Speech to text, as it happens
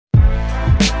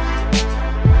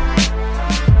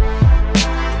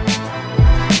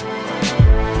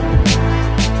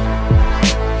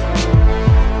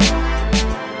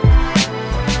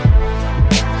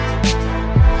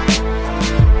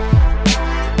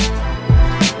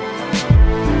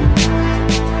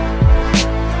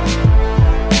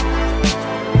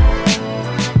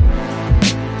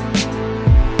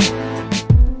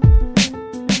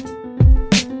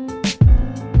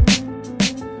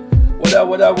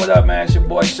what up, man? It's your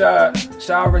boy Shy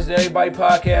vs. Everybody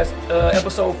podcast,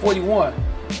 episode 41.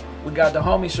 We got the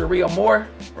homie Sharia Moore,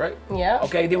 right? Yeah.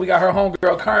 Okay, then we got her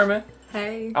homegirl Carmen.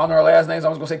 Hey. I don't know her last name, so I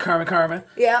was gonna say Carmen.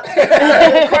 Yeah.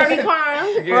 Carmen.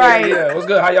 Yeah, Right. Yeah. What's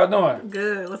good? How y'all doing?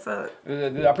 Good. What's up?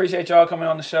 Good. I appreciate y'all coming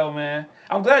on the show, man.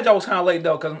 I'm glad y'all was kind of late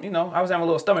though, cause I was having a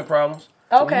little stomach problems.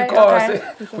 So Okay.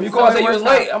 when you call and say you was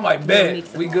late, I'm like,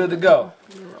 bet, we good to go.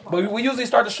 But we usually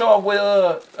start the show off with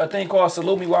a thing called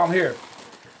Salute Me While I'm Here.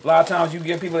 A lot of times you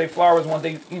give people their flowers once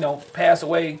they, pass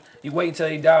away. You wait until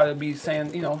they die to be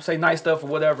saying, say nice stuff or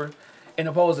whatever, in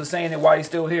opposed to saying it while he's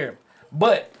still here.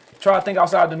 But try to think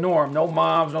outside the norm. No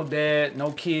moms, no dad,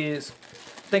 no kids.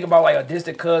 Think about like a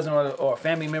distant cousin or a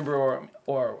family member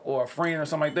or a friend or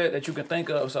something like that you can think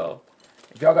of. So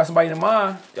if y'all got somebody in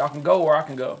mind, y'all can go or I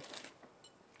can go.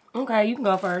 Okay, you can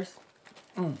go first.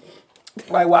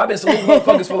 I've been saluting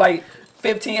motherfuckers for like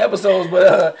 15 episodes,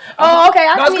 but okay,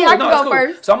 I can go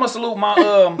first. So I'm gonna salute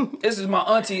my this is my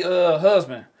auntie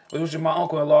husband, which is my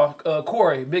uncle-in-law,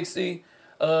 Corey, Big C,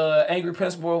 Angry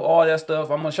Principal, all that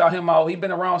stuff. I'm gonna shout him out. He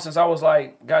been around since I was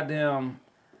like goddamn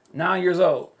 9 years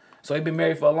old. So he been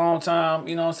married for a long time,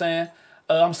 you know what I'm saying?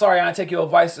 I'm sorry I didn't take your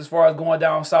advice as far as going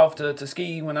down south to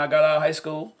ski when I got out of high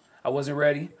school. I wasn't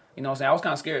ready, you know what I'm saying? I was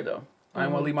kind of scared though. I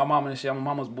didn't want to leave my mama and shit. I'm a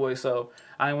mama's boy, so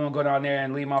I didn't want to go down there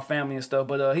and leave my family and stuff.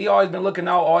 But he always been looking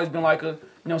out, always been like a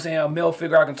male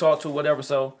figure I can talk to, whatever.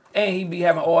 So, and he be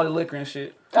having all the liquor and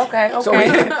shit. Okay. So,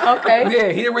 okay.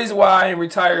 Yeah, he the reason why I ain't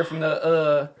retired from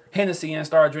the Hennessy and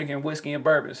started drinking whiskey and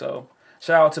bourbon. So,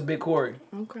 shout out to Big Corey.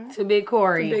 Okay. To Big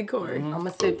Corey. Mm-hmm. I'm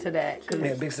going to sip to that.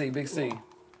 Yeah, Big C.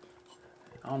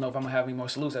 I don't know if I'm going to have any more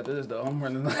salutes after this, though. I'm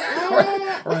running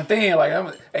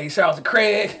thin. Hey, shout out to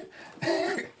Craig.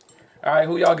 All right,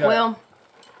 who y'all got? Well,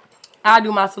 I'll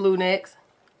do my salute next.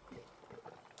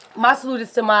 My salute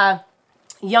is to my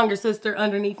younger sister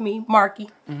underneath me,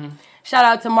 Marky. Mm-hmm. Shout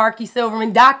out to Marky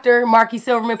Silverman. Dr. Marky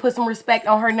Silverman, put some respect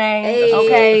on her name. Hey.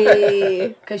 Okay?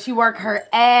 Because she worked her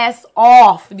ass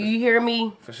off. Do you hear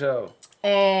me? For sure.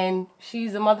 And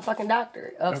she's a motherfucking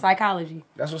doctor of psychology.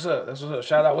 That's what's up.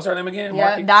 Shout out. What's her name again? Yeah,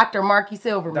 Marky? Dr. Marky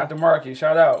Silverman. Dr. Marky.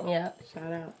 Shout out. Yeah.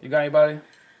 Shout out. You got anybody?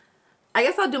 I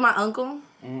guess I'll do my uncle,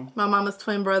 my mama's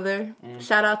twin brother.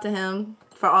 Shout out to him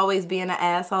for always being an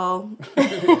asshole.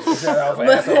 Shout out for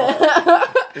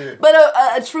asshole. But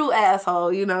a true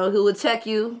asshole, who would check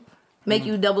you, make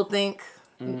you double think,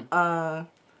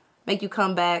 make you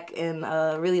come back and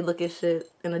really look at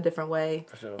shit in a different way.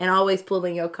 For sure. And always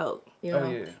pulling your coat. Oh,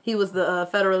 yeah. He was the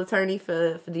federal attorney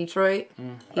for Detroit.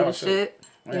 He was shit,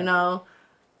 But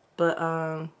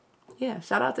yeah,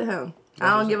 shout out to him.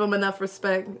 I don't give him enough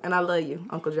respect, and I love you,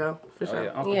 Uncle Joe, for sure.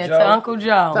 Yeah, Uncle Yeah, Joe. to Uncle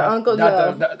Joe. To Uncle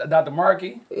Joe. Dr.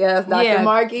 Marky. Yes, Dr. Yeah.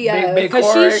 Marky, yes. Big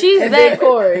Because Corey. she's And that, Big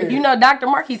Corey. Dr.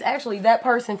 Marky's actually that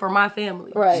person for my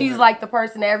family. Right. She's like the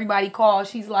person that everybody calls.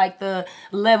 She's like the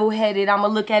level-headed, I'm going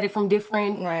to look at it from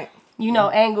different,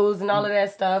 angles and all of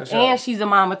that stuff. Sure. And she's a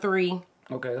mom of 3.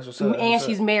 Okay, that's what's up. And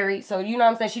she's married. So, you know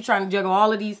what I'm saying? She's trying to juggle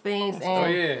all of these things. And Oh,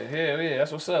 yeah.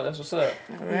 That's what's up.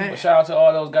 All right. Well, shout out to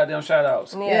all those goddamn shout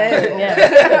outs.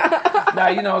 Yeah. Now,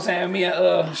 you know what I'm saying? Me and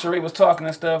Sheree was talking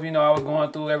and stuff. I was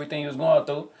going through everything he was going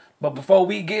through. But before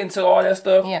we get into all that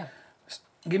stuff, Yeah.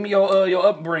 give me your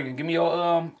upbringing. Give me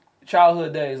your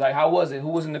childhood days. Like, how was it? Who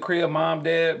was in the crib? Mom,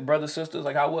 dad, brothers, sisters?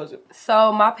 Like, how was it?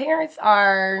 So, my parents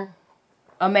are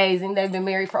amazing. They've been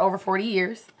married for over 40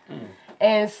 years.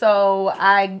 And so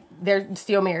they're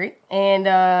still married, and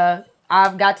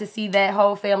I've got to see that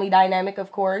whole family dynamic,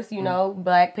 of course,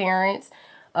 black parents,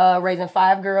 raising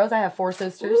 5 girls. I have 4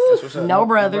 sisters, That's what's up. no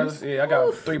brothers. Yeah, I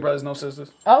got 3 brothers, no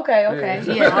sisters. Okay. All them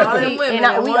See, women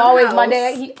and in we one always, my house.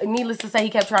 dad, needless to say,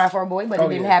 he kept trying for a boy, but it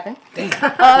didn't yeah. happen.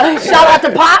 Shout out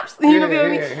to Pops, you feel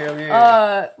me? Hell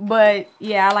yeah. But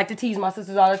yeah, I like to tease my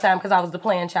sisters all the time because I was the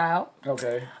playing child.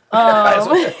 Okay.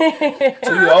 So you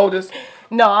the oldest?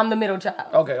 No, I'm the middle child.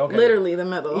 Okay. Literally the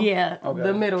middle. Yeah, Okay.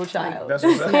 the middle child. That's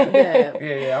what's up. Yeah.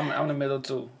 Yeah, I'm the middle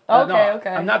too. Okay.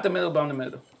 I'm not the middle, but I'm the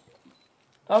middle.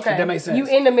 Okay. If that makes sense. You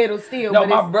in the middle still. No,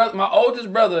 but my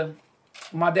oldest brother,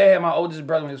 my dad had my oldest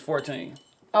brother when he was 14.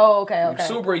 Oh, okay.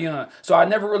 Super young. So I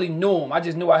never really knew him. I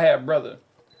just knew I had a brother.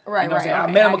 Right, You know what I'm saying? okay,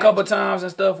 I met him a got couple times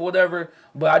and stuff, whatever,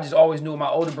 but I just always knew my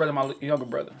older brother, my younger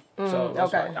brother. So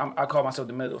that's okay. why I call myself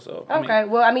the middle. So Okay.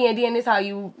 Well, I mean, and then it's how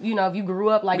if you grew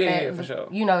up like that, Yeah, for sure.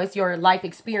 It's your life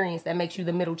experience that makes you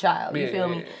the middle child. You feel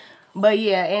me? Yeah. But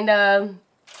yeah, and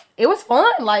it was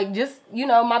fun. Like, just,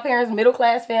 my parents, middle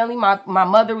class family. My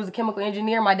mother was a chemical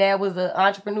engineer. My dad was an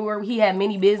entrepreneur. He had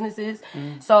many businesses.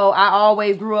 So I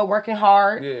always grew up working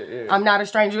hard. Yeah. I'm not a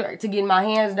stranger to getting my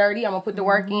hands dirty. I'm going to put the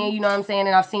work in, you know what I'm saying?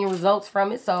 And I've seen results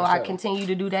from it. So I continue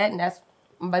to do that. And that's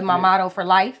my motto for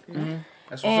life. That's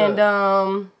what's And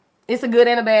up. it's a good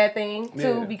and a bad thing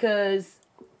too Yeah. because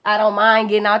I don't mind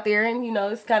getting out there and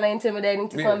it's kind of intimidating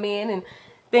to some men and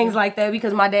things like that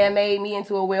because my dad made me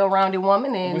into a well-rounded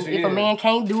woman, and Which he if a is. man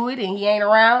can't do it and he ain't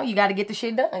around, you got to get the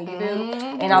shit done. You feel me?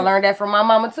 And I learned that from my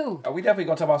mama too. We definitely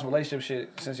gonna talk about some relationship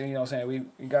shit since you know what I'm saying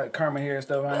we got Kermit here and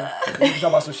stuff. Man. We can talk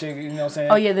about some shit. You know what I'm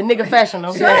saying? Oh yeah, the nigga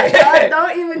professional.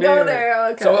 Don't even go there.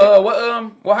 Okay. So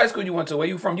what high school you went to? Where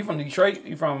you from? You from Detroit?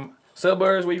 You from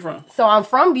suburbs? Where you from? So I'm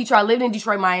from Detroit. I lived in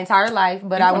Detroit my entire life,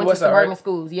 but You I from went to West Side, suburban right?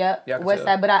 schools. Yep, Yeah, I can West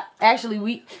tell. Side. But I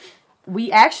actually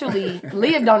we actually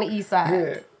lived on the East Side.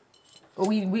 Yeah.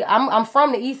 I'm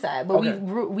from the East Side, but Okay.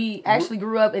 we actually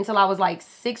grew up until I was like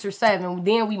 6 or 7.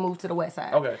 Then we moved to the West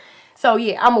Side. Okay. So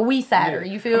yeah, I'm a West Sider.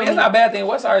 Yeah. You feel I mean, me? it's not a bad thing.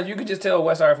 West Side, you could just tell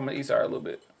West Side from the East Side a little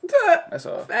bit. That's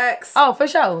all. Facts. Oh, for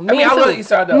sure. I mean, I love East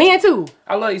Side though. Me too.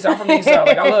 I love East Side. I'm from the East Side.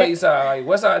 Like I love East Side. Like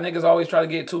West Side niggas always try to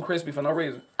get too crispy for no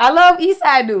reason. I love East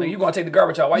Side dude. Like, you gonna take the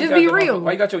garbage out? Why Just you got be the- real.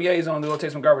 Why you got your yays on to go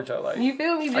take some garbage out? Like You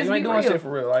feel me? Just like, you ain't be doing real. shit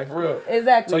for real. Like for real.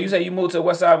 Exactly. So you say you moved to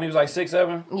West Side when you was like 6,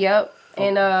 7? Yep.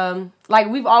 And like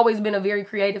we've always been a very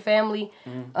creative family.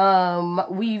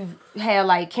 Mm-hmm. We've had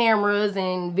like cameras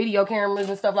and video cameras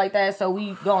and stuff like that. So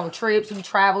we go on trips. We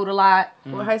traveled a lot.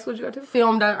 What high school did you go to?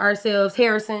 Filmed ourselves.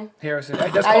 Harrison. Harrison. Hey,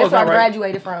 that's That's close, where I right?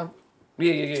 graduated from.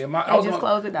 Yeah. just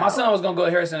closed it down. My son was gonna go to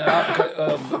Harrison,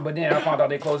 but then I found out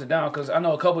they closed it down because I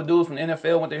know a couple of dudes from the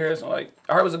NFL went to Harrison. Like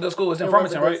I heard it was a good school. It's in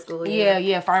Farmington, right? School,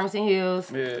 Yeah, Farmington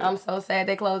Hills. Yeah. I'm so sad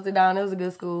they closed it down. It was a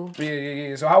good school.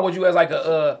 Yeah. So how was you as like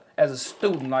as a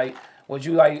student? Like was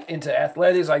you like into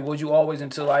athletics? Like was you always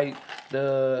into like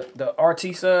the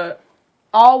RT side?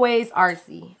 Always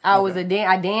artsy.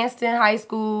 I danced in high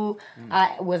school.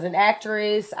 I was an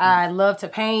actress. I loved to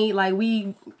paint. Like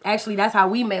that's how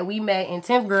we met. We met in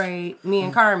 10th grade, me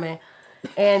and Carmen.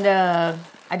 And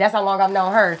that's how long I've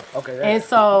known her. Okay. And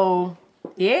so,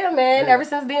 yeah, man, ever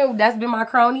since then, that's been my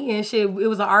crony and shit. It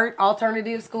was an art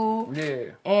alternative school.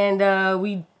 Yeah. And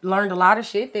we learned a lot of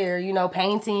shit there,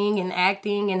 painting and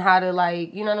acting and how to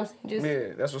you know what I'm saying? Just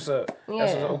Yeah, that's what's up. Yeah.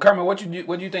 That's what's up. Carmen, what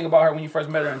you think about her when you first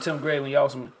met her in 10th grade when y'all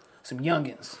some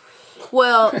youngins?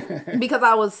 Well, because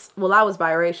I was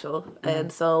biracial,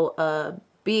 and so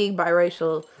being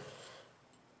biracial,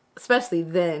 especially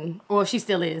then. well, she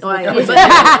still is. Well, I am, but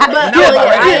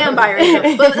I am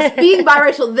biracial. But being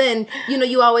biracial then,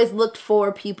 you always looked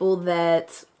for people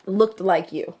that looked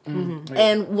like you. Mm-hmm.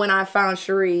 And when I found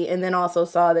Cherie, and then also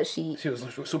saw that she was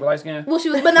super light skinned. well, she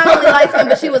was, but not only light skinned,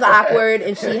 but she was awkward,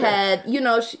 and she had,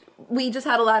 we just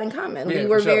had a lot in common. Yeah, we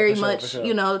were for sure, very for sure, much, for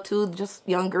sure. Two just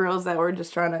young girls that were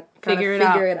just trying to Figure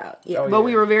figure it it out. out. Yeah. Oh, But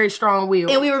we were very strong-willed.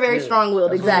 And we were very Yeah.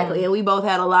 strong-willed, That's exactly. And we both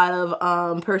had a lot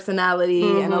of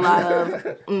personality and a lot of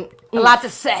a lot to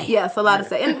say. yes, a lot to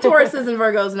say. And Tauruses and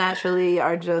Virgos naturally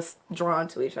are just drawn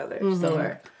to each other.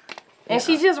 So And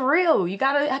she's just real. You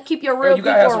gotta keep your real You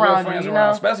gotta have people some real around friends you,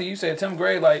 around. Especially you said 10th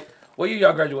grade. Like, what year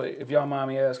y'all graduate? If y'all mind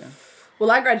me asking.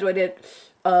 well, I graduated.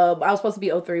 I was supposed to be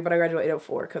 03, but I graduated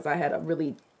 04 because I had a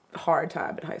really hard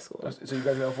time at high school. So you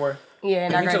graduated 04? Yeah,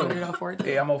 and I Me too. graduated on 14.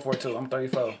 Yeah, I'm 04 too. I'm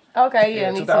 34. Okay, yeah,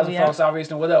 me too. 2004 Yeah.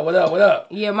 Southeastern. What up?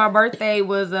 Yeah, my birthday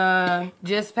was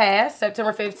just past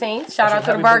September 15th. Shout out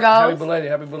to the Happy Virgos.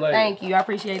 belated. Thank you, I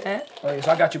appreciate that. Oh, yeah,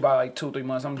 so I got you by like 2-3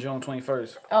 months. I'm June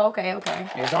 21st. Oh, okay.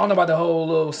 Yeah, so I don't know about the whole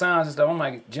little signs and stuff. I'm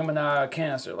like Gemini,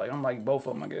 Cancer. Like I'm like both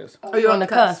of them, I guess. Are you on the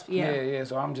cusp? Yeah. Yeah.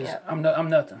 So I'm just Yeah. I'm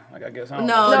nothing. Like I guess I don't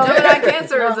No, know. Gemini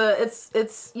Cancer is it's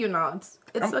it's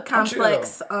I'm a chill,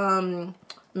 complex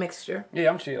mixture. Yeah,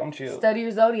 I'm chill. Study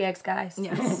your zodiacs, guys.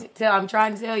 Yes. I'm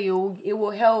trying to tell you, it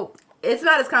will help. It's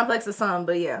not as complex as some,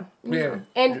 but yeah. Yeah.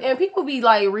 And people be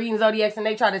like reading zodiacs and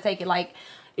they try to take it like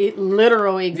it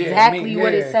literal exactly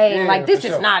what it's saying. Like this for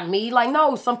is sure. not me. Like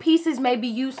no, some pieces may be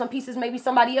you, some pieces may be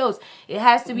somebody else. It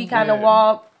has to be kind of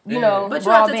Yeah. you know. But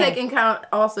you have to broad take band. in count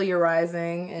also your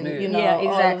rising and Yeah,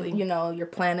 exactly. your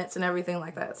planets and everything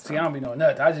like that. So. See, I don't be knowing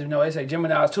nothing. I just know they say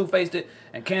Gemini's two-faced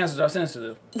and Cancers are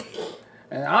sensitive.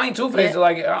 And I ain't two-faced. Yeah.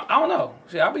 Like I don't know.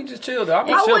 See, I be just chill though. I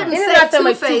be I chilling. wouldn't It's say not so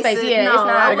much two-faced. two-faced, yeah, No, it's not.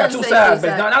 I They got wouldn't two say sides, but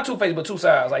two-faced. not two-faced, but two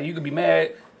sides. Like you could be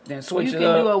mad, then switch You it can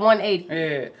up. do a 180.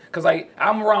 Yeah, cause like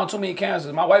I'm around too many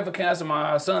cancers. My wife a cancer,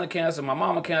 my son a cancer, my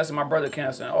mom a cancer, my brother a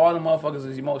cancer. And all the motherfuckers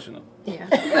is emotional.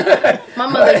 Yeah. My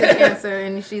mother's a Cancer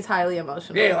and she's highly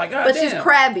emotional. Yeah, like, God but she's damn.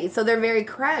 crabby, so they're very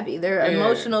crabby. They're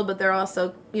emotional, but they're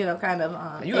also kind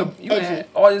of You edgy. had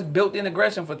all this built-in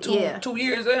aggression for 2 Yeah. 2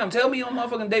 years. Damn, tell me on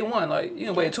motherfucking day one, like you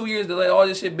know, wait 2 years to let all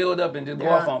this shit build up and just go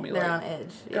off on me. They're Like, on edge.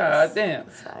 God damn.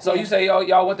 Right. So you say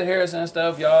y'all went to Harrison and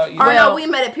stuff, y'all. You Oh know, no, we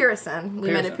met at Pearson.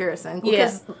 We met at Pearson Yeah.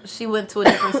 because she went to a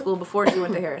different school before she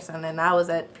went to Harrison, and I was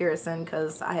at Pearson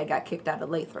because I had got kicked out of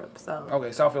Lathrop. So Okay,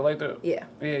 Southfield Lathrop. yeah.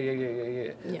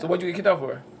 Yeah. So what'd you get kicked out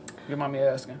for? You mind me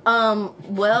asking?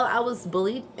 Well, I was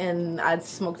bullied and I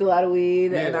smoked a lot of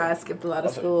weed and Yeah. I skipped a lot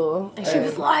of school. And she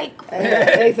was like,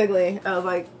 Basically, I was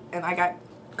like, and I got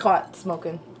caught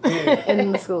smoking Yeah.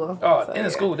 in the school. Oh, So, in the yeah.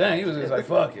 school, dang, you was just like,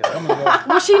 fuck it. I'm gonna go.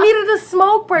 well, she needed a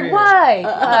smoke break. Yeah. Why?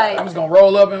 I'm Like, just gonna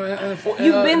roll up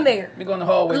You've been there. We go in the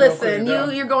hallway. real Listen,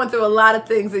 quick, you're going through a lot of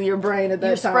things in your brain at that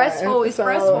You're time. stressful, it's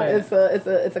stressful.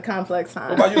 It's a complex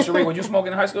time. What about you, Sheree? Were you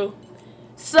smoking in high school?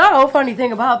 so funny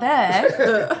thing about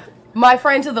that. My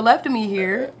friend to the left of me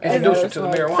here. Introduce you to the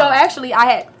marijuana. So actually, I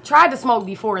had tried to smoke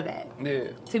before that. Yeah.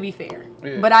 To be fair,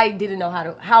 Yeah. but I didn't know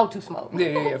how to smoke.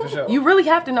 Yeah, for sure. You really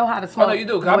have to know how to smoke. Oh, no, you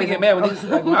do. Cause I be getting mad when these,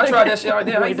 like, when I tried that shit. Like,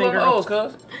 damn, how you blowing the O's,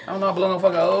 cuz? I don't know how to blow no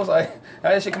fucking O's. Like, how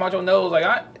that shit come out your nose.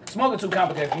 Like, smoking too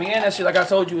complicated for me. And that shit, like I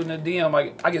told you in the DM,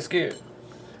 like, I get scared.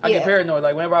 I get Yeah. paranoid.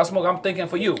 Like, whenever I smoke, I'm thinking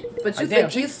for you. But you like, think damn,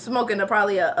 she's smoking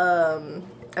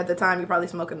at the time you're probably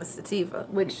smoking a sativa,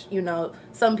 which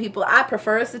some people I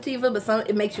prefer a sativa, but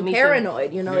it makes you Me too.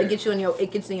 paranoid. Yeah. It gets in your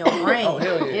brain. Oh,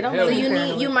 hell yeah. It don't hell make So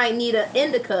yeah. you might need an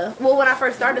indica. Well, when I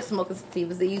first started smoking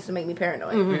sativas, they used to make me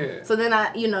paranoid. Yeah. So then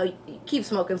you keep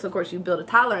smoking. So of course you build a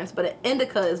tolerance. But an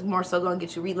indica is more so going to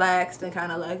get you relaxed and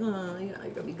kind of like, you're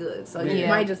gonna be good. So you Yeah.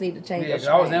 might just need to change. Yeah, your 'cause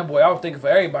I was strain. that boy. I was thinking for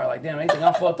everybody. Like, damn, they think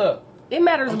I'm fucked up. It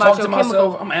matters I'm about talking your to chemical.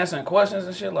 myself. I'm answering questions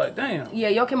and shit. Like, damn. Yeah,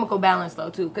 your chemical balance though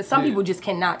too, because some Yeah. people just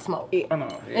cannot smoke, I know.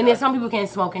 Yeah, and then some people can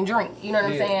smoke and drink. You know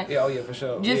what I'm saying? Yeah, oh yeah, for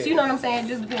sure. Just yeah. you know what I'm saying.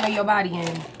 Just depending on your body,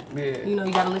 and Yeah.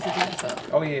 you gotta listen to yourself.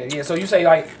 Oh yeah. So you say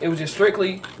like it was just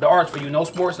strictly the arts for you, no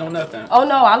sports, no nothing. Oh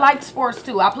no, I liked sports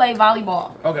too. I played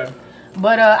volleyball, Okay.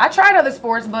 but I tried other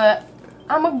sports, but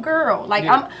I'm a girl. Like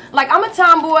Yeah. I'm a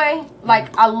tomboy.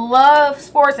 Like I love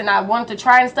sports and I wanted to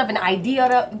try and stuff and the idea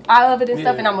of it and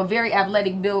stuff. Yeah. And I'm a very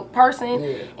athletic built person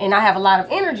Yeah. and I have a lot of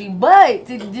energy, but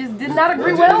it just did not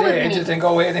agree well with It me. just didn't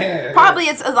go in there. Probably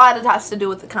it's a lot of has to do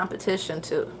with the competition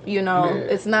too. Yeah.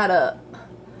 It's not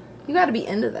you got to be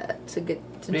into that to get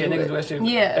to Yeah, do niggas it. do that shit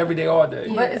Yeah. every day, all day.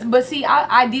 But see,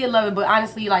 I did love it. But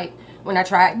honestly, like when I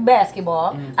tried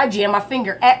basketball, I jammed my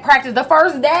finger at practice the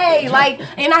first day. Like,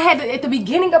 and I had to, at the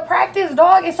beginning of practice,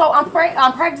 dog. And so I'm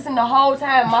practicing the whole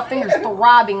time. My fingers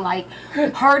throbbing, like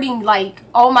hurting, like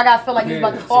oh my god, I feel like it's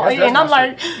about to Yeah, fall. see, that's And I'm my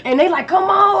like, and they like, come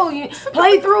on, you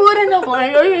play through it. And I'm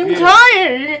like, I'm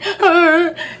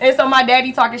trying. And so my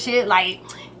daddy talking shit like,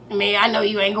 man, I know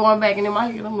you ain't going back. And in my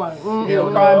head, I'm like, You're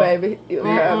a no. crybaby. You're a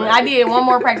crybaby. I did one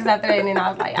more practice after that, and then I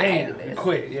was like, I can't do Damn, this.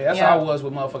 quit. Yeah, that's Yeah. how I was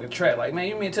with motherfucking track. Like, man,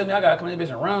 you mean to tell me I gotta come in this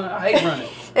bitch and run? I hate running.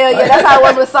 Hell yeah, that's how I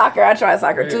was with soccer. I tried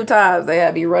soccer Yeah. 2 times. They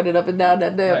had me running up and down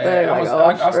that damn Like,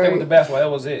 thing. I stayed with the basketball. That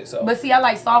was it. So. But see, I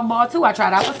like softball too. I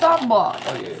tried out for softball.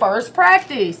 Oh, yeah. First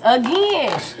practice,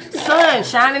 again, sun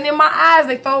shining in my eyes.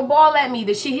 They throw a ball at me.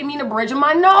 The shit hit me in the bridge of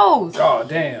my nose. Oh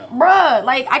damn. Bruh,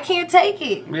 like I can't take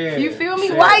it. Yeah, You feel me?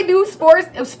 shit. Why do sports?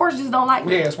 If sports just don't like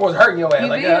me. Yeah, sports hurting your ass. You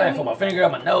Like, feel yeah, I ain't me? put my finger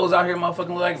up my nose out here,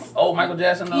 motherfucking like old Michael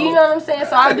Jackson nose. You know what I'm saying?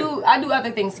 So I do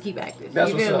other things to keep active.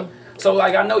 That's you what's feel up. me? So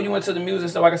like I know you went to the music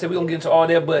stuff. Like I said, we gonna get into all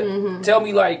that, but Mm-hmm. tell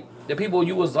me like the people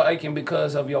you was liking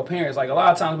because of your parents. Like a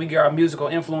lot of times we get our musical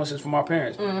influences from our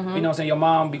parents. You know what I'm saying? Your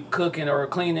mom be cooking or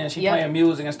cleaning, she Mm-hmm. Yeah. playing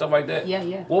music and stuff like that. Yeah,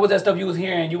 yeah. What was that stuff you was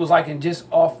hearing you was liking just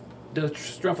off the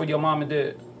strength of your mom and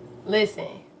dad? Listen,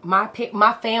 my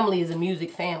family is a music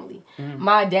family. Mm-hmm.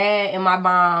 My dad and my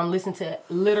mom listen to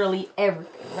literally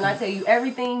everything. When I tell you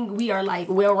everything, we are like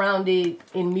well-rounded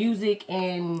in music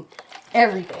and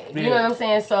everything. You know Yeah. what I'm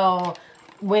saying? So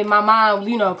when my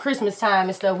mom, Christmas time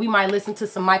and stuff, we might listen to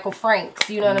some Michael Franks,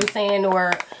 you know what I'm saying?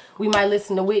 Or we might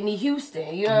listen to Whitney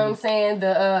Houston, you know what I'm saying?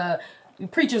 The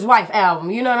Preacher's Wife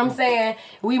album, you know what I'm saying?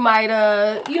 We might,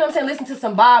 listen to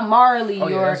some Bob Marley Oh,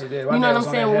 yeah, or, that's what it is. My you know dad what I'm was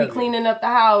on saying? that When we heavy. cleaning up the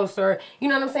house or, you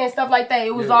know what I'm saying? Stuff like that.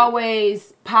 It was Yeah.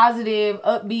 always positive,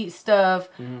 upbeat stuff,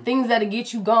 things that'll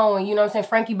get you going, you know what I'm saying?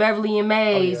 Frankie Beverly and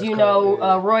Mays, that's cold,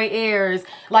 yeah. Roy Ayers.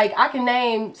 Like, I can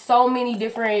name so many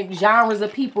different genres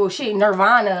of people. Shit,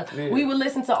 Nirvana. Yeah. We would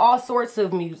listen to all sorts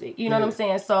of music, you know what I'm Yeah.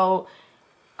 saying? So,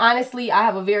 honestly, I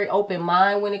have a very open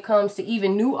mind when it comes to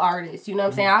even new artists. You know what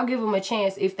I'm saying? I'll give them a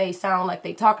chance if they sound like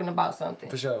they talking about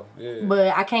something. For sure. Yeah.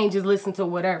 But I can't just listen to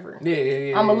whatever.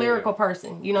 Yeah. I'm a yeah. lyrical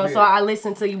person, so Yeah. I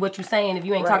listen to you what you're saying. If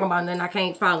you ain't Right. talking about nothing, I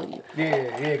can't follow you.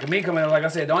 Yeah. Cause me coming, like I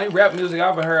said, the only rap music I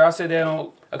ever heard, I said that on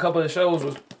a couple of shows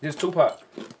was just Tupac.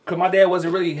 Cause my dad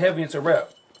wasn't really heavy into rap.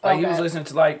 Like he was listening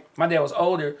to like my dad was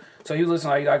older, so he was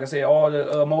listening like I said all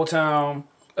the Motown,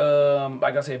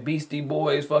 like I said Beastie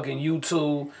Boys, fucking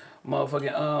U2,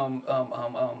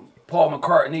 motherfucking Paul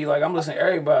McCartney. Like I'm listening to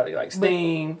everybody, like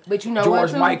Sting, but you know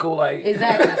George what, Michael, like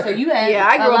exactly. So you had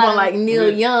I grew up on like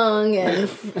Neil Young and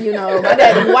my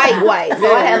dad was white,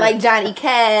 so I had like Johnny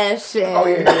Cash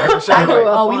and I grew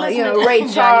up on Ray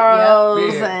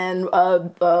Charles and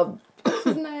what's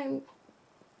his name?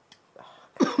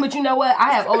 But you know what?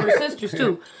 I have older sisters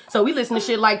too, so we listen to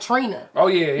shit like Trina. Oh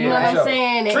yeah, you know what I'm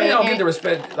saying? Trina don't get the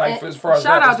respect like as far as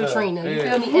shout out to stuff. Trina. You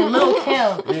feel me? And Lil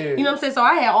Kim. You know what I'm saying? So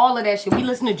I had all of that shit. We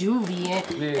listen to Juvie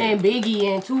and Biggie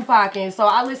and Tupac, and so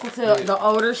I listened to the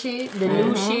older shit, the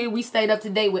new shit. We stayed up to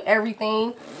date with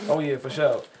everything. Oh yeah, for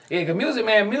sure. Yeah, cause music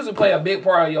play a big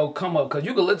part of your come up. Cause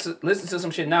you could listen to some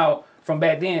shit now from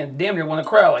back then, damn near want to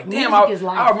cry. Like damn,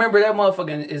 I remember that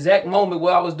motherfucking exact moment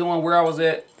what I was doing, where I was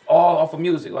at. All off of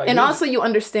music, like, and also you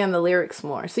understand the lyrics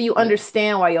more, so you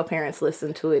understand why your parents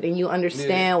listened to it, and you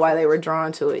understand why they were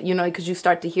drawn to it. Because you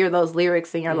start to hear those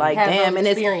lyrics, and you're like, damn, and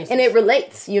it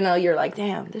relates. You're like,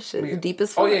 damn, this shit is deep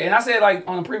as fuck. Oh yeah, and I said like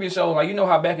on the previous show, like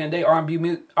how back in the day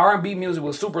R&B music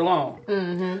was super long.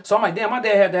 So I'm like, damn, my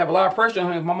dad had to have a lot of pressure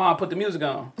on him if my mom put the music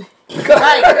on.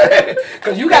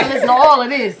 Because you gotta listen to all of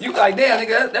this. You like, damn,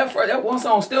 nigga, that one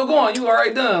song still going. You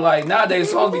already done. Like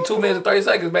nowadays, songs be 2 minutes and 30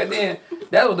 seconds. Back then,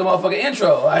 that was the motherfucking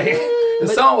intro. Like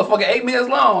the song was fucking 8 minutes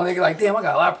long. Nigga, like, damn, I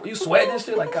got a lot. You sweating and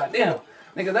shit. Like, goddamn,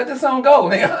 nigga, let this song go,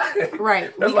 nigga.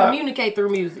 Right. We communicate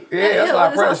through music. Yeah, that's a lot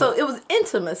of pressure. Also, it was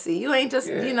intimacy. You ain't just,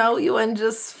 you wasn't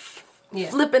just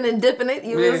flipping and dipping it.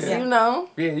 You was, Yeah,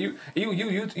 you paying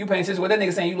attention to what that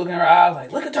nigga saying. You looking in her eyes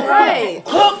like, look at her eyes.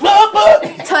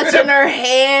 Touching her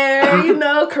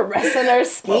hair, caressing her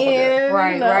skin.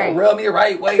 Right. Rub me the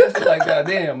right way. And shit like that.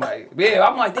 Damn, like, yeah,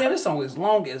 I'm like, damn, this song is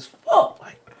long as fuck.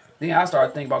 Like, then I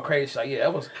started thinking about crazy shit. Like,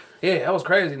 that was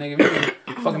crazy, nigga. If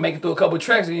you can fucking make it through a couple of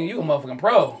tracks, then you a motherfucking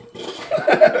pro.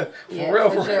 for real.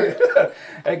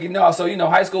 Like, so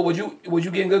high school, would you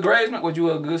getting good grades, man? Was you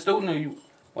a good student, or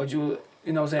would you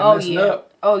know what I'm saying, messing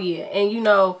up? Oh yeah. And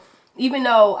even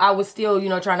though I was still,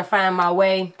 trying to find my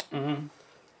way,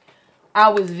 I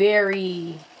was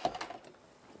very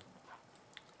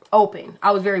open.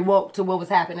 I was very woke to what was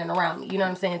happening around me. You know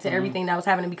what I'm saying? To everything that was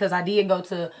happening, because I did go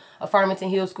to a Farmington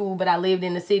Hills school, but I lived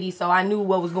in the city, so I knew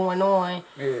what was going on.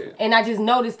 Yeah. And I just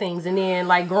noticed things. And then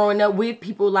like growing up with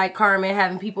people like Carmen,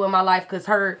 having people in my life, because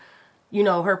her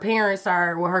parents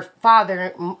her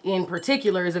father in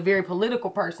particular is a very political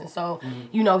person. So,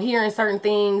 hearing certain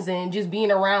things and just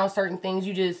being around certain things,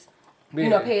 you just,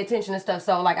 pay attention to stuff.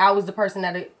 So, like, I was the person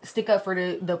that would stick up for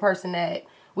the person that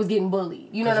was getting bullied.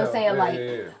 You know what I'm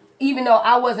saying? Even though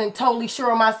I wasn't totally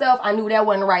sure of myself, I knew that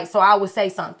wasn't right. So, I would say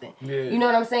something. Yeah. You know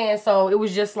what I'm saying? So, it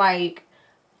was just like,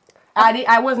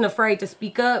 I wasn't afraid to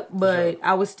speak up, but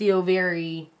I was still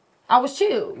I was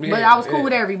chill, but I was cool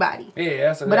with everybody.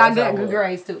 Yeah, but I got good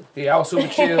grades too. Yeah, I was super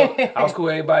chill. I was cool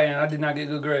with everybody, and I did not get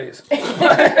good grades.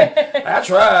 I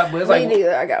tried, but it's like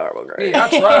neither. I got horrible grades.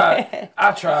 Yeah,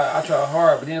 I tried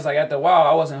hard, but then it's like after a while,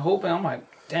 I wasn't hooping. I'm like,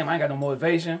 damn, I ain't got no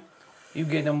motivation. You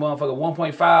get them motherfucker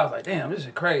 1.5, like, damn, this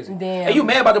is crazy. Damn. And you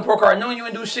mad about the report card, knowing you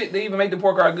didn't do shit to even make the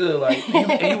report card good. Like,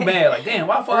 and you mad, like, damn,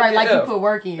 why the fuck right, like F? You put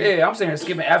work in. Yeah, I'm saying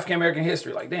skipping African American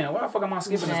history. Like, damn, why the fuck am I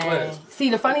skipping this class? See,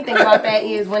 the funny thing about that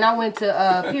is when I went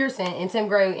to Pearson in 10th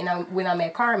grade and when I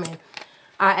met Carmen,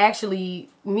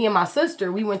 me and my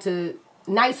sister, we went to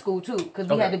night school too, because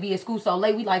we had to be at school so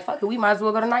late. We like, fuck it, we might as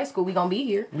well go to night school. We gonna be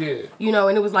here. Yeah.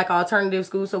 And it was like alternative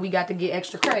school, so we got to get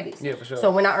extra credits. Yeah, for sure. So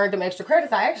when I earned them extra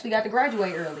credits, I actually got to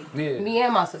graduate early. Yeah. Me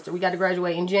and my sister, we got to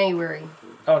graduate in January.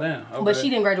 Oh, damn. Okay. But she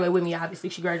didn't graduate with me, obviously.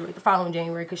 She graduated the following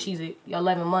January because she's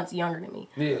 11 months younger than me.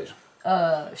 Yeah.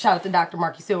 Shout out to Dr.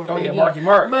 Marky Silver. Oh, yeah, Marky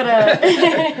Mark. But,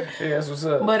 yeah, that's what's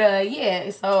up. But, yeah,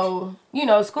 so,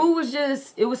 school was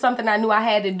it was something I knew I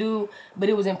had to do, but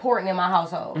it was important in my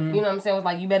household. You know what I'm saying? It was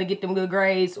like, you better get them good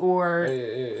grades or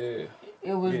it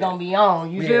was going to be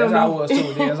on. You feel me? Yeah, I was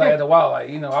too. Then it's like after a while, like,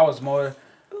 I was more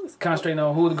concentrating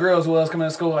on who the girls was coming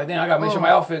to school. Like, damn, I got to make sure my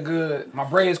outfit good. My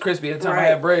braids crispy. At the time I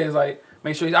had braids, like,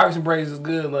 make sure these Iverson braids is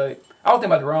good. Like, I was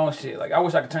thinking about the wrong shit. Like, I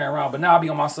wish I could turn around, but now I be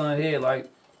on my son's head, like,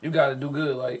 you got to do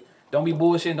good. Like, don't be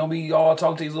bullshitting. Don't be all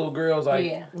talking to these little girls.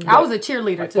 Like, I was a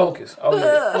cheerleader too. Focus. Oh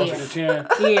yeah, cheering.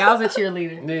 Yeah, I was a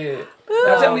cheerleader. Yeah.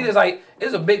 Now tell me this, like,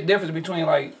 there's a big difference between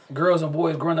like girls and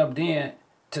boys growing up then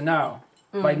to now.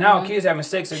 Like now, kids having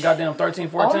sex at goddamn 13,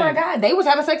 14. Oh my God, they was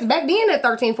having sex back then at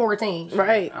 13, 14.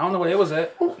 Right. I don't know where it was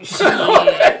at.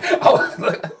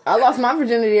 I lost my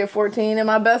virginity at 14, and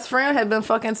my best friend had been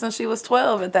fucking since she was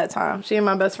 12 at that time. She and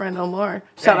my best friend no more.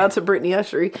 Shout out to Brittany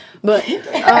Ushery. But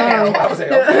I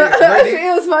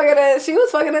was like, okay, she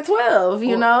was fucking at 12,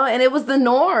 you know, and it was the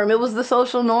norm. It was the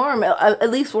social norm, at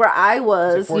least where I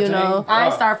was, you 14? know. I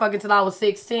didn't start fucking till I was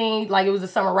 16. Like, it was the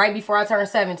summer right before I turned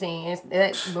 17.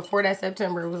 And before that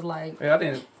September, it was like... Yeah, I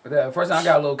think the first time I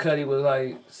got a little cutty was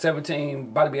like 17,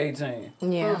 about to be 18.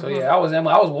 Yeah. So yeah, I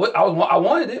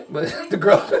wanted it, but the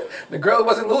girl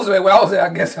wasn't losing it where I was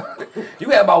at. I guess you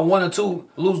had about one or two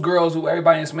loose girls who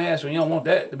everybody in smash, and you don't want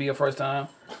that to be your first time.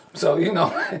 So you know,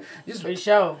 just For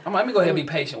sure. I'm like, let me go ahead and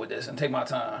be patient with this and take my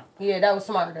time. Yeah, that was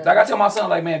smart. Though. Like I tell my son,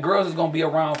 like man, girls is gonna be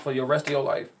around for your rest of your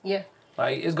life. Yeah.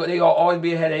 Like they gonna always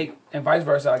be a headache and vice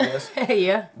versa, I guess.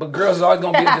 Yeah. But girls is always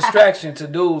gonna be a distraction to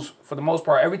dudes for the most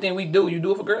part. Everything we do, you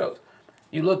do it for girls.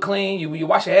 You look clean. You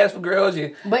wash your ass for girls.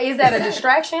 But is that a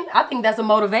distraction? I think that's a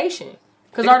motivation.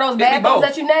 Because are those bad things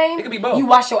that you named? It could be both. You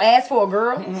wash your ass for a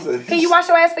girl? Mm-hmm. Can you wash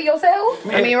your ass for yourself?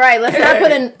 I mean, right, let's not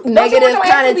put a negative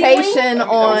connotation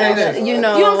on, you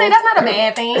know. You know what I'm saying? That's not a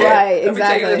bad thing. Right,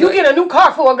 exactly. You get a new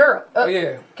car for a girl. Oh,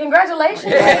 yeah.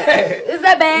 Congratulations. Yeah. Is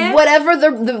that bad? Whatever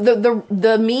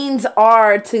the means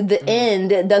are to the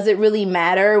end, does it really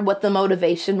matter what the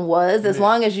motivation was? As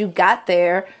long as you got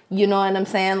there, you know what I'm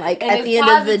saying? Like, And at it's the end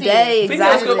positive. of the day,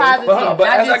 Females exactly. but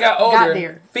as I got older,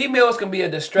 there. females can be a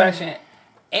distraction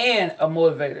and a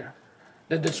motivator.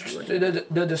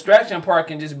 The distraction part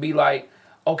can just be like,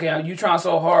 okay, you trying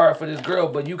so hard for this girl,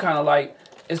 but you kind of like,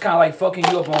 it's kind of like fucking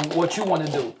you up on what you want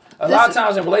to do. A lot of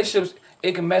times in relationships,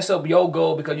 it can mess up your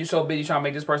goal because you're so busy trying to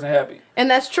make this person happy. And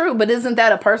that's true, but isn't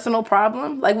that a personal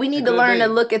problem? Like, we need to learn to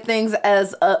look at things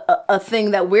as a thing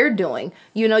that we're doing.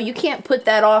 You know, you can't put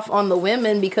that off on the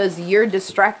women because you're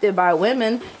distracted by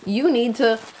women. You need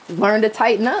to learn to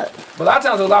tighten up. But a lot of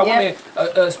times, a lot of women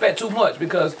expect too much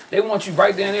because they want you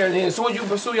right there and there. And then as soon as you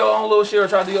pursue your own little shit or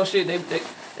try to do your shit,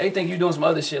 they think you're doing some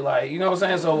other shit. Like, you know what I'm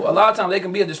saying? So a lot of times they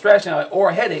can be a distraction or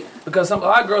a headache because a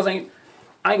lot of girls ain't,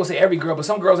 I ain't gonna say every girl, but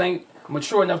some girls ain't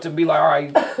mature enough to be like, all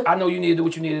right, I know you need to do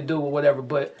what you need to do or whatever,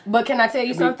 but can I tell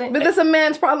you something? But that's a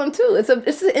man's problem too. It's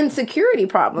an insecurity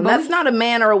problem. That's not a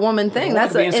man or a woman thing.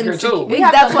 That's an insecurity.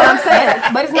 That's what I'm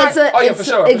saying. But it's not. For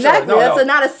sure. Exactly. No, that's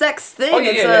not a sex thing.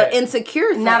 It's an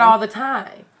insecure thing. Not all the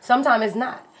time. Sometimes it's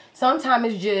not.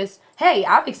 Sometimes it's just, hey,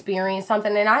 I've experienced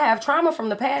something and I have trauma from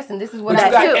the past and this is what I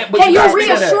do. Can you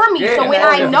reassure me? So when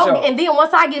I know, and then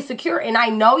once I get secure and I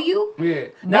know you,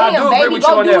 bam, baby,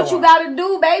 go do what you gotta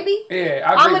do, baby.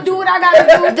 Yeah, I'm gonna do what I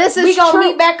gotta do. This is we gonna true.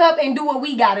 meet back up and do what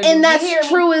we gotta do. And that's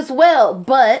true as well.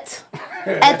 But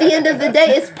at the end of the day,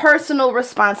 it's personal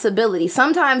responsibility.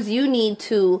 Sometimes you need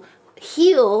to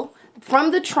heal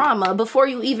from the trauma before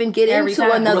you even get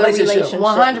into another relationship.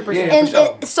 100%.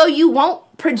 And so you won't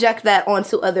project that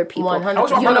onto other people. 100%. I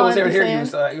wish my brother was there to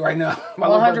hear you right now. My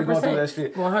little brother going through that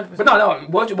shit. 100%. But no,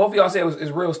 both of y'all said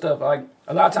is real stuff. Like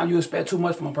a lot of times you expect too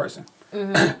much from a person.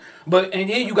 But and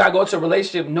then you gotta go to a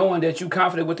relationship knowing that you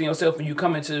confident within yourself and you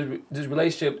come into this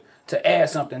relationship to add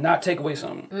something, not take away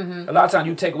something. A lot of times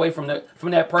you take away from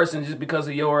that person just because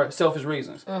of your selfish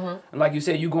reasons. And like you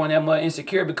said, you going that much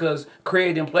insecure because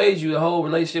creating plays you the whole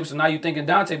relationship. So now you thinking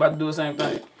Dante about to do the same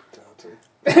thing.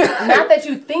 Not that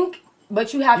you think,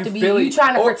 but you have to be. You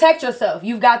trying to protect yourself.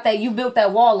 You've got that. You built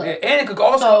that wall up. Yeah, and it could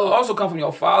also come from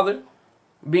your father.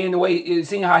 Being the way,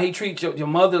 seeing how he treats your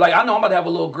mother. Like, I know I'm about to have a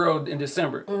little girl in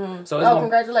December. So it's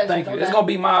congratulations. Thank you. Okay. It's going to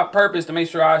be my purpose to make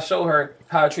sure I show her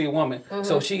how to treat a woman.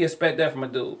 So she expect that from a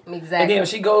dude. Exactly. And then if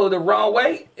she go the wrong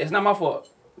way, it's not my fault.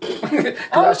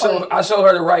 I show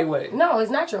her the right way. No,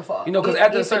 it's not your fault. You know, because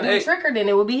after a if certain you age, trick her, then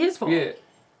it would be his fault. yeah.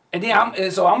 And then I'm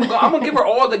gonna give her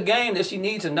all the game that she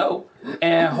needs to know,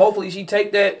 and hopefully she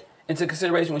take that into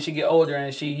consideration when she get older,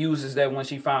 and she uses that when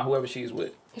she find whoever she's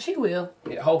with. She will.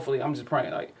 Yeah, hopefully. I'm just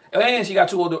praying. Like, and she got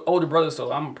two older brothers,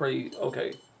 so I'm pretty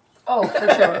okay. Oh,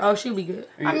 for sure. Oh, she'll be good.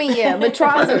 I mean, yeah, but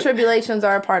trials and tribulations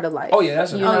are a part of life. Oh yeah,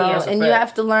 that's a fact. And you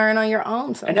have to learn on your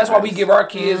own. Sometimes. And that's why we give our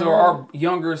kids or our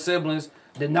younger siblings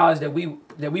the knowledge that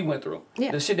we went through.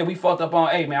 Yeah. The shit that we fucked up on.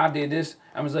 Hey man, I did this.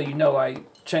 I'm just let you know, like,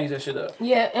 change that shit up.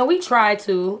 Yeah, and we try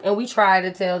to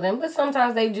tell them, but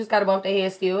sometimes they just gotta bump their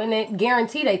head still, and they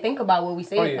guarantee they think about what we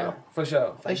said. Oh yeah, for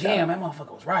sure. Like, damn, that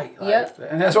motherfucker was right. Like, yep.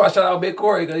 And that's why I shout out Big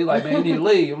Corey, because he's like, man, you need to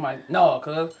leave. I'm like, no,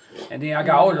 cuz. And then I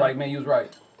got older, like, man, you was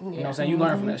right. You know what I'm saying? You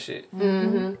learn from that shit.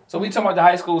 So we talking about the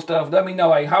high school stuff. Let me know,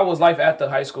 like, how was life after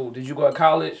high school? Did you go to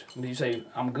college? Did you say,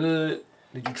 I'm good?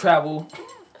 Did you travel?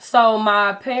 So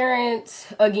my parents,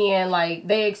 again, like,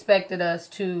 they expected us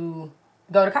to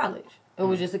go to college. It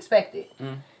was just expected.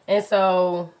 And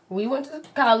so we went to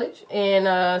college,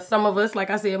 and some of us, like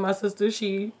I said, my sister,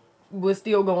 she was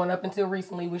still going up until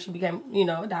recently when she became,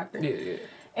 a doctor. Yeah.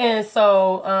 And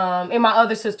so, and my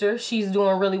other sister, she's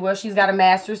doing really well. She's got a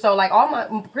master's. So like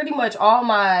pretty much all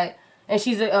my, and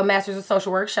she's a master's of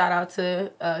social work. Shout out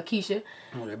to Keisha.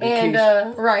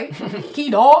 And right,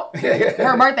 Key Dog.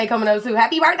 Her birthday coming up too.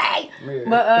 Happy birthday! Yeah.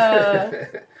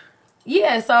 But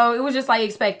yeah, so it was just like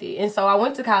expected. And so I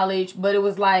went to college, but it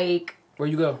was like, where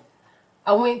you go?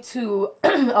 I went to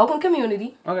Oakland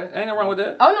Community. Okay, ain't nothing wrong with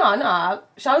that. Oh no.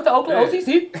 Shout out to Oakland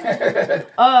OCC.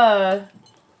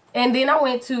 And then I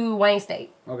went to Wayne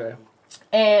State. Okay.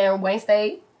 And Wayne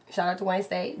State, shout out to Wayne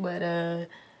State, but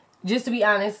just to be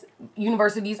honest,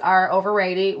 universities are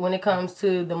overrated when it comes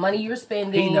to the money you're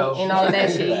spending and all of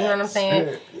that shit. You know what I'm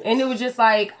saying? And it was just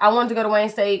like, I wanted to go to Wayne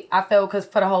State. I felt because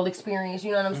for the whole experience,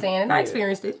 you know what I'm saying? And I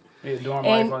experienced it. Yeah, dorm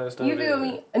life, all that stuff. You feel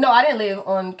me? No, I didn't live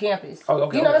on campus. Oh,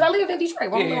 okay. Because I lived in Detroit.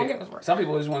 Why on campus for? Some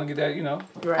people just want to get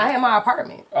that, Right. I had my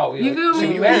apartment. Oh, yeah. You feel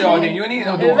me? You had it all then. You didn't need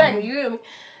no dorm. Exactly. You feel me?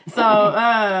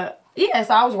 So, yeah,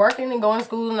 so I was working and going to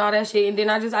school and all that shit, and then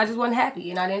I just wasn't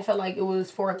happy, and I didn't feel like it was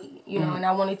for me, and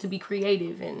I wanted to be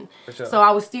creative, and so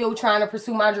I was still trying to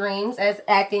pursue my dreams as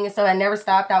acting and stuff. I never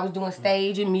stopped. I was doing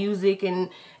stage and music and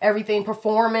everything,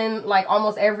 performing like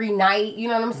almost every night, you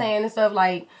know what I'm saying, and stuff,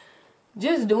 like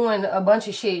just doing a bunch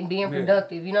of shit and being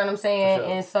productive, you know what I'm saying,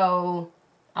 and so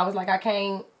I was like, I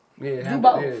can't do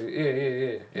both.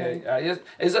 Yeah.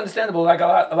 It's understandable. Like a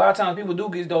lot of times people do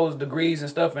get those degrees and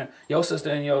stuff, and your sister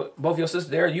and both your sisters,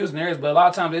 they're using theirs, but a lot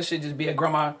of times this shit just be at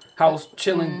grandma's house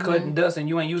chilling, cutting dust, and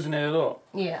you ain't using it at all.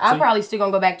 Yeah, I'm probably still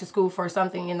gonna go back to school for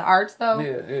something in the arts though.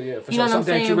 Yeah, for you sure. Know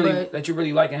something that you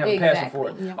really like and have a passion for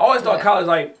it. I always thought college,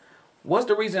 like, what's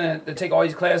the reason to take all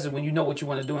these classes when you know what you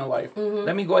want to do in life?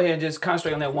 Let me go ahead and just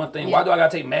concentrate on that one thing. Why do I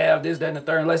gotta take math, this, that, and the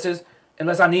third?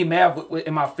 Unless I need math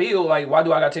in my field, like, why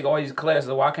do I gotta take all these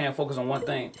classes? Why I can't focus on one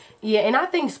thing? Yeah, and I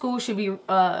think school should be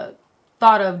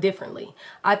thought of differently.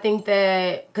 I think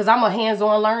that because I'm a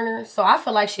hands-on learner, so I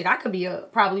feel like shit, I could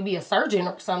probably be a surgeon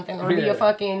or something, or be a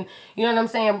fucking, you know what I'm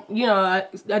saying,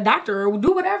 a doctor, or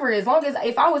do whatever. As long as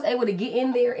if I was able to get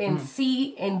in there and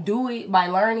see and do it by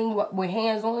learning with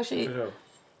hands-on shit. For sure.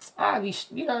 I'd be,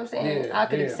 you know what I'm saying? I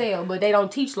could excel, but they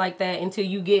don't teach like that until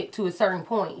you get to a certain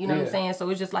point. You know what I'm saying? So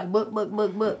it's just like book. Yeah.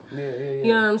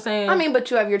 You know what I'm saying? I mean, but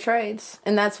you have your trades,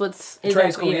 and that's what's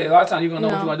trade school. Yeah, a lot of times you're gonna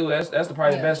know what you want to do. That's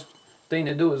probably the best thing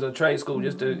to do is a trade school,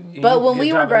 just to. But when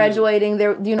we were graduating,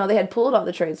 they had pulled all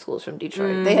the trade schools from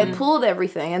Detroit. They had pulled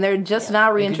everything, and they're just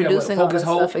now reintroducing all that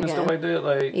stuff again. And stuff like that,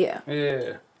 like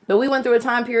yeah. But we went through a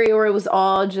time period where it was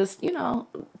all just,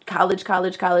 college, go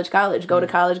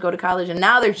to college, and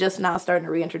now they're just now starting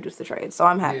to reintroduce the trades. So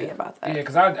I'm happy about that. Yeah,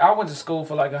 because I went to school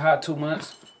for like a hot 2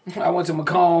 months. I went to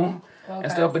Macomb and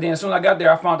stuff, but then as soon as I got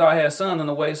there, I found out I had a son on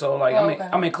the way. So like,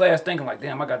 I'm in class thinking like,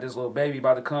 damn, I got this little baby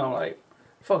about to come. Like,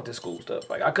 fuck this school stuff.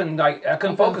 Like, I couldn't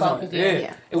focus on it.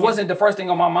 Yeah. It wasn't the first thing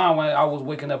on my mind when I was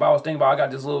waking up. I was thinking about I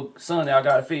got this little son that I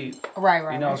gotta feed.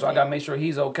 Right. So I gotta make sure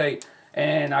he's okay.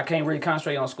 And I can't really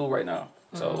concentrate on school right now.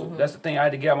 So that's the thing. I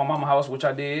had to get out of my mama's house, which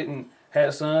I did, and had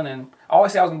a son. And I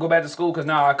always say I was going to go back to school because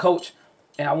now I coach.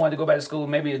 And I wanted to go back to school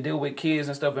maybe to deal with kids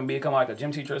and stuff and become like a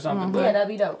gym teacher or something. But, that'd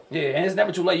be dope. Yeah, and it's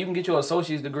never too late. You can get your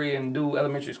associate's degree and do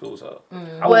elementary school. So.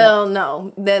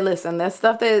 No. That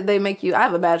stuff that they make you... I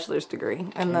have a bachelor's degree.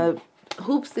 And the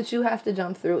hoops that you have to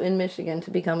jump through in Michigan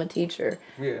to become a teacher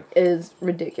is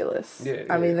ridiculous.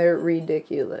 I mean, they're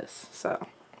ridiculous. So...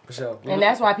 For sure. And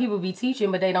that's why people be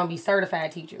teaching, but they don't be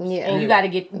certified teachers. Yeah. And you got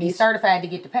to be certified to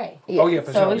get the pay. Yeah. Oh, yeah,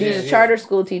 for sure. These charter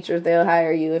school teachers, they'll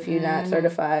hire you if you're not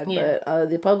certified. Yeah. But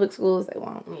the public schools, they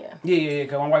won't. Yeah.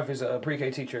 Because my wife is a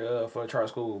pre-K teacher for a charter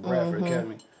school, Bradford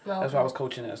Academy. That's why I was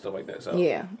coaching and stuff like that. So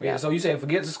yeah. So you said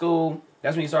forget the school.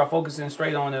 That's when you start focusing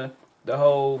straight on the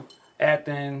whole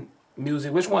acting,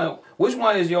 music. Which one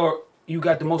is you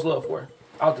got the most love for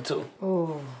out the two?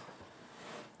 Ooh.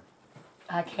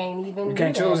 I can't even You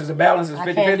can't choose. It's a balance. It's 50-50.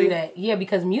 I can't do that. Yeah,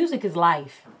 because music is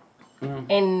life.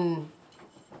 And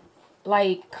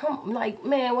like,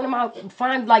 man, one of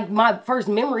my first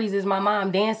memories is my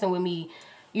mom dancing with me.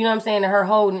 You know what I'm saying? And her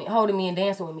holding me and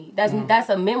dancing with me. That's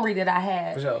a memory that I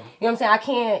have. For sure. You know what I'm saying? I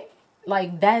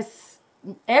can't, that's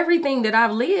everything that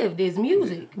I've lived is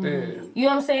music. Yeah. You know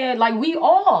what I'm saying? Like, we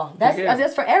all.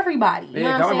 That's for everybody. You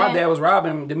know what I'm saying? My dad was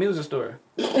robbing the music store.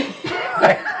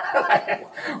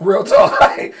 Real talk.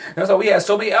 That's why we had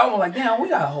so many albums. Like, damn, we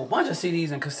got a whole bunch of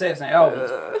CDs and cassettes and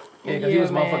albums. Because he was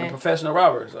a motherfucking professional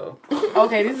robber. So.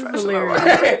 Okay, this is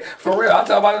hilarious. For real, I'll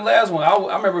tell about the last one.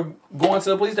 I remember going to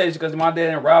the police station because my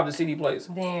dad had robbed the CD place.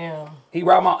 Damn. He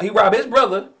robbed his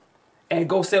brother, and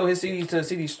go sell his CD to the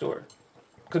CD store.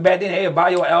 Cause back then they'd buy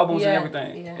your albums and Yeah,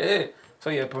 everything. yeah. Yeah. So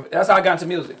yeah, that's how I got into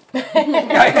music.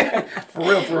 For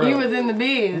real. You was in the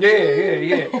biz.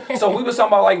 Yeah. So we was talking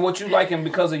about like what you liking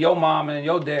because of your mom and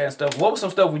your dad and stuff. What was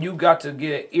some stuff when you got to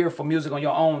get an ear for music on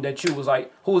your own that you was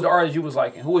like, who was the artist you was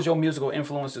liking? Who was your musical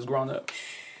influences growing up?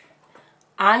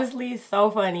 Honestly, it's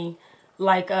so funny.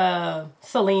 Like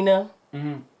Selena,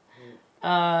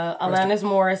 Alanis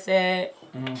Morissette,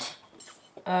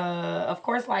 of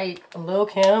course, like Lil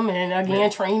Kim and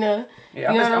again Trina.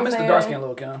 Yeah, you know I what miss the I'm dark saying? skin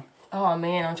Lil Kim. Oh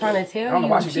man, I'm trying to tell don't know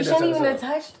why you, she did that shouldn't to even have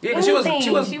herself. touched. Yeah, 'cause she was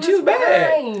anything.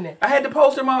 bad. Fine. I had the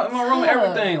poster in my room and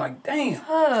everything. Like, damn.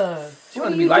 She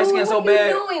wanted to be light skinned so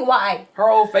bad. What are you doing? Why? Her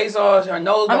whole face off, her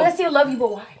nose. I'm gonna still love you,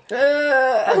 but why?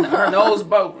 Her nose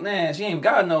about, man, she ain't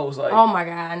God knows. Like, Oh my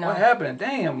God, I know. what happened?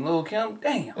 Damn, Lil Kim.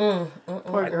 Damn.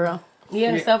 Poor girl.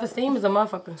 Yeah, Yeah. self-esteem is a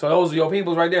motherfucker. So those are your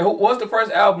peoples right there. What's the first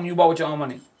album you bought with your own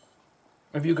money?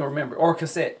 If you can remember. Or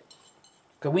cassette.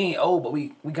 Because we ain't old, but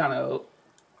we kind of old.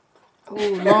 Ooh,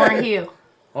 Lauryn Hill.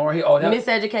 Lauryn Hill. Oh, that,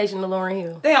 Miseducation to Lauryn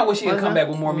Hill. damn, I wish she had What's come that? back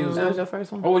with more music. That was your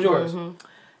first one. What was yours?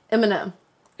 Eminem.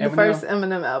 The Eminem? first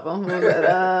Eminem album. What was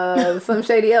it? Some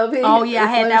Shady LP. Oh, yeah, I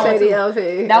had Slim that one, Shady too.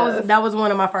 LP. That was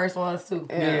one of my first ones too.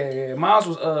 Yeah. Mine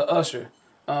was Usher.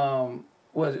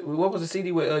 What was the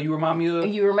CD with You Remind Me Of?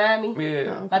 You remind me?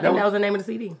 Yeah. I think that was the name of the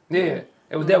CD. Yeah.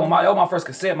 It was that one. That was my first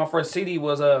cassette. My first CD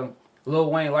was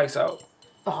Lil Wayne Lights Out.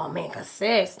 Oh man,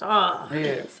 cassettes. Oh.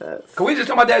 Yeah. Cause we just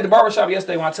talking about that at the barbershop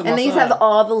yesterday when I took And my these son. have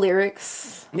all the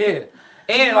lyrics. Yeah.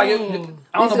 And like, I We don't used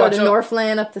know to go about to you.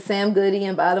 Northland up to Sam Goody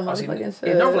and buy the Oh, see, motherfucking shit.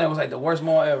 yeah, Northland was like the worst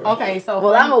mall ever. Okay, so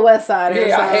Well, I'm a West Sider,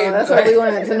 Yeah, I hate so it. that's why we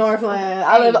went to Northland.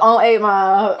 I live on 8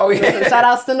 Mile. Oh, yeah. Listen, shout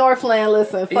outs to Northland.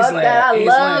 Listen, fuck Eastland, that. I love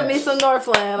Eastland. me some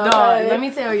Northland. Okay? Dog, let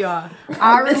me tell y'all.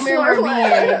 I miss remember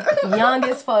Northland. being young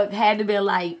as fuck, had to be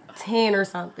like 10 or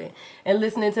something, and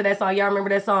listening to that song. Y'all remember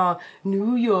that song,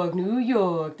 New York, New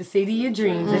York, the city of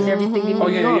dreams, and everything in New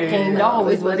York came to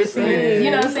always what it seems.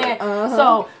 You know what I'm saying?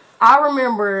 So I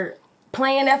remember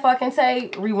playing that fucking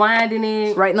tape, rewinding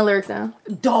it. Writing the lyrics down.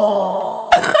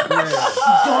 Dog.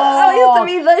 That used to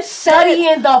be the shit.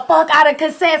 Studying the fuck out of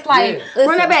cassettes, like Yeah.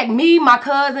 run it back. Me, my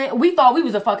cousin, we thought we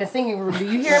was a fucking singing group. Do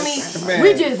you hear me? Man.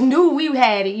 We just knew we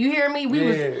had it. You hear me? We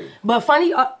Yeah. was. But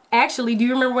funny, actually, do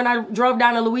you remember when I drove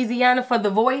down to Louisiana for The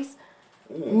Voice?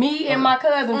 Me and my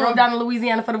cousin drove down to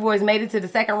Louisiana for The Voice, made it to the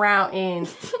second round, and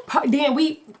then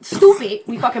we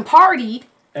fucking partied.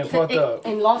 And fucked up.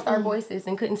 And lost our voices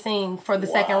and couldn't sing for the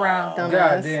second round.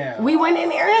 God damn. We went in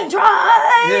there and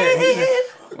tried.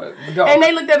 Yeah. Dog. And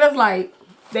they looked at us like,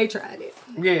 they tried it.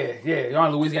 Yeah. Y'all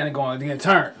in Louisiana going to get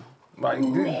turned. Like,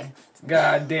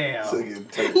 god damn.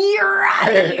 You're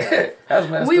right. That's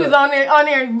messed We up. was on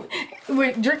there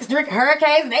with drink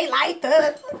hurricanes. They liked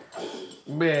us.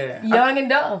 Man. Young and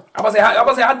dumb. I was about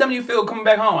to say, how dumb you feel coming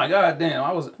back home? Like, god damn.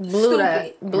 I was, Blew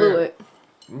that. Blew Yeah. it.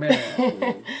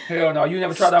 man. Hell no. You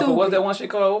never tried out for, what's Stupid. that one shit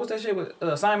called? What was that shit with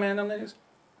Simon and them niggas?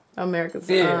 America's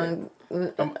Yeah.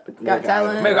 Got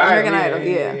Talent. American American Idol, Idol.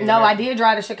 yeah. Yeah. No, I did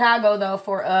drive to Chicago though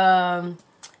for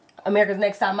America's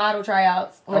Next Top Model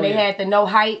tryouts when Oh, they yeah. had the no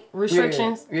height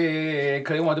restrictions. Yeah.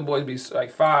 Because they want the boys to be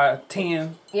like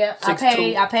 5'10". Yeah,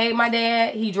 6'2". I paid my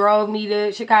dad. He drove me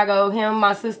to Chicago. Him,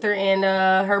 my sister, and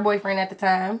her boyfriend at the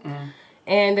time. Mm-hmm.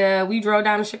 And we drove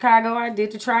down to Chicago. I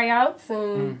did the tryouts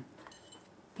and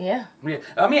yeah. Yeah.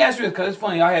 Let me ask you this, because it's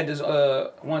funny. I had this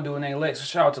one dude named Lex.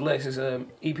 Shout out to Lex. His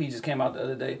EP just came out the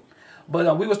other day.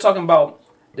 But we was talking about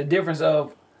the difference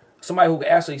of somebody who can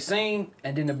actually sing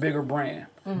and then the bigger brand.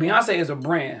 Beyonce is a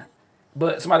brand,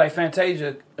 but somebody like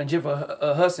Fantasia and Jennifer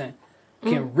Hudson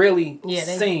can really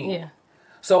sing. Yeah.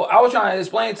 So I was trying to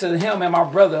explain to him and my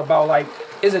brother about like,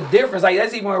 it's a difference. Like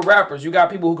that's even with rappers. You got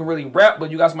people who can really rap,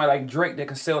 but you got somebody like Drake that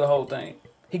can sell the whole thing.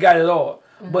 He got it all.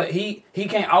 But he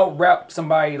can't out rap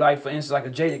somebody like, for instance, like a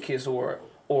Jadakiss or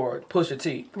Pusha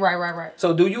T. Right.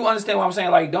 So do you understand what I'm saying?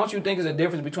 Like, don't you think there's a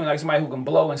difference between like somebody who can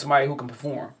blow and somebody who can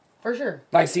perform? For sure.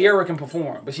 Like Sierra can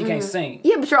perform, but she can't sing.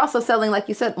 Yeah, but you're also selling, like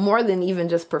you said, more than even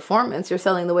just performance. You're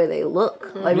selling the way they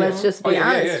look. Like, let's just be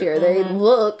honest here. They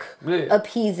look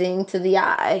appeasing to the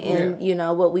eye and, you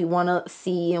know, what we want to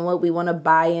see and what we want to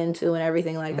buy into and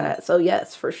everything like that. So,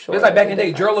 yes, for sure. It's like back in the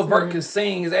day, Gerald Levert could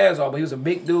sing his ass off, but he was a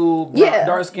big dude,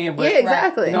 dark skin. But yeah,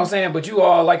 exactly. you know what I'm saying? But you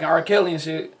all like R. Kelly and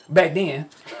shit back then.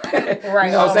 Right.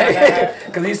 You know what I'm saying?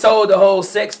 Because he sold the whole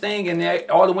sex thing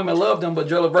and all the women loved him, but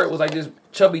Gerald Levert was like this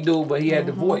chubby dude, but he had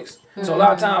the voice. So a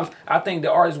lot of times, I think the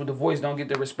artists with the voice don't get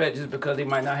the respect just because they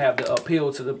might not have the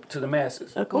appeal to the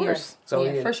masses. Of course. So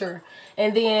yeah, for sure.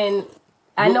 And then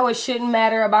I know it shouldn't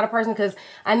matter about a person because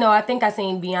I think I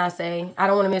seen Beyonce. I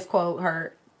don't want to misquote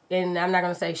her. and I'm not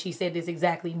gonna say she said this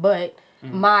exactly, but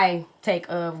my take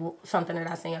of something that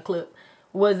I seen a clip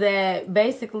was that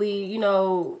basically, you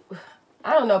know,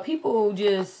 I don't know, people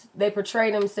just, they portray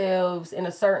themselves in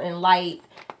a certain light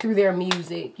through their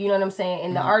music, you know what I'm saying?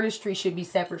 And the artistry should be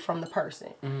separate from the person.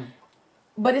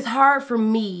 But it's hard for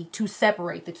me to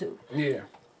separate the two. Yeah.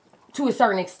 To a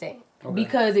certain extent. Okay.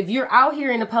 Because if you're out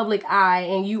here in the public eye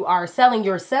and you are selling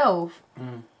yourself,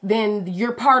 then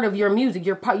you're part of your music.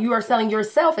 You are selling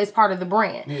yourself as part of the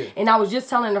brand. Yeah. And I was just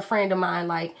telling a friend of mine,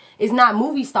 like, it's not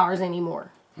movie stars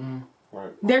anymore.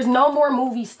 Right. There's no more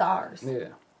movie stars. Yeah.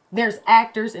 There's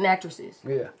actors and actresses.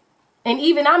 Yeah. And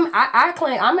even I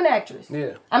claim I'm an actress.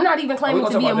 Yeah. I'm not even claiming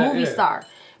to be a movie star.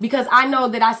 Because I know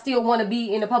that I still want to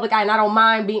be in the public eye and I don't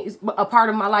mind being a part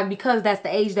of my life because that's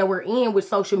the age that we're in with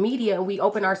social media and we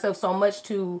open ourselves so much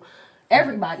to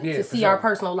everybody to see our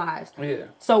personal lives. Yeah.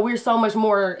 So we're so much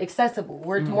more accessible.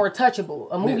 We're more touchable.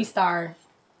 A movie star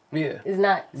is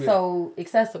not so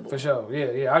accessible. For sure.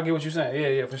 Yeah. I get what you're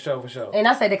saying. Yeah, for sure. And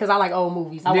I say that because I like old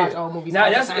movies. I watch old movies. Now,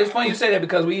 it's funny you say that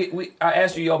because I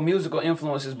asked you your musical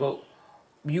influences, but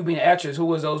you being an actress, who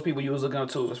was those people you was looking up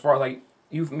to as far as like,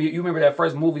 you remember that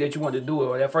first movie that you wanted to do it,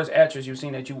 or that first actress you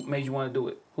seen that you made you want to do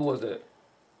it? Who was that?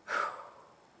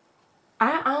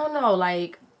 I don't know.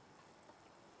 Like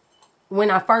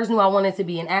when I first knew I wanted to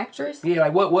be an actress. Yeah.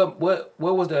 Like what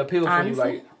was the appeal for you?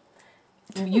 Like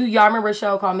y'all remember a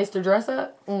show called Mr. Dress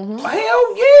Up? Mm-hmm.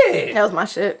 Hell yeah. That was my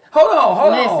shit. Hold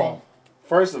on.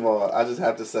 First of all, I just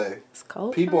have to say,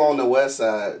 people on the west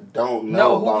side don't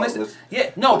know about this.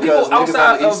 People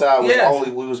outside on the east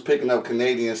side we was picking up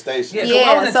Canadian stations.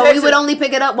 Yeah, so we would only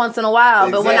pick it up once in a while.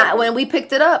 Exactly. But when we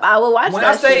picked it up, I would watch when that.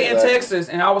 When I stayed in Texas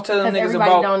and I was telling niggas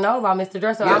everybody don't know about Mr.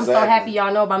 Dress Up. I'm so happy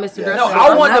y'all know about Mr. Dress Up. No,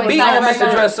 I wanted to be on Mr.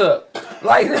 Dress Up.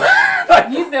 Like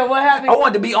you said, what happened? I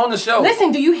wanted to be on the show.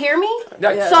 Listen, do you hear me?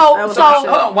 So hold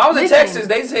on. When I was in Texas,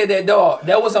 they said that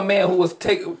that was a man who was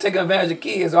taking advantage of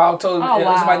kids. So I told him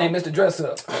somebody named Mr. Dress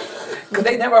Up. Because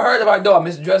they never heard of our dog.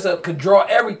 Mr. Dress Up could draw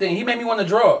everything. He made me want to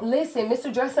draw. Listen,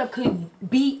 Mr. Dress Up could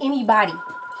be anybody.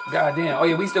 God damn. Oh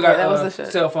yeah, we still got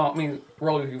cell phone,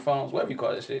 rotary phones, whatever you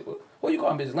call that shit. What do you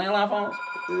call them bitches? Landline phones?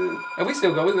 And we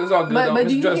still go. It's all good. But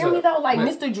do you hear me though? Like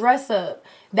Mr. Dress Up.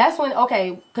 That's when,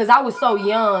 because I was so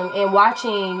young and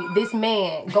watching this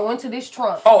man go into this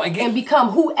trunk and become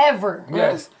whoever.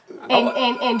 Yes.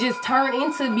 And just turn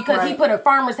into, because he put a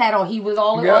farmer's hat on, he was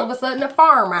all of a sudden a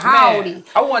farmer. Howdy. Man,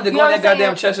 I wanted to go in that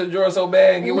goddamn Cheshire drawer so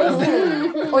bad and get what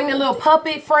Or in the little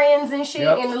puppet friends and shit.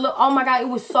 And the little, oh my God, it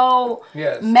was so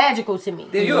magical to me.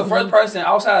 Dude, you're the first person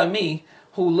outside of me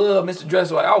who loved Mr. Dress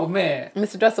Up. I was mad.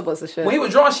 Mr. Dress Up was the shit. When he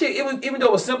was drawing shit, even though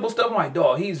it was simple stuff, I'm like,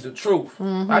 dog, he's the truth.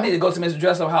 I need to go to Mr.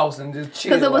 Dress Up house and just chill.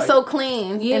 Because it was so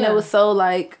clean. And it was so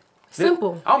like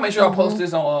simple. I'll make sure I post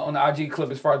this on the IG clip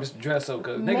as far as Mr. Dress Up,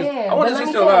 because niggas, I wonder if he's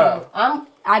still alive.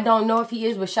 I don't know if he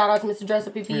is, but shout out to Mr. Dress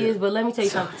Up if he is. But let me tell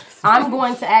you something. I'm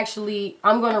going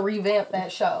to revamp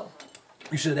that show.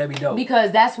 You should. That'd be dope.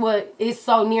 Because that's what is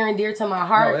so near and dear to my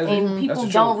heart, and people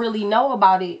don't really know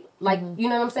about it. Like, you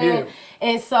know what I'm saying? Yeah.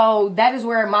 And so that is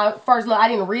where my first look, I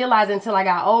didn't realize it until I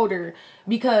got older,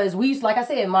 because we used, like I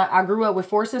said, I grew up with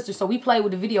 4 sisters, so we played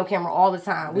with the video camera all the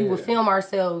time. We would film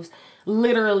ourselves,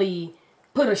 literally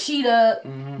put a sheet up,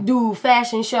 do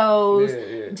fashion shows,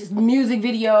 just music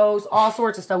videos, all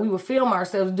sorts of stuff. We would film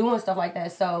ourselves doing stuff like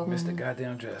that. So Mr.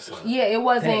 Goddamn Dress Up. Yeah, it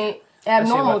wasn't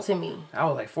abnormal to me. I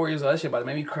was like 4 years old. That shit about to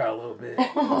make me cry a little bit.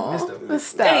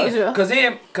 Nostalgia. Cause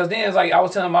then it's like I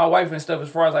was telling my wife and stuff, as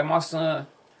far as like my son,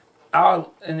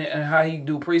 and how he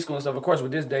do preschool and stuff. Of course,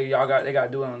 with this day, they got to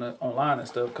do it online and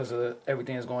stuff because of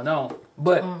everything that's going on.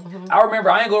 But I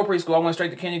remember I didn't go to preschool. I went straight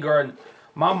to kindergarten.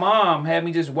 My mom had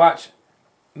me just watch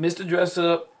Mr. Dress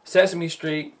Up, Sesame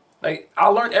Street. Like, I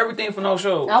learned everything from those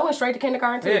shows. I went straight to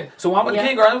kindergarten, too. Yeah. So when I went to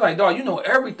kindergarten, I was like, dog, you know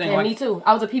everything. Yeah, like, me too.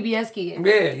 I was a PBS kid.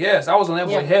 Yeah, yes. I was on that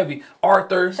boy heavy.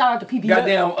 Arthur. Shout out to PBS.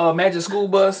 Goddamn Magic School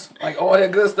Bus. Like, all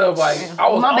that good stuff. Like, I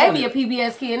was my baby a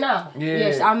PBS kid now.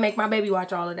 Yeah. I make my baby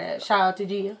watch all of that. Shout out to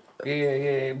Gia.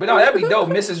 Yeah. But no, that'd be dope.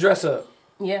 Mrs. Dress Up.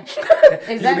 Yeah.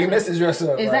 Exactly. You be Mrs. Dress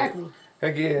Up. Exactly. Like,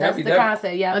 heck yeah. That's the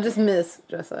concept, yeah. I just Miss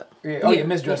Dress Up. Yeah. Oh, yeah,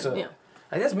 Miss Dress Up. Yeah.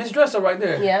 Like, that's Miss Dress Up right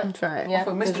there. Yeah. I'm trying. Yeah.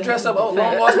 Mr. Dress Up, long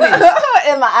lost niece.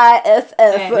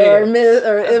 M-I-S-S or Miss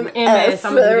or M-S.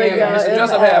 There we go. Mr. Dress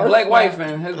Up had a black wife,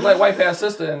 and his black wife had a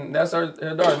sister, and that's her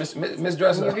daughter, Miss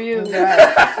Dress Up.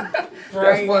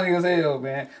 That's funny as hell,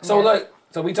 man. So look,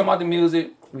 we talking about the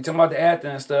music, we talking about the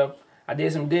acting and stuff. I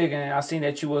did some digging, and I seen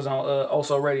that you was on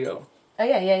Also Radio. Oh,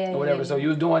 yeah. Or whatever. Yeah. So you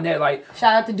was doing that, like,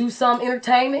 shout out to Do Some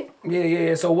Entertainment.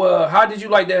 Yeah. So how did you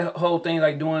like that whole thing,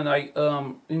 like doing like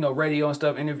radio and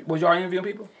stuff? Was y'all interviewing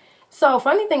people? So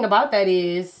funny thing about that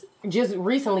is just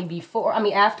recently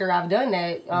after I've done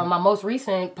that, my most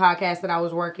recent podcast that I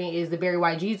was working is the Barry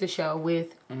White Jesus Show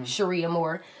with Sharia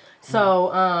Moore. So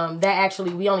that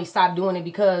actually, we only stopped doing it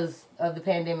because of the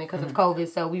pandemic, because of COVID.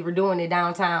 So we were doing it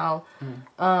downtown.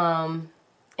 And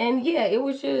yeah, it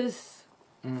was just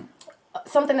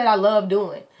something that I love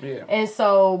doing. Yeah. And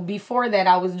so before that,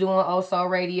 I was doing also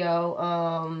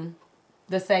radio,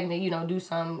 the segment, do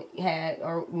some had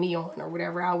or me on or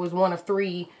whatever. I was one of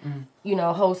 3,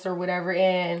 hosts or whatever,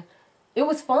 and it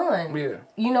was fun. Yeah.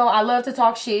 I love to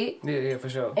talk shit. Yeah, for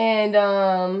sure. And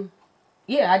I've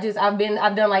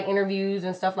done like interviews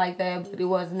and stuff like that, but it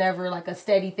was never like a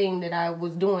steady thing that I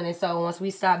was doing. And so once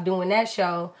we stopped doing that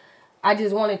show, I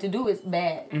just wanted to do it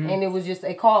bad. And it was just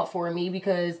a call for me,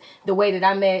 because the way that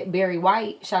I met Barry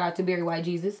White, shout out to Barry White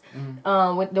Jesus,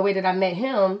 with the way that I met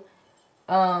him,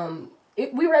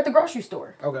 we were at the grocery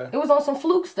store. Okay. It was on some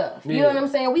fluke stuff. You know what I'm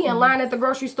saying? We in line at the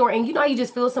grocery store, and you know how you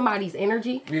just feel somebody's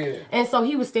energy? Yeah. And so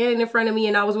he was standing in front of me,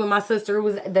 and I was with my sister. It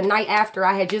was the night after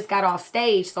I had just got off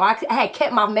stage, so I had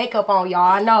kept my makeup on, y'all.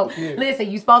 I know. Yeah. Listen,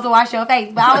 you supposed to wash your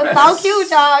face, but I was so cute,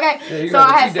 y'all. Okay. Yeah, so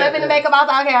I had slept in the makeup. I was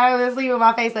like, okay, I'm going to sleep with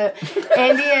my face up.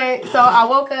 And then, so I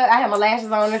woke up. I had my lashes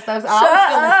on and stuff. So I was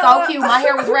feeling so cute. My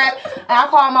hair was wrapped. And I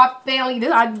called my family.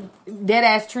 Dead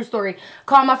ass true story.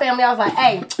 Called my family. I was like,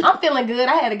 hey, I'm feeling good.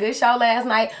 I had a good show last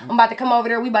night. I'm about to come over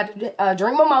there. We about to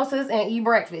drink mimosas and eat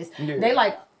breakfast. Yeah. They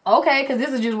like, okay, because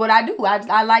this is just what I do.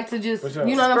 I like to just, sure.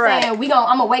 You know what I'm saying? I'm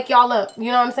going to wake y'all up.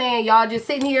 You know what I'm saying? Y'all just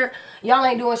sitting here. Y'all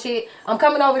ain't doing shit. I'm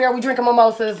coming over there. We drinking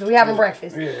mimosas. We having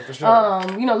breakfast. Yeah, for sure.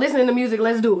 Listening to music.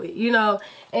 Let's do it.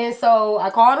 And so I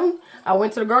called him. I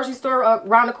went to the grocery store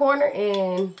around the corner,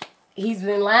 and he's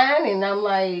in line, and I'm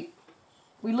like,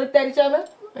 we looked at each other.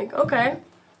 Like, okay.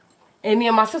 And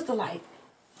then my sister like,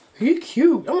 he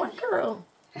cute. I'm like, girl.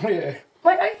 Yeah.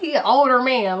 Like, he an older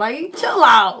man. Like, chill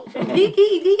out.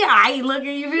 he got ain't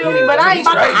looking, you feel me? But I ain't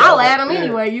about to holler at him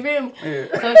anyway, you feel me?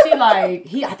 Yeah. So she like,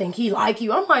 I think he like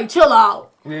you. I'm like, chill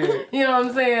out. Yeah. You know what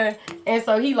I'm saying? And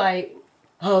so he like,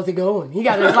 how's it going? He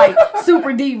got this like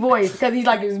super deep voice, because he's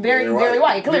like, it's very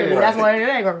white. Clearly, that's what it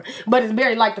ain't. But it's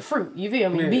very like the fruit. You feel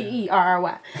me? Berry.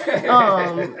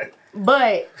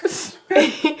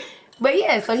 But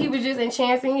yeah, so he was just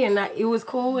enchanting, and it was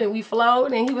cool, and we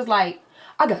flowed, and he was like,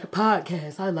 I got a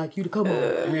podcast. I'd like you to come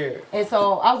on. Yeah. And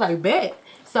so I was like, bet.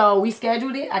 So we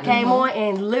scheduled it. I came on,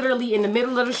 and literally in the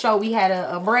middle of the show, we had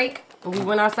a break, and we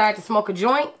went outside to smoke a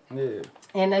joint. Yeah.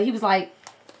 And he was like,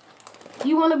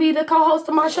 you want to be the co-host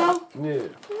of my show? Yeah.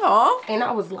 Aww. And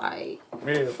I was like,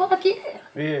 fuck yeah.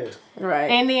 Yeah. Right.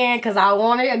 And then, because I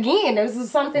wanted, again, this is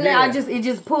something that it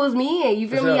just pulls me in. You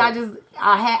feel me?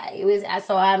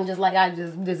 So I'm just like,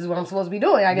 this is what I'm supposed to be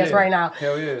doing, I guess, right now.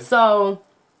 Hell yeah. So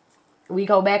we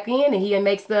go back in, and he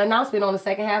makes the announcement on the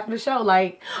second half of the show,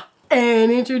 like,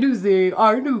 and introducing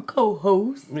our new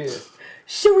co-host,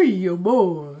 Sharia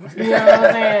Moore. You know what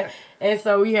I'm saying? And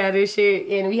so we had this shit,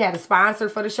 and we had a sponsor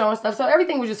for the show and stuff. So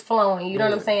everything was just flowing. You know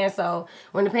what I'm saying? So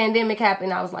when the pandemic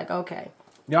happened, I was like, okay.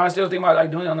 Y'all still think about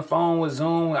like doing it on the phone with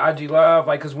Zoom, IG Live,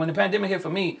 like, because when the pandemic hit for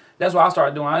me, that's what I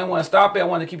started doing. I didn't want to stop it. I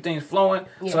wanted to keep things flowing.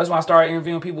 Yeah. So that's when I started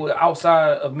interviewing people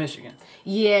outside of Michigan.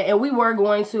 Yeah, and we were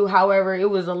going to. However, it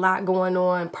was a lot going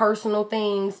on, personal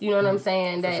things. You know what I'm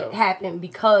saying, that happened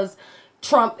because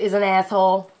Trump is an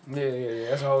asshole. Yeah.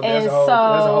 That's a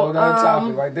whole other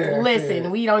topic right there. Listen,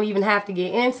 we don't even have to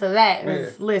get into that. Yeah.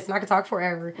 Listen, I could talk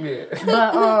forever. Yeah.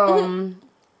 But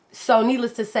so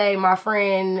needless to say, my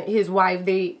friend, his wife,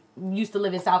 they used to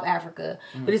live in South Africa,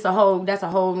 but that's a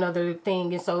whole nother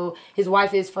thing. And so his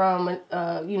wife is from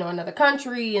another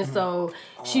country, and so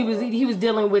he was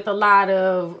dealing with a lot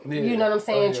of you know what I'm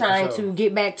saying, trying to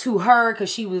get back to her because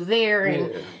she was there,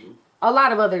 and a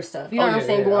lot of other stuff. You know what I'm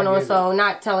saying, going on. So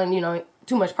not telling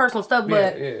too much personal stuff,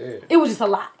 but it was just a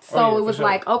lot. So it was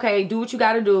like, okay, do what you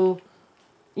got to do.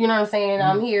 You know what I'm saying?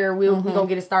 I'm here. We're gonna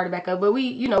get it started back up. But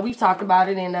we've talked about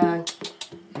it, and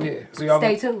so y'all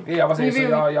stay tuned. Yeah, I was saying,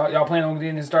 so y'all plan on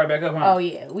getting it started back up, huh? Oh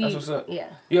yeah, that's what's up. Yeah.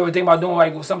 You ever think about doing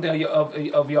like something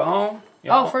of your own?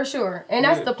 For sure, and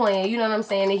that's the plan. You know what I'm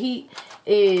saying? And he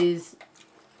is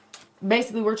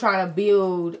basically, we're trying to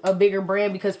build a bigger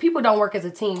brand because people don't work as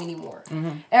a team anymore.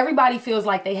 Everybody feels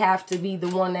like they have to be the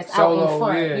one that's out in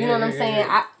front. You know what I'm saying?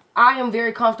 I am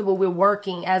very comfortable with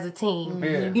working as a team.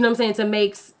 You know what I'm saying? To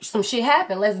make some shit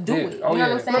happen. Let's do it. You know what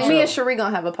I'm saying? But me and Cherie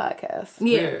gonna have a podcast.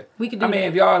 Yeah. We could do that.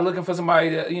 If y'all are looking for somebody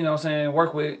to, you know what I'm saying,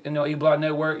 work with, E-Block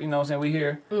Network, you know what I'm saying, we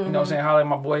here. You know what I'm saying? Holler at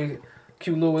my boy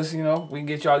Q Lewis, we can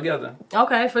get y'all together.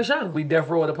 Okay, for sure. We Death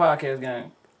Row of the podcast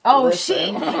game. Oh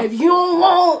shit! If you don't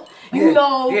want, you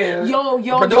know,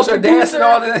 yo, producer dancing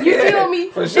all that. You feel me?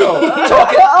 For sure.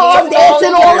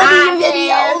 Dancing all in your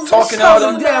videos. Talking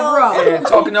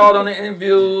out on the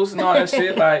interviews and all that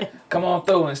shit. Like, come on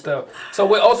through and stuff. So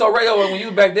with Also Radio, when you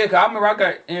was back there, cause I remember I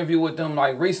got interviewed with them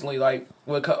like recently, like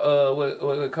with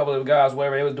a couple of guys,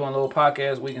 wherever they was doing a little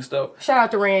podcast week and stuff. Shout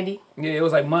out to Randy. Yeah, it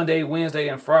was like Monday, Wednesday,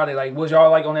 and Friday. Like, was y'all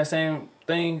like on that same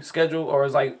thing schedule, or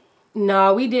is like?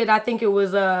 No, we did. I think it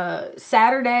was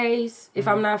Saturdays, if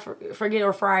I'm not forgetting,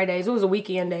 or Fridays. It was a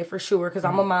weekend day for sure, because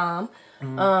I'm a mom.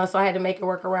 So I had to make it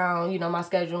work around, my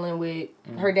scheduling with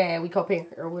her dad. We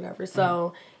co-parent or whatever.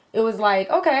 So it was like,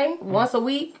 okay, once a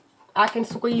week, I can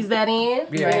squeeze that in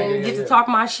and get to talk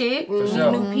my shit and meet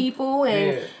new people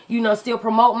and, still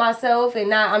promote myself.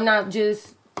 And I'm not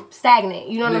just stagnant.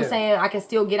 You know what I'm saying? I can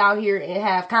still get out here and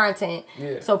have content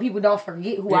so people don't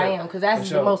forget who I am, because that's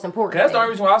the most important thing. That's the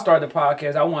only reason why I started the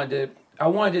podcast. I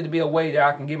wanted it to be a way that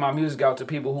I can get my music out to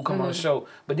people who come on the show.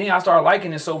 But then I started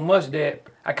liking it so much that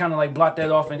I kind of like blocked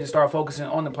that off and just started focusing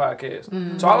on the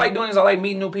podcast. So I like doing this. I like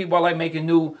meeting new people. I like making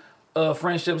new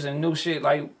friendships and new shit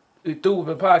like through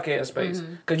the podcast space.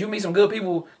 Because you meet some good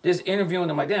people just interviewing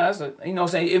them like, damn, that's you know what I'm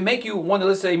saying? It make you want to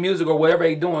listen to music or whatever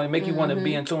they doing. It make you want to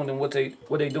be in tune in what they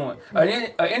doing.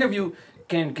 An interview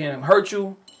can hurt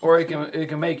you or it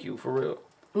can make you, for real.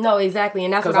 No, exactly.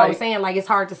 And that's what I was saying. Like, it's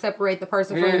hard to separate the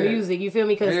person from the music. You feel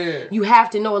me? Because you have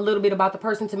to know a little bit about the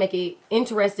person to make it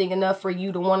interesting enough for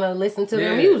you to want to listen to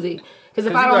their music. Because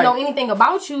if I don't know anything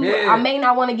about you, I may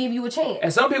not want to give you a chance.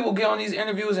 And some people get on these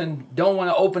interviews and don't want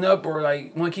to open up or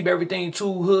like want to keep everything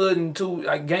too hood and too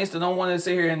like gangster. Don't want to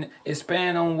sit here and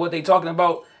expand on what they talking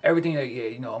about. Everything like,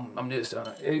 I'm this.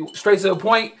 Straight to the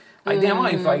point. Like, damn, I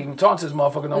ain't even talking to this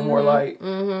motherfucker no more. Like,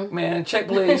 man, check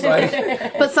please. Like,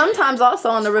 but sometimes also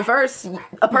on the reverse,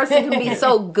 a person can be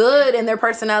so good and their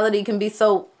personality can be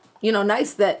so,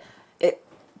 nice that it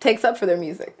takes up for their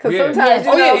music. Because sometimes,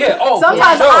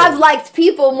 sometimes I've liked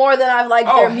people more than I've liked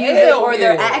their music or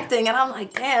their acting, and I'm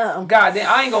like, damn. God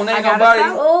damn, I ain't gonna name nobody.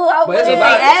 They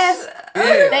ask.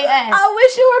 I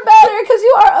wish you were better because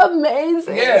you are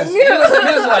amazing. Yes.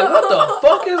 It's like, what the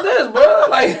fuck is this, bro?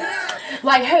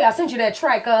 Like, hey, I sent you that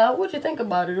track. What'd you think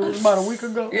about it? It was about a week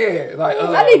ago. Yeah, like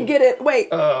I didn't get it.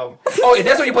 Wait.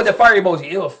 That's when you put the fire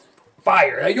emoji. It was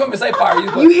fire. You want me to say fire?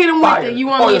 You hit him with it. You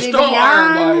want me to be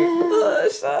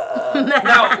honest?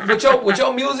 Now, with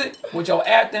your music, with your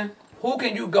acting, who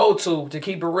can you go to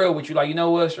keep it real with you? Like, you know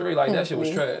what, Sheree? Like, that shit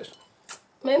was trash.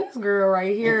 Man, this girl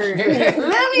right here.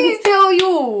 Let me tell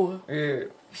you. Yeah.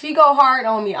 She go hard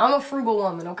on me. I'm a frugal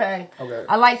woman, okay?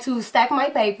 I like to stack my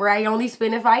paper. I only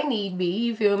spend if I need be.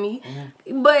 You feel me?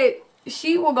 But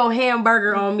she will go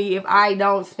hamburger on me if I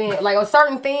don't spend. Like, on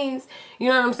certain things, you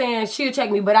know what I'm saying? She'll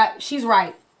check me, but she's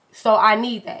right. So I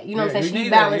need that. You know what I'm saying? She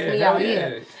balanced me out.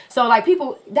 Yeah. So, like,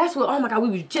 people, that's what, oh my God, we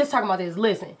was just talking about this.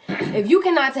 Listen, if you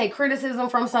cannot take criticism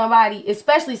from somebody,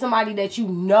 especially somebody that you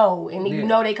know, and you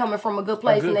know they coming from a good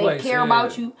place and they care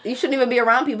about you. You shouldn't even be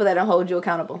around people that don't hold you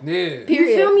accountable. Yeah. Period.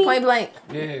 You feel me? Point blank.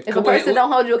 Yeah. If a person don't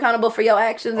hold you accountable for your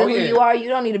actions and who you are, you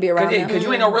don't need to be around them. Because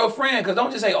you ain't no real friend. Because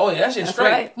don't just say, oh, yeah, that shit's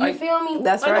straight. Right. Like, you feel me?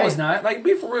 That's right. No, it's not. Like,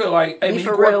 be for real. Like, hey, be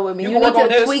for real with me. You need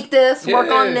to tweak this, work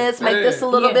on this, make this a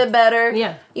little bit better.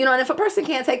 Yeah. You know, and if a person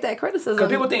can't take that criticism. Because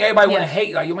people think everybody want to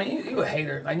hate. Like, you a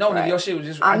hater. Like, no, your shit was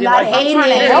just. I'm not hating.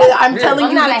 I'm telling you,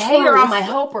 I'm not a hater. I'm a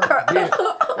helper.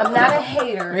 I'm not a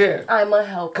hater. Yeah. I'm a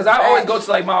helper. Because I always go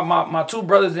to like my two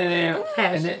brothers and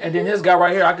then this guy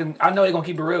right here. I know they're gonna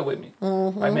keep it real with me.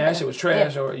 Like, man, that shit was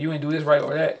trash, or you ain't do this right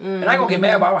or that. And I ain't gonna get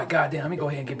mad, but I'm like, God damn, let me go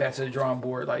ahead and get back to the drawing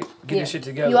board. Like, get this shit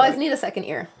together. You always need a second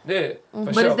ear. Yeah.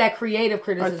 But it's that creative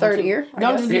criticism. Or third ear.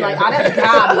 Don't just be like, oh, that's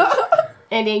garbage.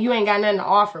 And then you ain't got nothing to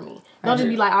offer me. Don't just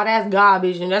be like, oh, that's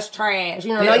garbage and that's trash.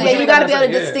 You know, you got to be able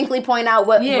to distinctly point out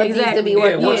what needs to be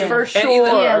worked for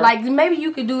sure. Yeah, like maybe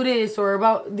you could do this or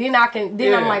about. Then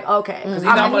I'm like, okay, I'm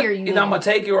gonna hear you. Either I'm gonna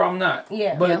take it or I'm not.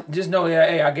 Yeah. But just know that,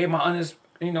 hey, I gave my honest,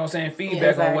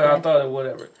 feedback on what I thought or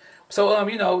whatever. So I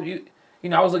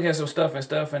was looking at some stuff,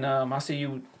 and I see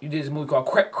you did this movie called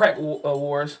Crack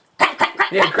Wars.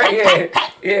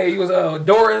 Yeah, he was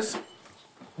Doris.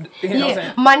 You know what I'm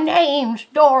saying? My name's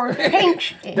Doris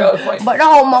Pinkston, but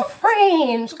all my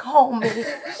friends call me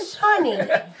Sonny.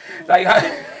 And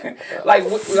then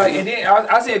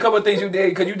I see a couple of things you did,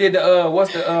 because you did the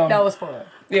that was fun.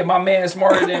 Yeah, My Man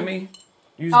Smarter Than Me.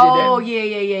 You just did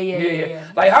that.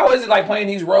 Yeah. Like, how is it like playing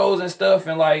these roles and stuff,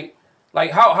 and like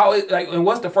how it like, and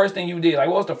what's the first thing you did? Like,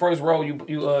 what was the first role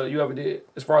you ever did,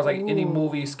 as far as like any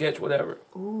movie, sketch, whatever?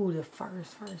 Ooh, the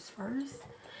first.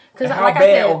 Because how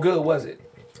bad or good was it?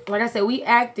 Like I said, we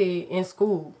acted in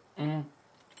school.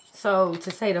 So to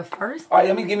say the first. All right,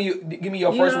 let me give me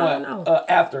your first one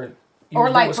after. Or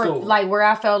like for like where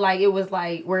I felt like it was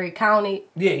like where it counted.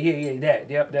 Yeah.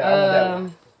 That. I want that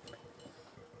one.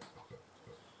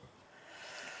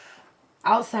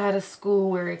 Outside of school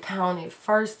where it counted,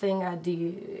 first thing I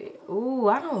did. Ooh,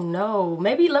 I don't know.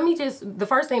 Maybe the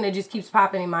first thing that just keeps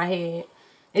popping in my head.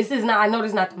 I know this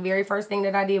is not the very first thing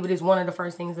that I did, but it's one of the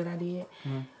first things that I did.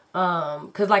 Mm-hmm.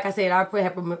 Cause like I said, I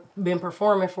have been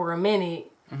performing for a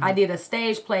minute. Mm-hmm. I did a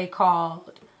stage play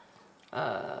called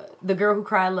The Girl Who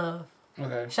Cried Love.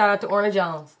 Okay. Shout out to Orna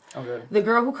Jones. Okay. The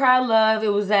Girl Who Cried Love. It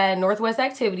was at Northwest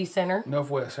Activity Center.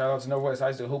 Northwest. Shout out to Northwest. I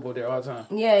used to hoop over there all the time.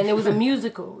 Yeah, and it was a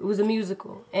musical.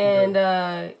 And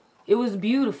it was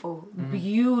beautiful. Mm-hmm.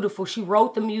 Beautiful. She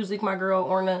wrote the music, my girl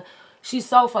Orna. She's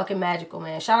so fucking magical,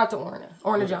 man. Shout out to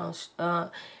Orna Jones.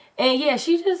 And yeah,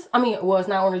 she just, it's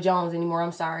not Orna Jones anymore.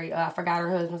 I'm sorry. I forgot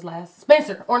her husband's last.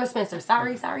 Orna Spencer.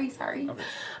 Sorry. Okay.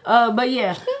 But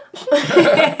yeah.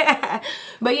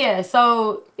 But yeah,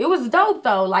 so it was dope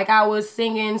though. Like I was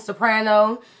singing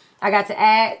soprano. I got to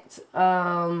act.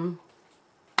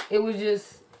 It was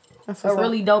just a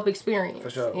really dope experience.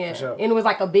 For sure. Yeah. For sure. And it was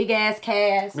like a big ass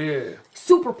cast. Yeah.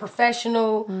 Super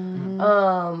professional. Mm-hmm.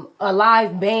 A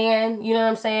live band, you know what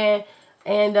I'm saying?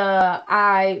 And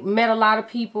I met a lot of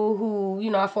people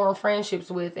who, I formed friendships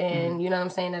with, and you know what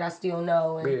I'm saying, that I still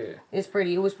know. And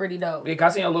it was pretty dope. Yeah, I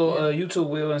seen a little YouTube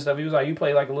wheel and stuff. He was like, you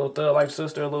play like a little Thug Life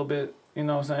sister a little bit. You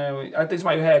know what I'm saying? I think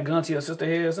somebody had a gun to your sister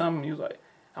head or something. He was like,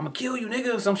 I'm gonna kill you,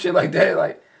 nigga, or some shit like that.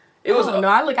 Like, it was. No,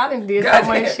 I didn't do so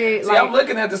much shit. See, I'm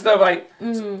looking at the stuff like,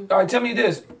 all right, tell me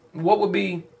this. What would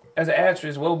be, as an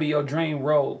actress, what would be your dream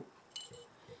role?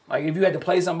 Like, if you had to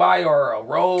play somebody or a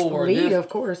role or lead, of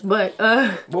course, but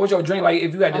what was your dream? Like,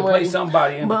 if you had to play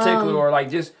somebody in particular, or like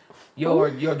just your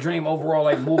dream overall,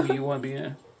 like movie you want to be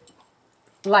in?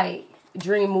 Like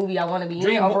dream movie I want to be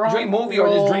in overall. Dream movie or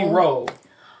just dream role?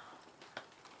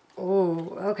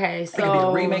 Ooh, okay. So it could be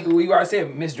a remake. You already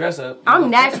said Miss Dress Up.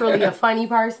 I'm naturally a funny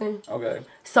person. Okay.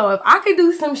 So if I could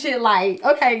do some shit like,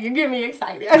 okay, you get me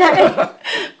excited. Okay.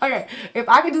 Okay. If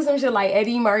I could do some shit like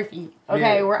Eddie Murphy,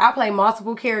 okay, where I play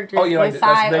multiple characters like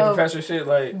inside that's of professor shit,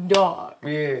 like dog.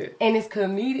 Yeah. And it's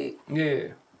comedic.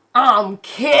 Yeah. I'm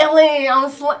killing.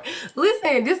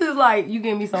 Listen, this is like, you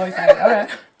get me so excited.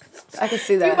 Okay. I can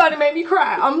see that. You about to make me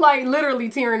cry. I'm like literally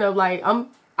tearing up. Like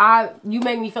you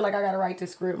make me feel like I gotta write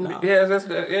this script now. Yeah, because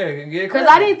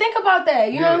I didn't think about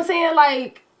that. You know what I'm saying?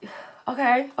 Like,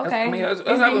 okay. That's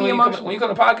when you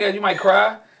come to podcast, you might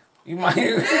cry. You might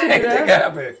think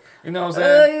happen. You know what I'm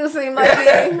saying? You seem like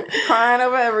you're crying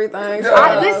over everything.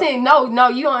 Listen, no,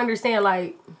 you don't understand.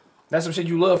 Like, that's some shit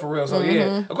you love for real. So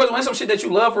yeah, of course, when some shit that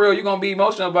you love for real, you're gonna be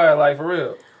emotional about it, like for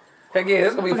real. Heck yeah, this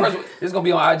is gonna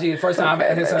be on IG. The first time I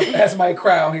had somebody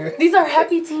cry on here. These are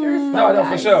happy tears. No,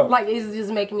 for sure. Like, it's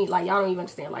just making me, like, y'all don't even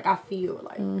understand. Like, I feel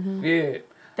like yeah.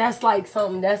 That's like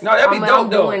something. That'd be dope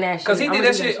though. Because he did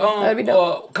that shit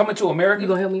Coming to America. You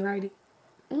gonna help me write it?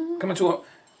 Coming to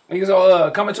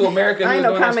America. I ain't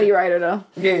no comedy writer though.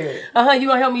 Yeah. You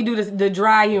gonna help me do the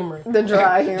dry humor? The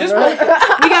dry humor.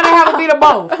 We gotta have a bit of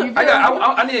both.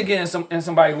 I need to get in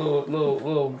somebody's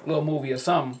little movie or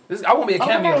something. I won't be a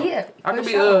cameo. Okay,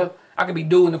 yeah, I could be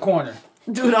dude in the corner.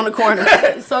 Dude on the corner.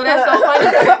 So that's so funny.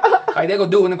 Like they go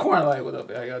do in the corner. Like, what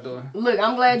up? How y'all doing? Look,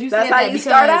 I'm glad you said that. That's how you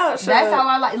start out. Sure. That's how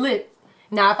I like. Look,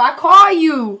 now if I call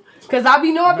you. Because I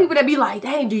be knowing people that be like,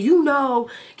 dang, do you know?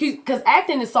 Because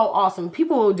acting is so awesome.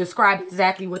 People will describe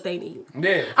exactly what they need.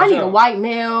 Yeah. I need a white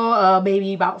male,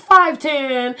 maybe about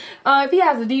 5'10". If he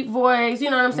has a deep voice, you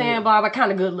know what I'm saying? Blah, blah,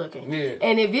 kind of good looking. Yeah.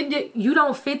 And if you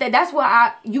don't fit that, that's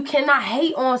why you cannot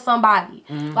hate on somebody.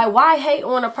 Mm-hmm. Like, why hate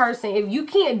on a person? If you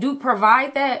can't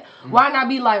provide that, why not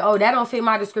be like, oh, that don't fit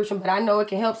my description, but I know it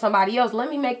can help somebody else. Let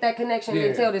me make that connection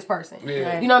and tell this person.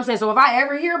 Yeah. You know what I'm saying? So if I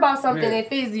ever hear about something that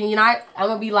fits you, I'm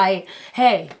going to be like,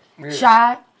 hey,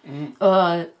 Shot,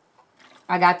 I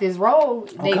got this role.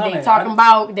 They talking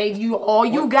about all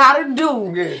you gotta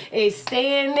do is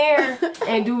stay in there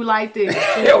and do like this.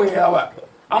 Hell yeah,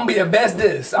 I'm gonna be the best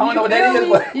this. I don't know what that is,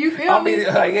 but you feel me?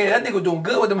 Like, yeah, that nigga doing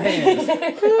good with them hands.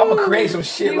 I'm gonna create some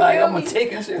shit. Like, I'm gonna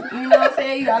take and shit. You know what I'm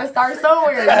saying? You gotta start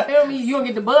somewhere. You feel me? You gonna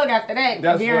get the bug after that.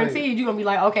 That's guaranteed. Funny. You gonna be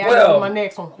like, okay, I gotta do my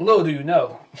next one. Little do you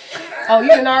know. Oh, you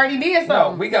done already did something.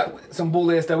 No, we got some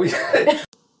bullets that we.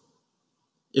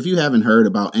 If you haven't heard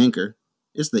about Anchor,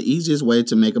 it's the easiest way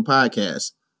to make a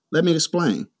podcast. Let me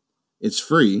explain. It's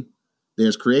free.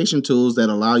 There's creation tools that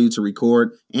allow you to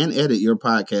record and edit your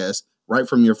podcast right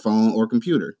from your phone or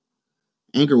computer.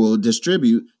 Anchor will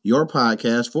distribute your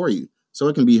podcast for you so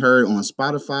it can be heard on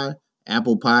Spotify,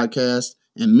 Apple Podcasts,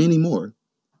 and many more.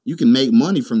 You can make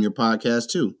money from your podcast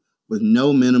too with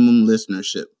no minimum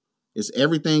listenership. It's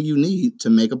everything you need to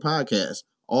make a podcast,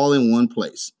 all in one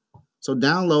place. So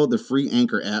download the free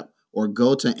Anchor app or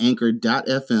go to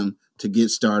anchor.fm to get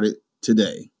started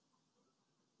today.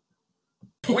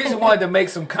 We just wanted to make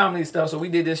some comedy stuff, so we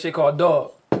did this shit called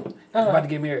Dog. About to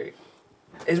get married.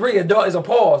 It's really a dog. It's a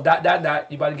pause. ...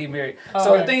 You about to get married.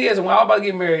 So the thing is, when I was about to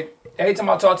get married, every time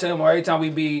I talk to him or every time we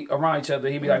be around each other,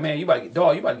 he'd be like, "Man, you about to get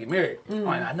dog. You about to get married." I'm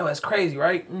like, I know that's crazy,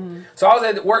 right? So I was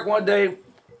at work one day.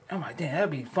 I'm like, damn, that'd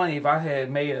be funny if I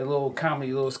had made a little comedy,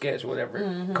 a little sketch or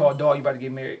whatever called "Dog, You About to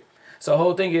Get Married." So the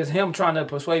whole thing is him trying to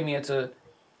persuade me into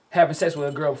having sex with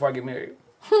a girl before I get married.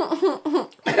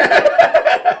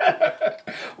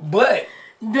 But.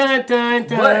 Dun, dun,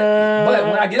 dun. But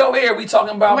when I get over here, we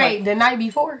talking about the night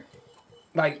before,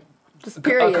 like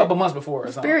a couple months before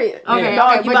or something. Period. Okay,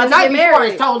 Dog, but the night before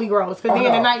is totally gross. Because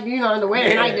then the night, the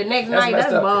wedding night, the next night,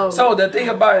 that's bold. So the thing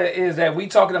about it is that we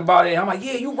talking about it. I'm like,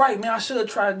 yeah, you right, man. I should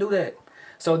try to do that.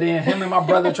 So then him and my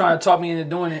brother trying to talk me into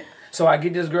doing it. So I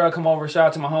get this girl come over. Shout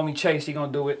out to my homie Chase. She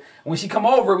gonna do it. When she come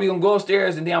over, we gonna go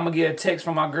upstairs and then I'm gonna get a text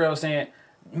from my girl saying,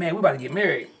 "Man, we about to get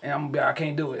married." And I'm gonna be like, I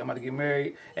can't do it. I'm about to get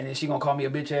married. And then she gonna call me a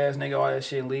bitch ass nigga, all that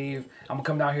shit, and leave. I'm gonna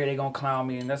come down here, they gonna clown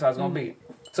me, and that's how it's gonna be.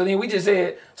 So then we just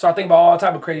said, start thinking about all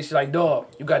type of crazy shit like, dog,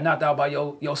 you got knocked out by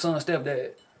your son's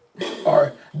stepdad.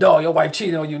 Or, dog, your wife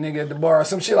cheated on you, nigga, at the bar, or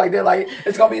some shit like that. Like,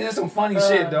 it's gonna be just some funny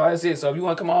shit, dog. That's it. So if you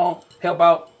wanna come on, help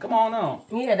out, come on.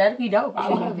 Yeah, that'd be dope. I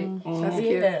love it. That's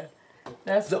cute. Yeah.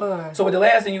 That's fun. So with the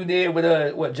last thing you did with,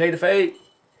 Jada Fade?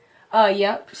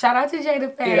 Yep. Shout out to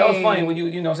Jada Fade. Yeah, that was funny when you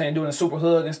know what I'm saying, doing a super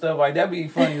hug and stuff like that. That'd be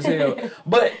funny as hell.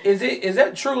 But is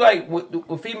that true? Like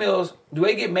with females, do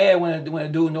they get mad when a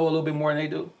dude know a little bit more than they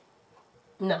do?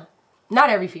 No, not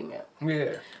every female.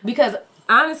 Yeah. Because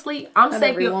honestly, I'm Not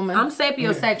every woman.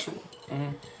 sapiosexual.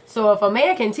 Yeah. So if a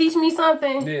man can teach me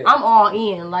something, Yeah. I'm all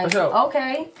in. Like, sure.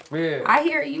 okay, Yeah. I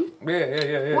hear you.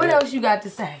 Yeah. What else you got to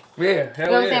say? Yeah, You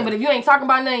know what I'm saying? But if you ain't talking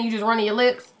about nothing, you just running your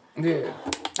lips. Yeah.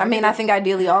 I mean, I think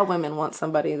ideally all women want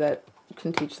somebody that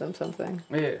can teach them something.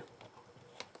 Yeah.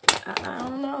 I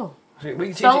don't know. We can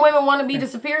teach Some women want to be the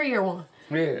superior one.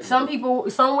 Yeah. Some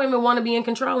women want to be in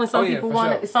control, and some Oh, yeah, people for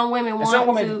want. sure. Some women And want some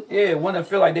women, to. want to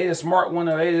feel like they the smart one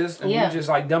or they just, and Yeah. you just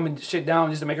like dumbing shit down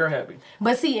just to make her happy.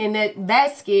 But see, in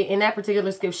that skit, in that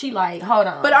particular skit, she like, hold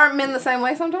on. But aren't men the same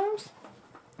way sometimes?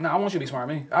 No, I want you to be smart,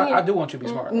 me. I do want you to be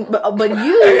smart. But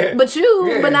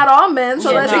not all men.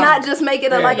 So let's not just make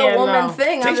it a woman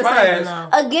thing. I'm Teach just my saying,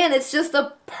 ass. again, it's just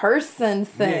a person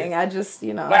thing. I just,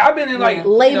 Like I've been in like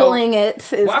labeling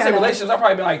it. Is when I say relationships, I've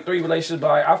probably been like 3 relationships,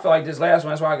 but I feel like this last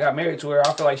one, that's why I got married to her.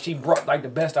 I feel like she brought like the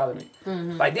best out of me.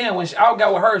 Like then when I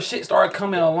got with her, shit started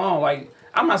coming along. Like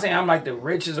I'm not saying I'm like the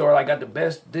richest or like got the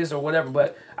best this or whatever,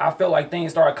 but I felt like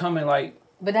things started coming like.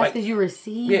 But that's because you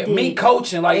received it. Me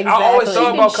coaching. Like, Exactly. I always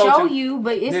thought about coaching. She can show you,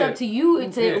 but it's up to you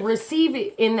to receive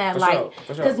it in that light.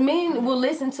 Because men will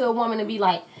listen to a woman and be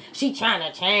like, she trying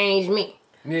to change me.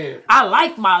 Yeah. I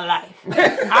like my life.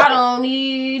 I don't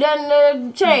need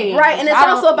nothing to change. Right, and it's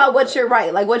also about what you're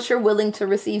what you're willing to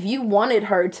receive. You wanted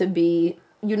her to be,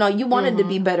 you wanted to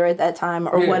be better at that time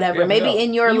or whatever. Yeah, Maybe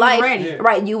in your life,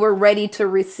 right, you were ready to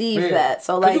receive that.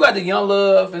 So like, you got the young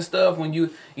love and stuff when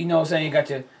you know what I'm saying, you got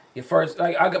your first,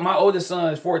 like I got my oldest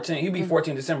son is 14. He'll be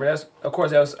 14 December. That's of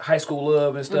course that was high school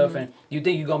love and stuff. And you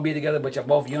think you're gonna be together, but you're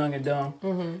both young and dumb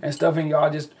and stuff. And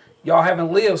y'all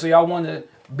haven't lived, so y'all want to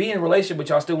be in a relationship, but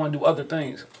y'all still want to do other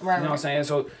things. Right. You know what I'm saying?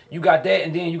 So you got that,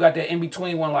 and then you got that in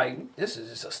between one. Like this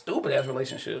is just a stupid ass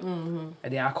relationship. And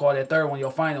then I call that third one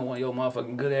your final one, your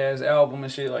motherfucking good ass album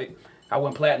and shit. Like I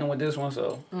went platinum with this one,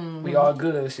 so we all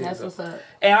good and shit. That's what's up.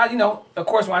 And I, of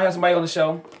course, when I have somebody on the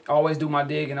show, I always do my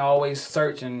dig and I always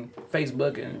search and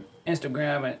Facebook and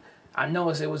Instagram, and I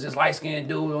noticed it was this light skinned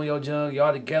dude on your junk,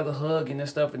 y'all together hugging and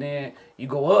stuff, and then you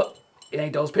go up, it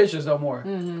ain't those pictures no more.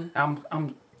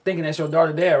 I'm thinking that's your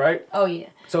daughter there, right? Oh yeah.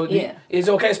 So is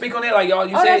it okay to speak on that? Like y'all,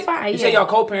 you that's fine. You say y'all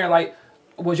co-parent. Like,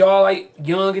 was y'all like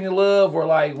young and in love, or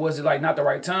like was it like not the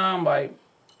right time? Like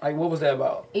what was that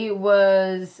about? It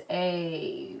was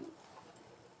a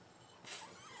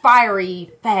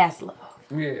fiery, fast love.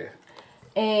 Yeah.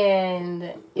 And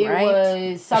it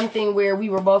was something where we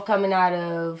were both coming out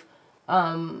of,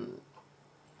 I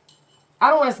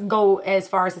don't want to go as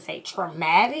far as to say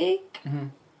traumatic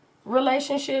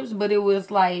relationships, but it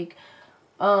was like,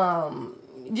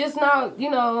 just not,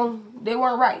 they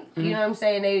weren't right. You know what I'm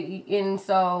saying? And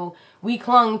so we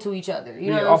clung to each other.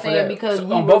 You know what I'm saying? Because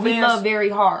we love very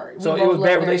hard. So it was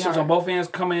bad relationships on both ends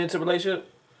coming into relationship?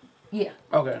 Yeah.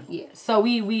 Okay. Yeah. So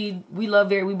we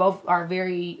love we both are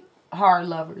very hard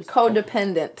lovers.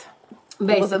 Codependent.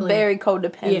 Basically. It was a very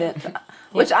codependent,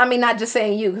 which I mean, not just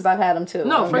saying you, because I've had them too.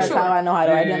 No, for that's sure. how I know how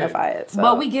to identify it. So.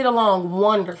 But we get along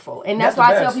wonderful, and that's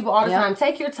why I tell people all the time: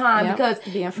 take your time because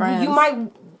being friends. You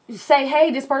might say,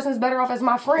 hey, this person's better off as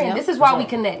my friend. Yep. This is why we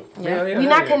connect. We're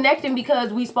not connecting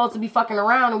because we supposed to be fucking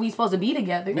around and we supposed to be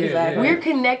together. Exactly. We're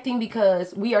connecting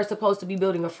because we are supposed to be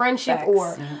building a friendship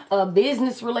or a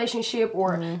business relationship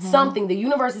or something. The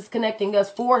universe is connecting us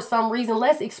for some reason.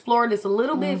 Let's explore this a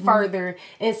little bit further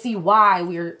and see why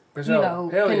we're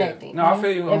connecting. No, I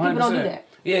feel you 100%. And people don't do that.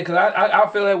 Yeah, because I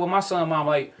feel that with my son and mom,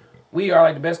 like, we are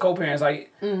like the best co-parents,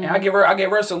 like, and I give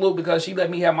her a salute because she let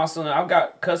me have my son. I've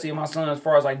got custody of my son as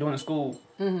far as like doing school,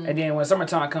 and then when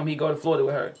summertime come, he go to Florida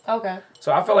with her. Okay.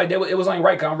 So I feel like it was only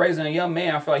right because I'm raising a young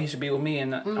man. I feel like he should be with me,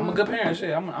 and I'm a good parent.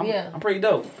 Shit, I'm pretty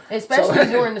dope. Especially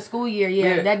during the school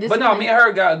year, that but no, me and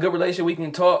her got a good relationship. We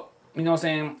can talk. You know what I'm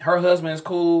saying? Her husband is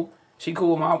cool. She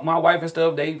cool with my wife and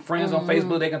stuff. They friends on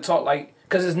Facebook. They can talk like,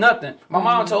 cause it's nothing. My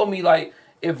mom told me like,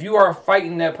 if you are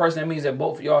fighting that person, that means that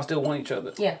both of y'all still want each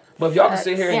other. Yeah. But if y'all can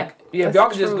sit here and if y'all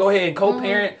can just go ahead and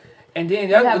co-parent, and then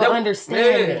that have an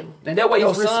understanding. And that way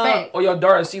your son respect. or your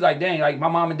daughter see like, dang, like my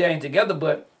mom and dad ain't together,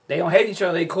 but they don't hate each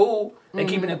other. They cool. They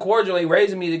keeping it cordial. They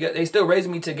raising me together. They still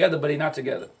raising me together, but they not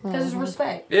together. Because it's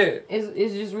respect. Yeah.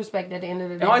 It's just respect at the end of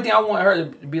the day. The only thing I want her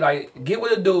to be like, get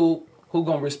with a dude who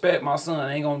gonna respect my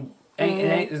son.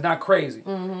 It's not crazy.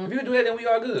 If you can do that, then we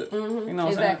all good. You know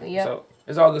what I'm saying? Yep. So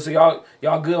it's all good. So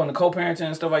y'all good on the co-parenting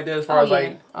and stuff like that as far as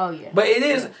like. Oh yeah. But it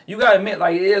is, you gotta admit,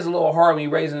 like, it is a little hard when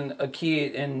you're raising a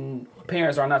kid and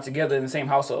parents are not together in the same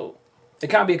household. It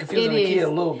kind of be confusing the kid a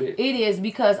little bit. It is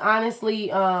because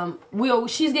honestly,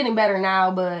 she's getting better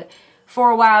now, but for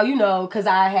a while, because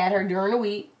I had her during the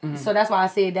week. So that's why I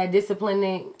said that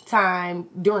disciplining time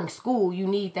during school, you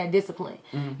need that discipline.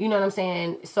 You know what I'm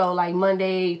saying? So like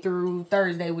Monday through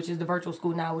Thursday, which is the virtual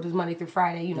school now, which is Monday through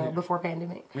Friday, before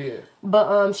pandemic. Yeah.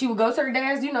 But she would go to her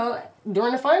dad's,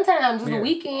 during the fun times, the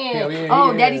weekend.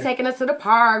 Daddy's taking us to the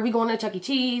park. We going to Chuck E.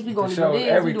 Cheese. We going to do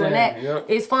this. We doing that. Yep.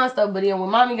 It's fun stuff. But then when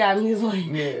mommy got me, it's like,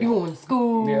 you going to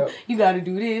school. Yep. You got to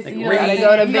do this. Like you gotta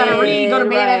go to bed. You got to read. Go to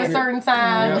bed at a certain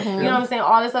time. Yep. You know what I'm saying?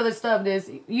 All this other stuff that's,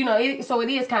 so it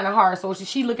is kind of hard. So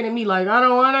she looking at me like, I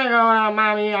don't want to go to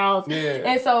mommy's house.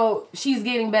 Yeah. And so she's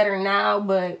getting better now,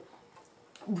 but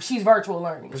she's virtual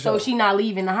learning. So she not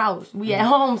leaving the house. We at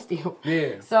home still.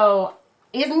 Yeah. So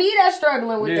it's me that's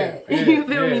struggling with that. Yeah, you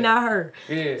feel me? Not her.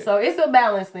 Yeah. So it's a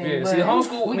balance thing. Yeah. See,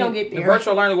 homeschool, we gonna get there. The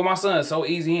virtual learning with my son is so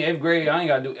easy in 8th grade. I ain't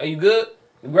got to do. Are you good?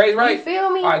 The grades right? You feel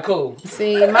me? All right, cool.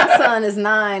 See, my son is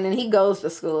 9 and he goes to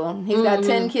school. He's got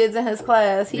 10 kids in his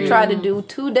class. He tried to do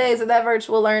 2 days of that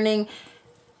virtual learning.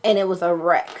 And it was a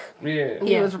wreck. Yeah.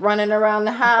 He was running around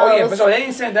the house. Oh, yeah, but so they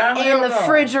ain't sent down in the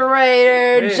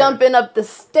refrigerator, jumping up the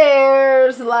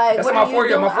stairs. Like, that's what my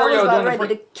 4-year-old. My 4-year-old doing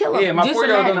ready to kill him. Yeah, my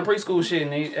 4-year-old doing the preschool shit,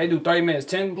 and they do 30 minutes,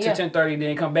 10 to 10:30,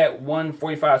 then come back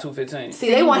 1:45, 2:15. See,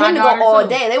 they want him to go all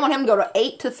day. They want him to go to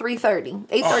 8 to 3:30,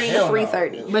 8:30 to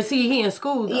 3:30. No. But see, he in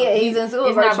school. Though. Yeah, he's in school.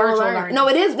 It's not virtual learning. No,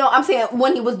 it is. No, I'm saying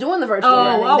when he was doing the virtual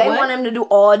learning, they want him to do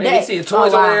all day. They see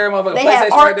toys over there, motherfucker. They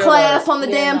had art class on the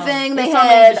damn thing. They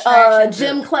had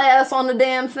gym class on the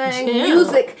damn thing.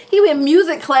 Music. He went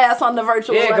music class on the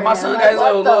virtual. Yeah, cause my son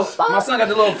got my son got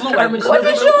the little flute. Like, what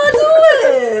is you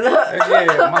doing?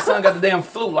 Yeah, my son got the damn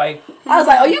flute. Like, I was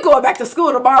like, oh, you going back to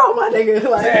school tomorrow, my nigga?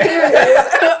 Like,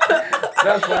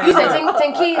 that's funny. You said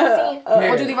 10 kids.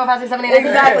 1, 2, 3, 4, 5, 6, 7, 8.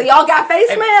 Exactly. Y'all got face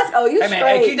masks. Oh, you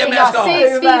straight. Keep that mask on.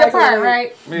 6 feet apart,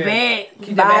 right? Yeah.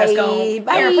 Keep that mask on. Here,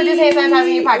 put this hand sanitizer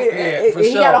in your pocket. Yeah, for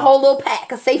he sure. got a whole little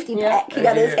pack, a safety pack. He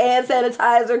got his hand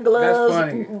sanitizer, gloves.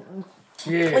 That's funny.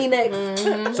 Yeah.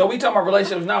 Kleenex. So we talking about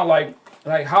relationships now, like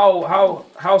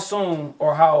how soon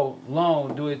or how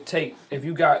long do it take if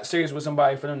you got serious with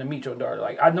somebody for them to meet your daughter?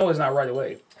 Like, I know it's not right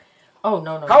away. Oh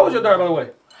no. How old is your daughter, by the way?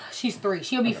 She's 3.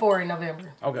 She'll be 4 in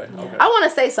November. Okay. I want to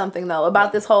say something though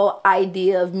about this whole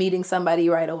idea of meeting somebody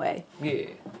right away. Yeah.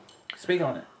 Speak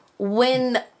on it.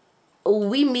 When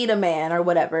we meet a man or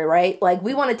whatever, right? Like,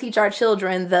 we want to teach our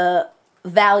children the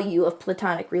value of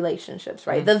platonic relationships,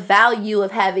 right? The value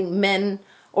of having men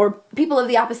or people of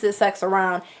the opposite sex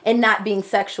around and not being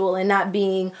sexual and not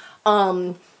being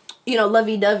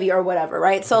lovey-dovey or whatever,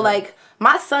 right? So like,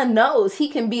 my son knows he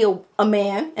can be a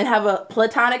man and have a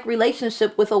platonic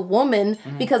relationship with a woman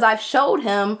because I've showed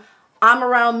him I'm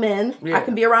around men. I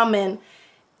can be around men.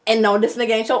 And no, this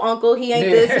nigga ain't your uncle. He ain't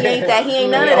this. He ain't that. He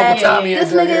ain't none of that.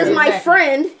 This nigga is my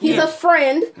friend. He's a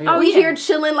friend. We here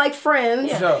chilling like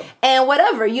friends. And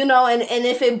whatever, and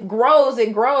if it grows,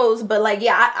 it grows. But like,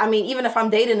 I mean, even if I'm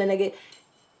dating a nigga,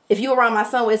 if you around my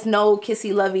son, it's no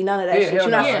kissy lovey, none of that shit. You're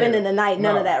not spending the night,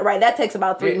 none of that, right? That takes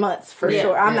about 3 months for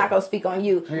sure. I'm not gonna speak on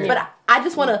you, but I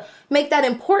just want to make that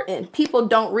important. People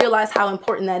don't realize how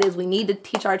important that is. We need to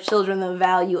teach our children the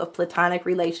value of platonic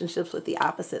relationships with the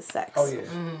opposite sex. Oh yeah,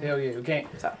 hell yeah, we can't.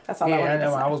 So that's all I wanted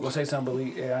to say. I was gonna say something, but I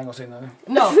ain't gonna say nothing.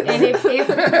 No, and if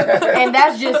and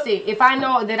that's just it. If I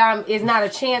know that it's not a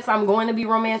chance I'm going to be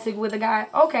romantic with a guy,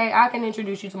 okay, I can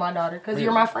introduce you to my daughter because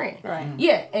you're my friend. Right.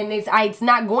 Yeah, and it's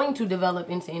not going to develop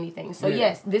into anything. So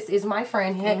yes, this is my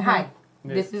friend. Hi.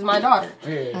 Yeah. This is my daughter.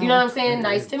 Yeah. You know what I'm saying?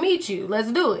 Nice to meet you.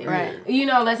 Let's do it. Right. You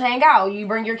know, let's hang out. You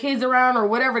bring your kids around or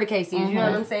whatever the case is. You know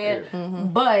what I'm saying?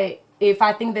 But if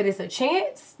I think that it's a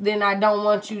chance, then I don't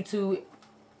want you to,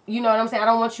 you know what I'm saying? I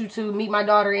don't want you to meet my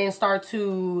daughter and start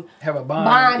to have a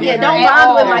bond. Yeah, don't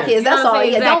bond with my kids. That's all.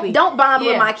 Yeah, exactly. Don't bond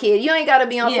with my kid. You ain't got to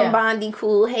be on some bondy,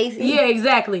 cool, hazy. Yeah,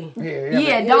 exactly.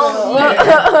 Yeah, don't.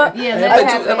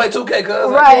 That's like 2K,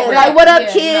 cuz. Right. Like, what up,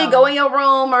 kid? No. Go in your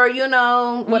room or,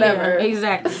 whatever. Yeah,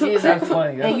 exactly. That's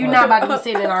funny. And you're not about to be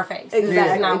sitting in our face. Exactly.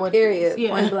 That's not what Period. Yeah.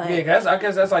 Point blank. Yeah, I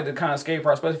guess that's like the kind of scary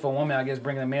part, especially for a woman, I guess,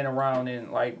 bringing a man around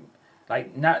and like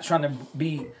not trying to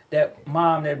be that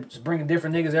mom that's bringing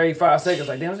different niggas every 5 seconds.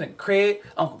 Like, damn, this Craig,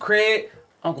 Uncle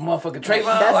motherfucking Trayvon.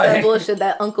 That's that bullshit,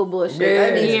 that uncle bullshit. Yeah,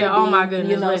 that needs to be, oh my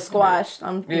goodness. Squashed.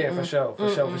 For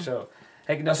sure.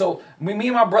 Hey, so me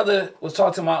and my brother was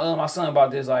talking to my son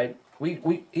about this. Like,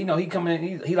 we he coming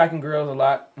in, he liking girls a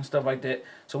lot and stuff like that.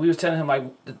 So we was telling him like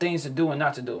the things to do and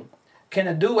not to do. Can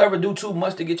a dude ever do too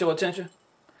much to get your attention?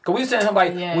 Cause we was telling him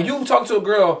like when you talk to a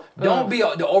girl, don't be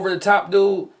the over the top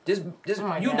dude. Just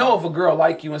know if a girl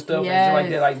like you and stuff and shit like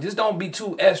that. Like just don't be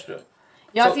too extra.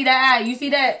 Y'all see that eye? You see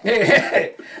that?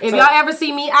 If y'all ever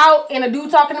see me out and a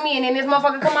dude talking to me and then this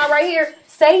motherfucker come out right here,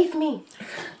 save me.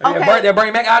 Okay. That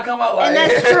Bernie Mac eye come out. Like, and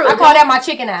that's true. I call that my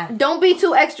chicken eye. Don't be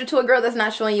too extra to a girl that's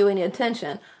not showing you any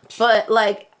attention. But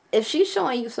like if she's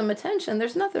showing you some attention,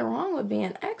 there's nothing wrong with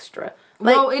being extra.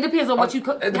 Like, well, it depends on what you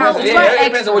count. It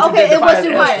depends on what you define as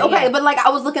extra. Okay, but like I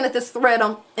was looking at this thread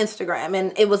on Instagram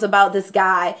and it was about this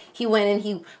guy. He went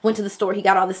to the store. He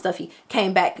got all this stuff. He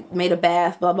came back, made a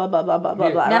bath. Blah blah blah blah blah blah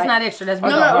blah. That's not extra. That's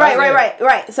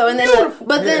right. So and then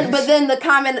but then the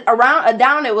comment around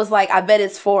down it was like I bet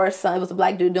it's for some. It was a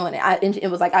black dude doing it. It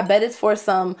was like I bet it's for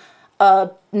some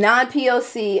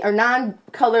non-POC or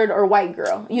non-colored or white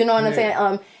girl. You know what I'm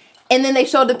saying? And then they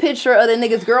showed the picture of the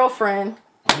nigga's girlfriend.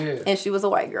 Yeah. And she was a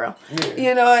white girl. Yeah.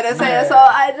 You know what I'm saying? Yeah. So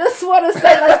I just want to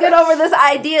say, let's get over this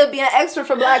idea of being extra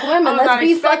for black women. Let's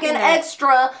be fucking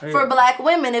extra for black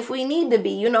women if we need to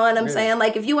be. You know what I'm saying?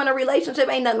 Like, if you in a relationship,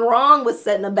 ain't nothing wrong with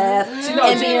setting a bath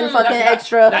and being fucking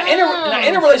extra. Now,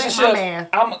 in a relationship,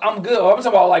 I'm good. I'm talking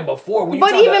about, like, before. When you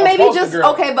but even maybe just,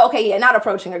 not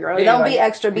approaching a girl. Yeah, don't be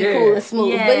extra, be cool and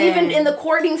smooth. Yeah. But even in the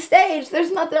courting stage,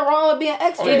 there's nothing wrong with being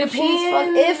extra. It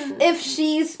depends. If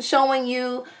she's showing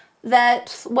you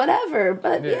that whatever,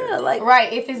 but like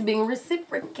right, if it's being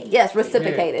reciprocated. Yes,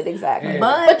 reciprocated, exactly.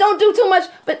 But don't do too much.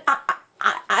 But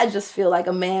I just feel like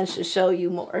a man should show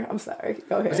you more. I'm sorry.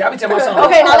 Go ahead. See, I be telling my son.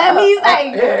 Okay, now let me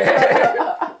say.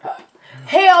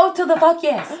 Hell to the fuck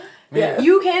yes. Yeah.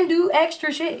 You can do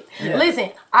extra shit. Yeah.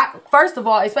 Listen, first of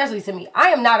all, especially to me, I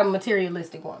am not a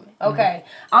materialistic woman. Okay,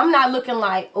 I'm not looking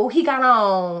like, oh, he got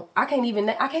on. I can't even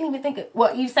think of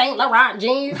what you Saint Laurent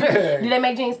jeans. Do they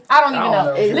make jeans? I don't even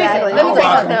know. Exactly. Listen, let me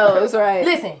tell you knows, right?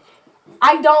 Listen,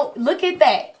 I don't look at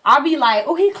that. I'll be like,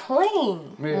 oh, he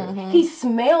clean. Yeah. He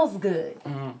smells good.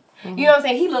 You know what I'm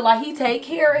saying? He look like he take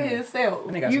care of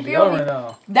himself. You feel me?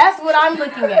 That's what I'm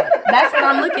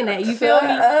looking at. You feel me?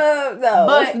 No.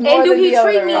 But and do he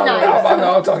treat me nice?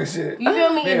 I'm talking shit. You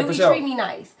feel me? And do he treat me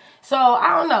nice? So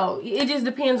I don't know. It just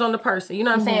depends on the person. You know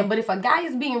what I'm saying? But if a guy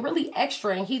is being really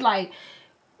extra and he like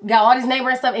got all this neighbor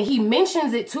and stuff and he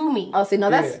mentions it to me. Oh, see, no,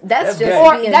 that's just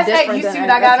or that's that. You see what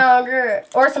I got on, girl?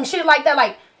 Or some shit like that,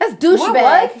 like. That's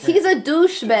douchebag. He's a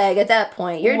douchebag at that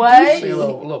point. You're what? You're a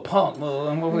little punk.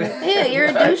 Yeah, you're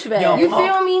a douchebag. You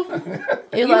feel me?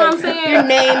 You know what I'm saying? You're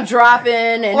name dropping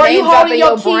and or name dropping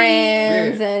your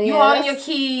brands. Yeah. And you holding your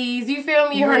keys. You feel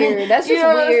me? Weird. That's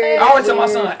just weird. I always tell my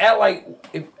son, act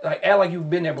like you've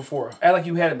been there before. Act like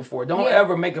you had it before. Don't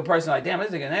ever make a person like, damn,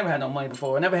 this nigga never had no money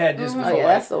before. I never had this before. Oh, yeah,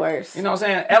 that's the worst. You know what I'm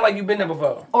saying? Act like you've been there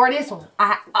before. Or this one,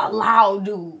 a loud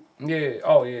dude. Yeah.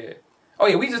 Oh yeah. Oh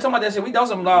yeah, we just talking about that shit. We know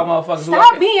some loud motherfuckers.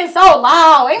 Stop being so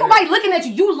loud. Ain't nobody looking at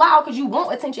you. You loud because you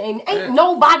want attention. Ain't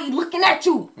nobody looking at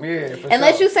you. Yeah,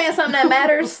 unless you saying something that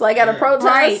matters, like at a protest.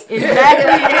 Right,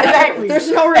 exactly. There's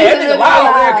no reason to be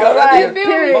loud. Right,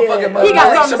 period. He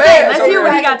got something to say. Let's hear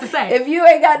what he got to say. If you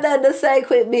ain't got nothing to say,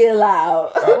 quit being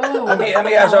loud. Let me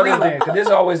ask y'all this thing, because this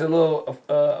is always a little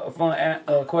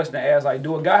fun question to ask. Like,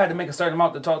 do a guy have to make a certain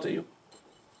amount to talk to you?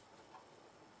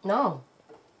 No.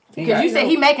 Because you said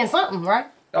he making something, right?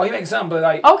 Oh, he making something, but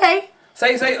like... Okay.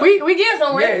 Say we get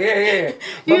somewhere. Yeah.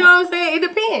 You know what I'm saying? It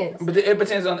depends. But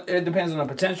it depends on the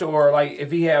potential, or like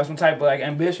if he has some type of like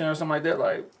ambition or something like that,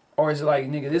 like, or is it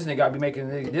like this nigga gotta be making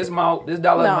this amount, this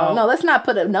dollar amount? No, let's not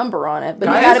put a number on it, but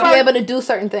you gotta be able to do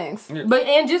certain things. Yeah. But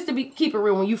and just to keep it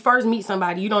real, when you first meet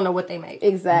somebody, you don't know what they make.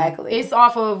 Exactly. It's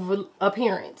off of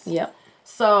appearance. Yep.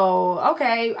 So,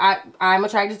 okay, I'm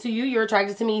attracted to you, you're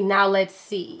attracted to me. Now let's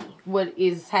see what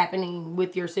is happening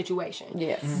with your situation.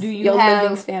 Yes. Do you your have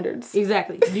living standards?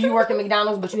 Exactly. Do you work at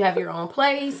McDonald's but you have your own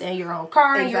place and your own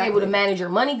car and you're able to manage your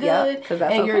money good? Yep, 'cause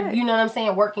that's and you're, okay. you know what I'm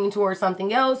saying, working towards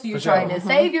something else. You're trying to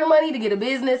save your money to get a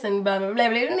business and blah, blah, blah,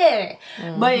 blah,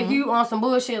 blah. But if you on some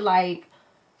bullshit like,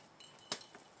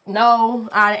 no,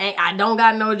 I don't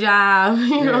got no job.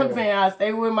 You know what I'm saying? I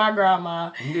stay with my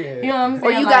grandma. Yeah. You know what I'm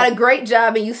saying? Or you got a great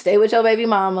job and you stay with your baby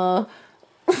mama.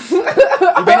 You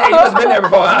must been there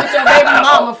before. with your baby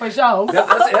mama for sure.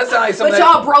 That's like something. But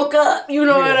y'all broke up. You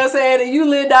know what I'm saying? And you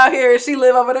lived out here and she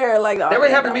lived over there. Like, That really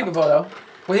happened to me before though.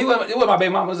 When it was my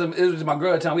baby mama, it was my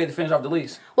girl time. We had to finish off the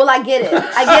lease. Well, I get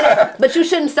it. But you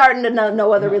shouldn't start into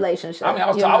no other relationship. I mean,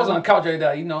 I was on the couch every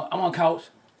day. You know, I'm on the couch.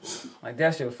 Like,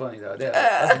 that shit was funny, though.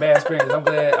 That's a bad experience. I'm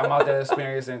glad I'm out that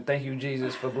experience, and thank you,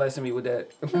 Jesus, for blessing me with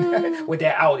that with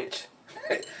that outage.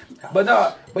 But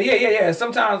yeah.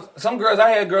 Sometimes, some girls,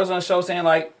 I had girls on the show saying,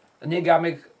 like, a nigga got to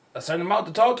make a certain amount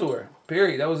to talk to her.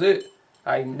 Period. That was it.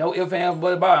 Like, no ifs, ands,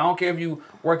 but about it. I don't care if you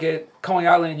work at Coney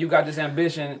Island, you got this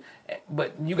ambition,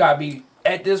 but you got to be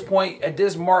at this point, at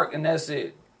this mark, and that's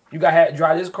it. You got to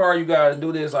drive this car, you got to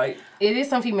do this, like... It is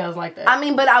some females like that. I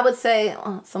mean, but I would say,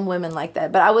 some women like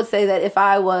that, but I would say that if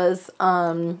I was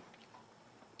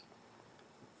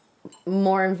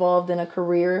more involved in a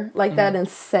career like that and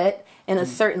set in a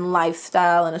certain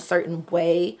lifestyle in a certain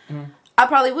way, I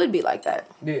probably would be like that.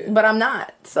 Yeah. But I'm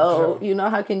not. So, Sure. you know,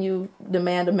 how can you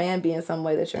demand a man be in some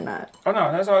way that you're not? Oh, no,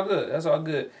 that's all good. That's all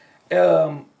good.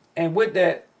 And with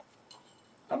that...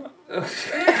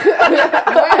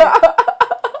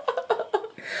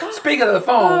 Speaking of the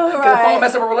phone, can the phone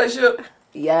mess up a relationship?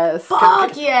 Yes.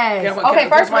 Fuck yes. Okay,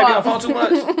 first of somebody be on all, the phone too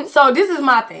much? so this is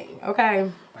my thing,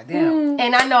 okay? Like, damn.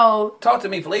 And I know, Talk to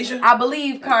me, Felicia. I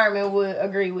believe Carmen would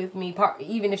agree with me.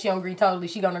 Even if she don't agree totally,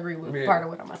 she gonna agree with part of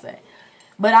what I'm gonna say.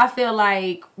 But I feel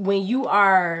like when you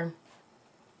are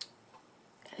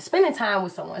spending time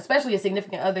with someone, especially a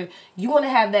significant other, you want to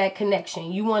have that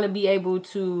connection. You want to be able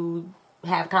to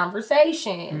have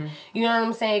conversation, you know what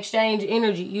I'm saying, exchange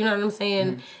energy, you know what I'm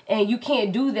saying, and you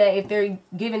can't do that if they're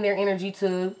giving their energy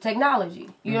to technology,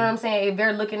 you know what I'm saying. If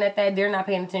they're looking at that, they're not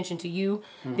paying attention to you,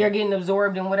 they're getting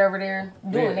absorbed in whatever they're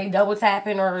doing, they double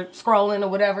tapping or scrolling or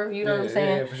whatever, you know what I'm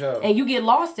saying, yeah, for sure. And you get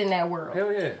lost in that world.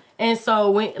 Hell yeah. And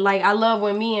so when, like, I love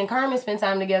when me and Carmen spend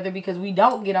time together because we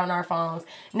don't get on our phones.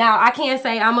 Now I can't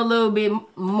say I'm a little bit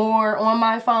more on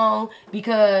my phone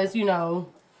because, you know,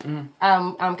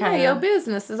 I'm kind of... your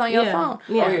business is on your phone.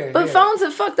 Yeah. Oh, yeah, But phones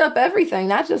have fucked up everything,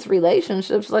 not just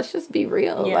relationships. Let's just be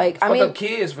real. Yeah. Like, Fuck up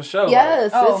kids for sure.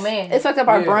 Yes. Oh, it's, man. It's fucked up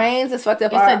our brains. It's fucked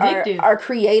up addictive. our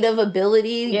creative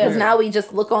ability. Because now we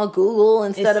just look on Google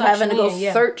instead of having to go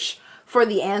search for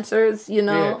the answers, you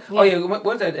know. Yeah. Oh yeah,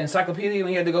 what's that encyclopedia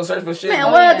when you had to go search for shit? Man,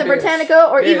 what the Britannica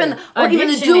or even A the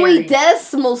dictionary. Dewey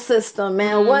Decimal System,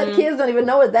 man. What kids don't even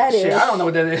know what that is. Shit, I don't know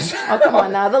what that is. Oh, come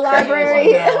on now, the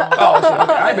library. Oh shit,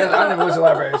 I never went to the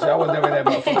library. Shit, I was never in that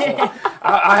motherfucker. So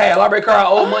I had a library card, I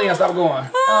owed money, I stopped going.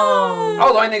 I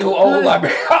was the only nigga who owed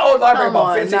library. I owed library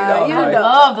about $15. I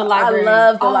love the library. I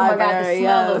love the Oh library. my God, the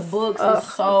smell of books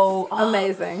is so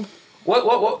amazing.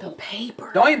 What? The paper.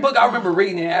 The only book I remember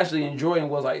reading and actually enjoying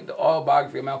was like the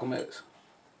autobiography of Malcolm X.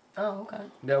 Oh, okay.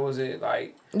 That was it.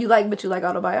 Like you like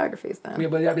autobiographies then? Yeah,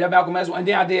 but that Malcolm X one. And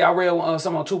then I read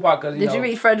some on Tupac because Did you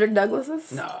read Frederick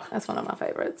Douglass's? No, that's one of my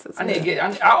favorites. I need to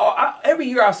get. Every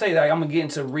year I say that I'm gonna get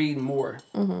into reading more,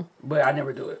 but I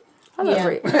never do it. I love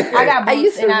reading. I got books I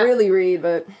used to really read,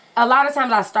 but a lot of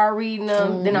times I start reading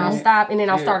them, then I'll stop, and then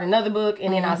I'll start another book,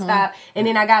 and then I'll stop, and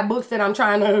then I got books that I'm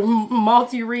trying to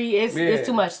multi-read. It's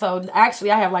too much. So actually,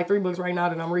 I have like 3 books right now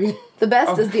that I'm reading. The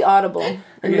best is the Audible,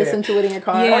 and listen to it in your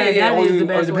car. Yeah, that is the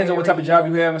best. It depends on what type of job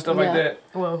you have and stuff like that.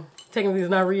 Well, technically, it's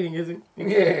not reading, is it?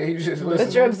 Yeah, you just listen.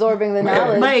 But you're absorbing the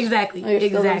knowledge. But exactly, You're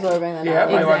still absorbing the knowledge. Yeah,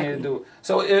 that's what I need to do.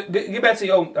 So get back to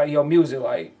your music,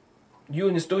 like. You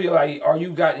in the studio, like, are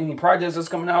you got any projects that's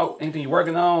coming out? Anything you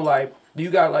working on? Like, do you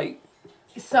got like?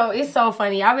 So it's so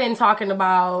funny. I've been talking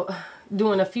about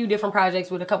doing a few different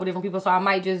projects with a couple different people. So I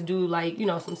might just do like, you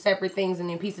know, some separate things and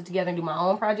then piece it together and do my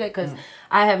own project because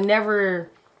I have never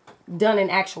done an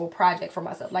actual project for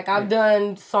myself. Like I've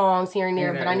done songs here and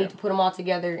there, but I need to put them all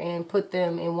together and put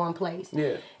them in one place.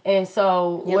 Yeah. And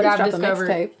so what I've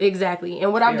discovered, exactly,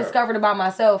 and what I've discovered about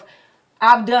myself.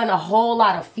 I've done a whole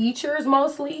lot of features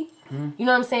mostly. You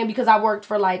know what I'm saying? Because I worked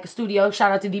for like a studio.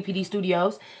 Shout out to DPD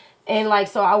Studios. And like,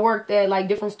 so I worked at like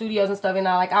different studios and stuff. And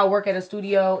I'll work at a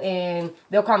studio and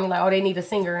they'll call me like, oh, they need a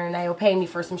singer, and they'll pay me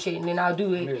for some shit, and then I'll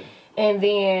do it. Yeah. And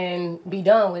then be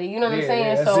done with it. You know what I'm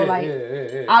saying? So like,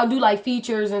 I'll do like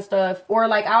features and stuff, or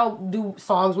like I'll do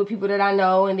songs with people that I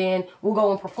know, and then we'll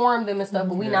go and perform them and stuff.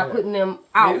 But we not putting them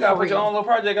out. You gotta put your own little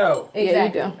project out.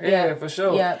 Exactly. Yeah, you do. Yeah, for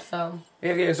sure. Yeah. So.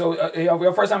 Yeah. So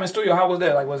your first time in studio, how was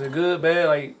that? Like, was it good, bad?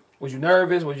 Like, was you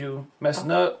nervous? Was you messing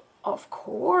up? Of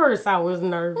course, I was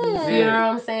nervous. You know what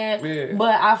I'm saying? Yeah.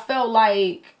 But I felt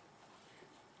like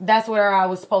that's where I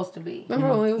was supposed to be.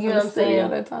 Remember when we was in the studio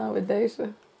that time with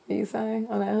Daisha? You sang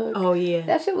on that hook? Oh yeah,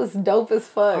 that shit was dope as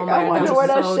fuck. Oh, I wonder where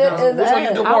that shit is. Which one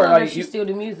you do more? Like you still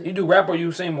do music. You do rap or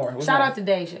you sing more? Shout out to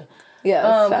Daisha.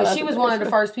 Yeah, because she was one of the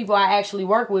first people I actually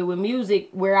worked with music,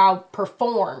 where I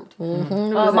performed.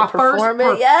 My first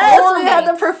performance. Yes, we had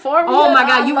the performance. Oh my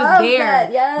God, you was there.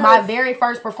 That, yes. My very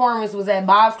first performance was at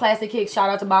Bob's Classic Kicks.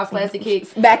 Shout out to Bob's Classic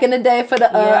Kicks. Back in the day for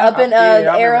the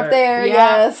air up there.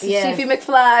 Yes. Yes. Chiefy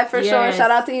McFly for sure.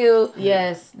 Shout out to you.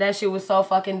 Yes, that shit was so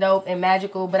fucking dope and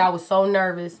magical, but I was so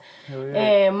nervous.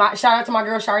 And shout out to my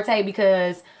girl Shartae,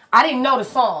 because I didn't know the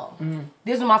song.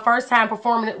 This was my first time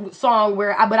performing a song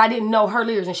but I didn't know her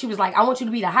lyrics, and she was like, "I want you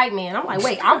to be the hype man." I'm like,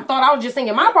 "Wait, I thought I was just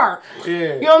singing my part."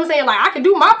 Yeah. You know what I'm saying? Like, I can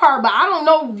do my part, but I don't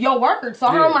know your words, so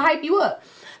how am I gonna hype you up?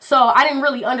 So I didn't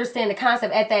really understand the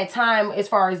concept at that time as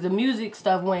far as the music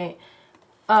stuff went,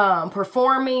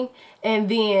 performing. And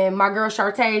then my girl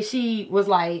Shartae, she was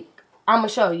like, "I'm gonna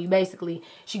show you." Basically,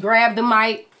 she grabbed the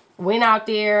mic, went out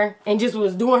there, and just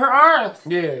was doing her arms.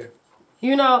 Yeah.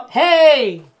 You know,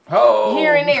 hey. Oh.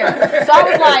 Here and there. So I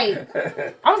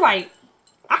was like,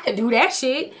 I could do that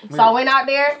shit. So I went out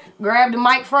there, grabbed the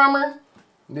mic from her,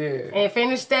 and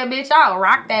finished that bitch out,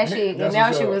 rocked that shit. And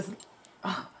now she was,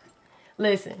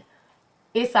 listen,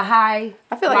 it's a high.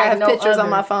 I feel like I have pictures on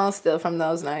my phone still from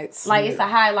those nights. Like, it's a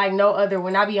high like no other.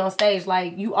 When I be on stage,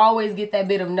 like, you always get that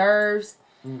bit of nerves,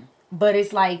 but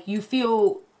it's like you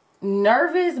feel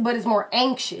nervous, but it's more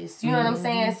anxious. You know what I'm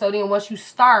saying? So then once you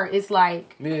start, it's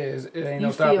like it ain't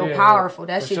you feel powerful.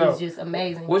 That shit is just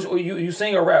amazing. Which you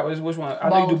sing or rap? Which one? I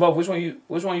know you do both. Which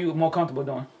one you more comfortable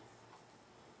doing?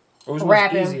 Or which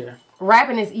Rapping. one's easier?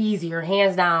 Rapping is easier,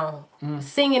 hands down.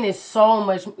 Singing is so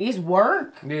much. It's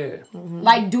work. Yeah.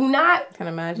 Like, do not. Can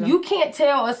imagine. You can't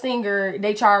tell a singer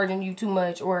they charging you too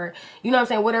much, or you know what I'm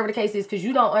saying, whatever the case is, because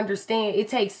you don't understand. It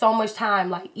takes so much time.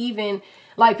 Like, even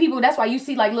like people. That's why you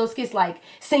see like little skits like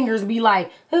singers be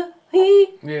like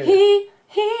he.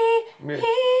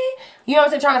 You know what I'm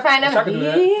saying? Trying to find that.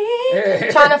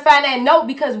 Trying to find that note,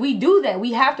 because we do that.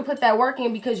 We have to put that work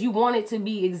in because you want it to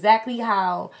be exactly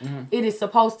how it is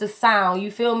supposed to sound.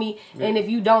 You feel me? Yeah. And if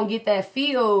you don't get that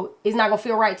feel, it's not gonna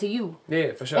feel right to you.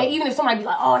 Yeah, for sure. And even if somebody be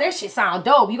like, "Oh, that shit sound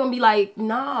dope," you're gonna be like,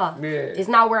 "Nah, it's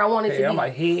not where I want it to be." I'm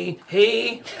like, he.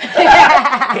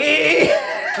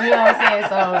 You know what I'm saying?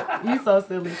 So you so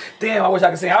silly. Damn, I wish I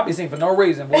could sing. I'd be singing for no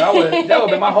reason, but that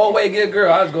would be my whole way to get a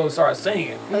girl. I was gonna start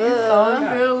singing. So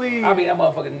silly. I'll be that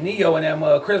motherfucking Neo and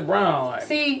that Chris Brown. Like.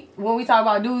 See, when we talk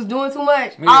about dudes doing too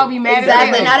much, I'll be mad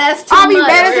as him. Now that's too much. I'll be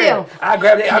mad as him. I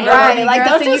grab it. Like,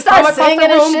 don't you start singing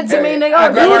this shit to me,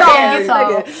 nigga.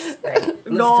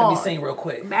 Listen to me sing real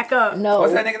quick. Back up. No.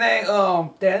 What's that nigga name?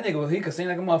 That nigga, he could sing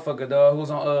like a motherfucker, dog. Who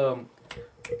was on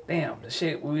damn, the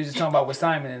shit we was just talking about with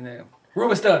Simon and them.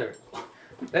 Ruben Studdard.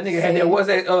 That nigga had that. What's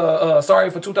that? Sorry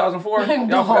for 2004.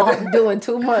 I'm doing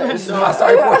too much. This is my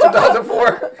Sorry for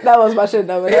 2004. That was my shit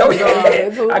though. Hell yeah.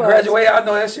 I graduated. I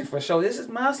know that shit for sure. This is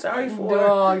my Sorry for.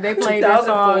 Dog, they played that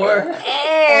song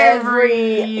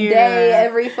every day,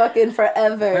 every fucking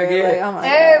forever. Like, oh my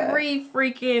every God.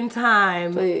 Freaking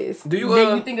time. Please. Do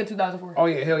you think of 2004? Oh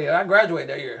yeah, hell yeah. I graduated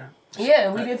that year.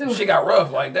 Yeah, we did too. Shit got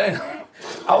rough. Like damn.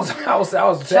 I was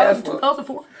sad.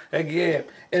 2004. Heck yeah.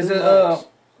 Is it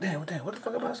Damn, what the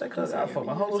fuck am I saying? Cause I fucked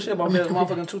my whole little shit about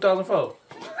motherfucking 2004.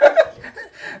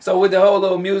 So with the whole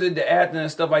little music, the acting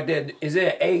and stuff like that, is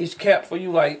there an age cap for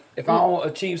you? Like, if I don't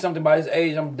achieve something by this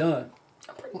age, I'm done.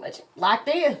 I'm pretty much locked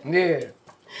in. Yeah,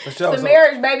 for sure. It's a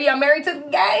marriage, baby. I'm married to the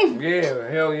game.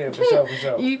 Yeah, hell yeah, for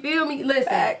sure. You feel me? Listen.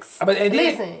 Facts. But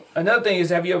listen. Another thing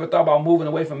is, have you ever thought about moving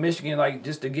away from Michigan, like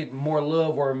just to get more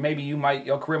love, or maybe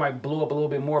your career might blow up a little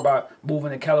bit more by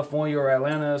moving to California or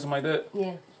Atlanta or something like that?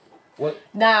 Yeah. What?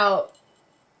 Now,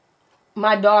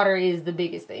 my daughter is the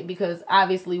biggest thing, because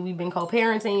obviously we've been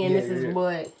co-parenting and this is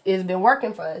what has been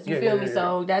working for us. You feel me?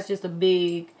 So that's just a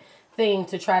big thing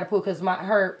to try to put, because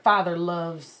her father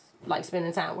loves like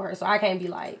spending time with her. So I can't be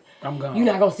like, I'm gone. You're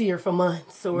not gonna see her for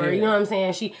months, or you know what I'm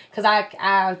saying? Because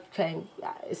I can't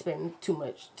spend too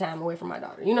much time away from my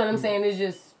daughter. You know what I'm saying? It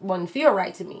just wouldn't feel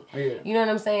right to me. Yeah. You know what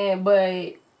I'm saying?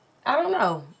 But I don't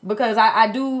know, because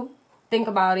I do think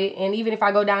about it, and even if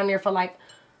I go down there for like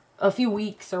a few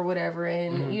weeks or whatever,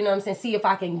 and you know what I'm saying, see if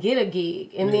I can get a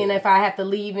gig, and then if I have to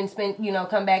leave and spend,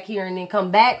 come back here and then come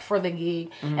back for the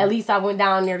gig, at least I went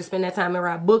down there to spend that time, or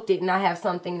I booked it and I have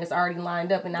something that's already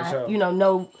lined up, and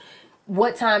know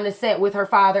what time to set with her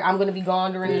father. I'm going to be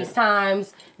gone during these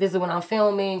times. This is when I'm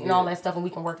filming and all that stuff, and we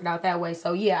can work it out that way.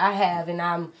 So yeah, I have, and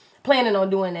I'm planning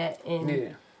on doing that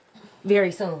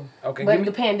very soon. Okay, but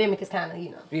the pandemic is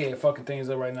kind of fucking things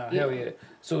up right now. Hell yeah.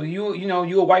 So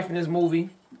you a wife in this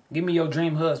movie. Give me your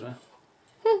dream husband.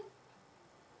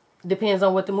 Depends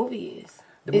on what the movie is.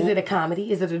 Is it a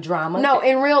comedy? Is it a drama? No,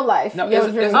 in real life. No, you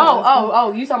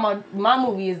talking about my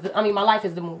movie my life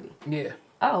is the movie. Yeah.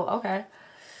 Oh, okay.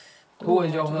 Who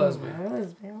is your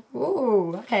husband?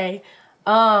 Ooh, okay.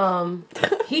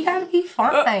 He gotta be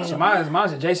fine. So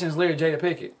mine's Jason's Leary, Jada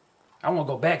Pinkett. I want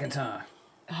to go back in time.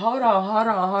 Hold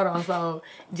on. So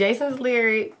Jason's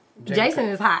Leary, Jason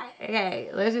is hot. Okay,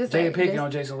 let's just say Jada Pinkett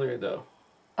on Jason Leary though.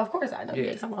 Of course I know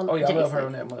Jason. I love her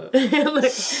on that mug.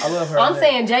 I love her. I'm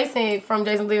saying Jason from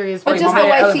Jason Leary is but just the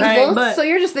way she looks. So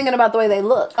you're just thinking about the way they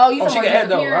look. Oh, you she can add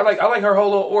though. I like her whole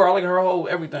little aura. I like her whole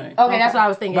everything. Okay, that's what I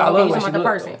was thinking. But I love you talking about the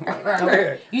person.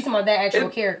 Right. You talking about that actual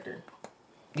character.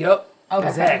 Yep. Okay.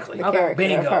 Exactly. Okay.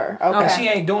 Bingo. Okay. She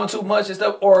ain't doing too much and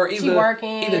stuff, or either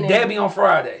Debbie on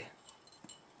Friday.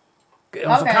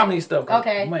 On some comedy stuff.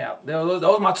 Okay. Man, those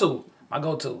are my two. My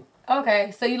go-to.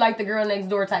 Okay, so you like the girl next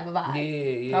door type of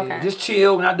vibe. Yeah. Okay. Just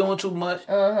chill, not doing too much.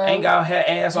 Ain't got her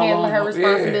ass on. Handling her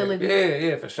responsibilities.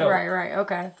 Yeah, for sure. Right,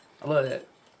 okay. I love that.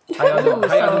 How y'all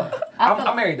doing?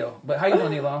 I'm married though, but how you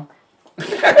doing, Elon?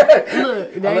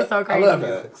 Look, that's so crazy. I love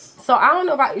it. So I don't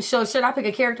know should I pick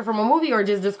a character from a movie or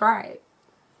just describe?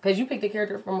 Because you picked a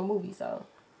character from a movie, so.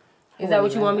 Is that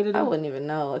what you want me to do? I wouldn't even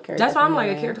know a character. That's why I'm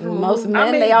like a character from a movie. Most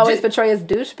men, they always portray as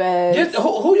douchebags. Just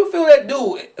who you feel that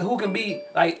dude who can be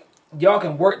like, y'all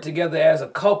can work together as a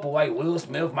couple, like Will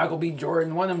Smith, Michael B.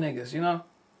 Jordan, one of them niggas, you know?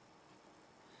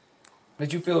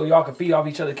 That you feel y'all can feed off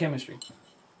each other's chemistry.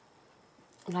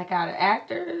 Like out of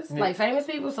actors? Yeah. Like famous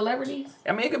people, celebrities?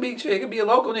 I mean, it could be a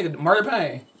local nigga, Murder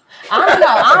Payne.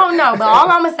 I don't know, but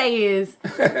all I'm going to say is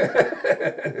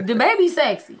the baby's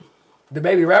sexy. The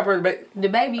baby rapper? The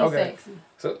baby is sexy.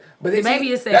 So, the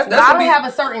baby is sexy. But I don't have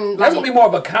a certain... That's going to be more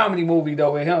of a comedy movie,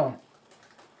 though, with him.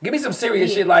 Give me some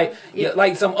serious shit like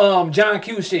some John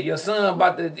Q shit. Your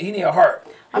son he need a heart.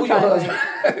 Who your husband?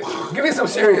 Give me some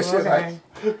serious shit like.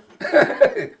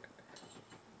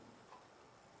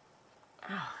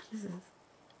 This is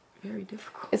very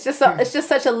difficult. It's just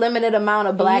such a limited amount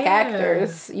of black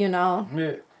actors, you know.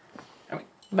 Yeah.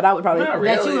 But I would probably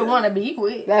that you would want to be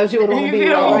with. That what you would want to be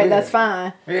with. Right, that's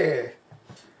fine. Yeah.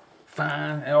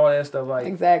 Fine and all that stuff like.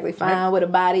 Exactly. Fine with a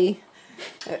body.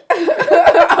 She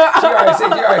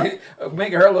already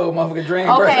making her little motherfucking dream.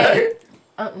 Okay.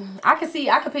 I could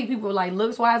pick people like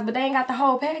looks wise, but they ain't got the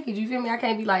whole package. You feel me? I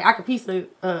can't be like I could piece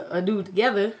a dude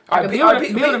together. I could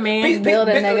build a man, build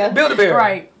a nigga, build a bear.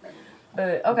 Right.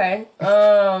 But okay.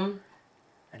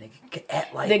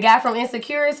 The guy from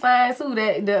Insecure is fine too.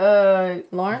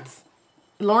 Lawrence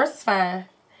is fine.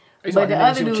 But the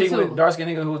other dude too. Dark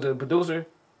skinned nigga who's the producer.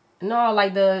 No,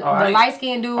 like the light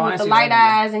skinned dude with the light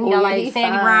eyes and he got like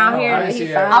sandy brown hair.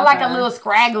 I like a little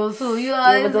scraggle too. You know what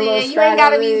I'm saying? You ain't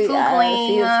gotta be too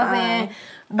clean. You know what I'm saying?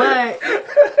 But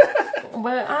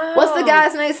what's the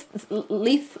guy's name?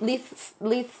 Leith.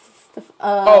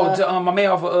 My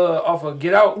man off of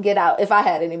Get Out. Get Out. If I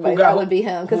had anybody, that would be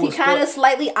him because he kind of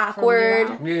slightly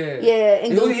awkward. Yeah.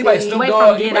 And he played Snoop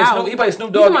Dogg. He played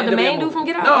Snoop Dogg. You talking about the main dude from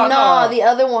Get Out? No, the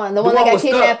other one, the one that got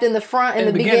kidnapped in the front in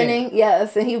the beginning.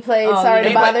 Yes, and he played Sorry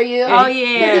to Bother You. Oh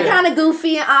yeah. He's kind of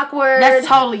goofy and awkward. That's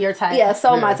totally your type. Yeah,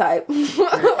 my type. He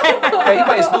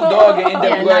played Snoop Dogg in NWA.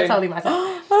 Yeah, not totally my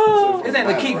type. His name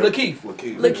Lakeith. Lakeith.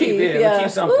 Yeah,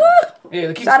 Lakeith something. Yeah,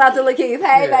 Lakeith. Shout out to Lakeith.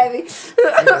 Hey, baby.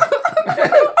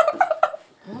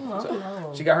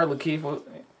 She got her Lakeith.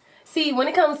 See, when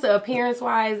it comes to appearance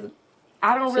wise,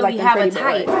 I don't really have a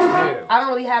type. I don't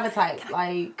really have a type,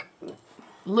 like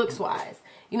looks wise.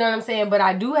 You know what I'm saying? But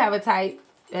I do have a type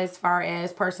as far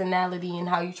as personality and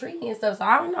how you treat me and stuff. So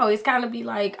I don't know. It's kind of be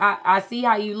like I see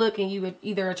how you look and you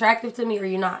either attractive to me or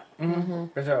you're not. Mm-hmm.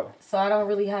 For sure. So I don't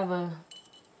really have a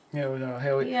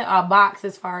a box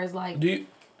as far as like.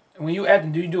 When you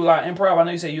acting, do you do a lot of improv? I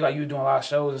know you said you was doing a lot of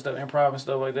shows and stuff, improv and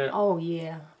stuff like that. Oh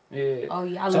yeah. Yeah. Oh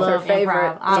yeah, I So love her favorite.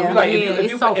 improv. So like,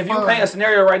 it's so if you fun. paint a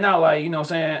scenario right now, like, you know what I'm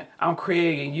saying, I'm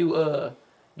Craig and you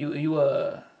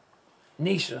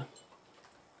Nisha,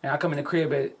 and I come in the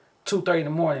crib at 2:30 in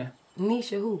the morning.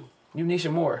 Nisha who? You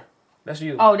Nisha Moore. That's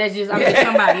you. Oh, that's just, I'm just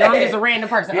somebody. I'm just a random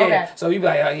person. Yeah. Okay. So you be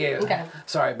like, oh, yeah, Okay.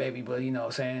 sorry, baby, but you know what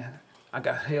I'm saying, I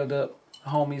got held up.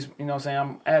 Homies, you know what I'm saying,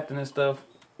 I'm acting and stuff.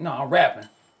 No, I'm rapping.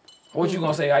 What you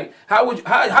gonna say? Like, how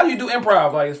do you do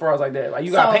improv, like, as far as like that? Like,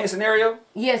 you gotta paint a scenario?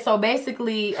 Yeah, so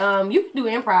basically, you can do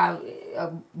improv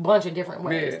a bunch of different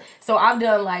ways. Yeah. So I've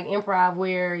done like improv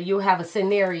where you'll have a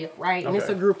scenario, right? And it's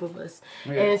a group of us.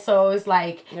 Yeah. And so it's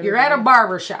like, you're at a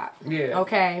barber shop. Yeah.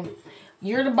 Okay.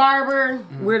 You're the barber,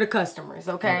 we're the customers,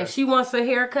 okay? She wants a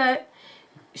haircut,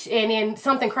 and then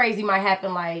something crazy might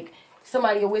happen, like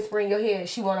somebody will whisper in your head,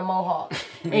 she want a mohawk.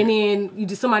 And then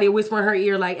somebody will whisper in her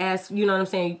ear, like, ask, you know what I'm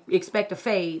saying, expect a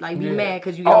fade, like be mad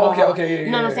because you got a mohawk. Okay,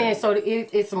 you know what I'm saying? So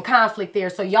it's some conflict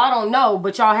there. So y'all don't know,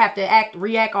 but y'all have to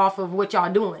react off of what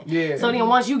y'all doing. Yeah. So then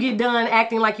once you get done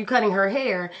acting like you cutting her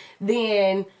hair,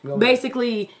 then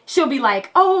basically she'll be like,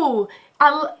 oh,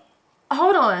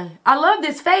 hold on, I love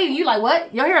this fade. You like,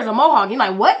 what? Your hair is a mohawk. You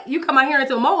like, what? You cut my hair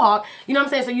into a mohawk. You know what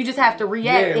I'm saying? So you just have to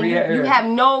react, and you have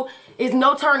it's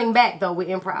no turning back though with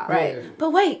improv. Right.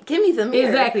 But wait, give me the mirror.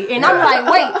 Exactly. And I'm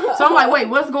like, wait,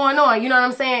 what's going on? You know what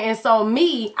I'm saying? And so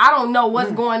I don't know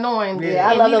what's going on. Yeah,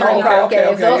 I love those improv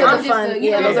games. Those are the fun.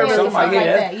 Those are really fun.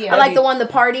 I like the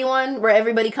party one where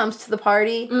everybody comes to the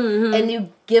party and you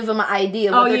give them an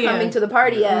idea of what they're coming to the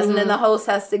party as, and then the host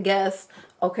has to guess,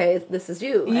 okay, this is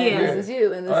you, and this is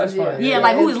you, and this is you. Yeah,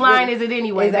 like whose line is it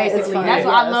anyway? Basically, that's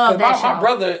what I love. That show. My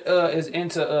brother is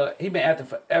into he been acting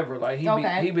forever. Like he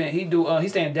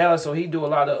stay in Dallas, so he do a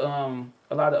lot of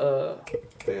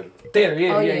theater.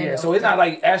 Yeah. So it's not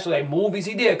like actually like movies.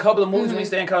 He did a couple of movies when he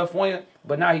stayed in California,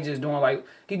 but now he just doing like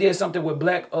he did something with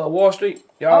Black Wall Street.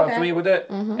 Y'all familiar with that?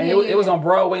 And it was on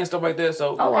Broadway and stuff like that.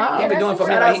 So he been doing for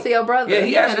me. Shout out to your brother. Yeah,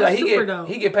 he actually like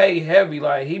he get paid heavy.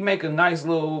 Like he make a nice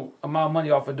little amount of money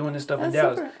off of doing this stuff in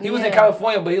Dallas. He was in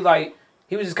California, but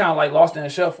he was just kind of like lost in the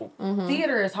shuffle.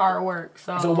 Theater is hard work.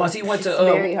 So once he went to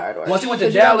very hard work. Once he went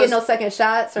to Dallas, you don't get no second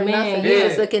shots or nothing.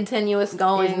 It's just a continuous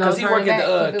going. Because he worked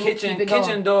at the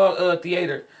Kitchen Dog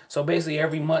Theater. So basically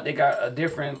every month they got a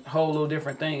whole little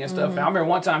different thing and stuff. And I remember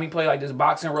one time he played like this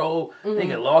boxing role.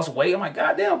 Nigga lost weight. I'm like,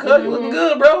 God damn, cuz you looking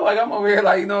good, bro. Like I'm over here,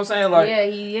 like, you know what I'm saying? Like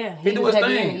he do his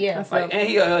thing. Like,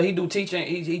 and he do teaching.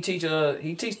 He teach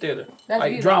theater,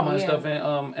 like drama and stuff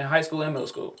in high school and middle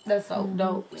school. That's so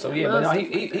dope. So but no,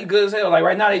 he good as hell. Like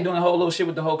right now they doing a whole little shit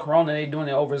with the whole corona. They doing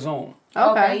it over Zoom.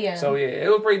 Okay, yeah. So it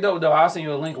was pretty dope though. I'll send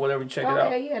you a link or whatever. Check it out.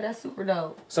 Okay, yeah, that's super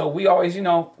dope. So we always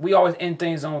end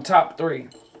things on top 3.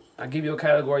 I give you a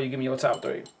category, you give me your top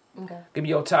 3. Okay. Give me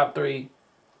your top 3.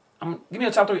 Give me your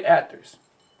top 3 actors,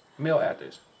 male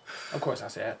actors. Of course, I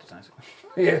say actors.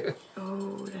 Yeah.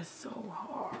 Oh, that's so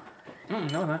hard.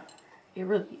 No, not. It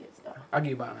really is though. I'll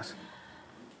give you honest.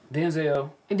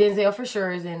 Denzel. Denzel for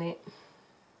sure is in it.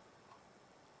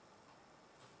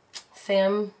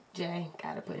 Sam J.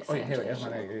 Gotta put it. Oh yeah, that's my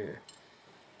name.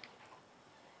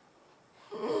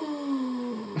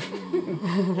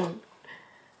 Yeah.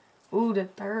 Ooh, the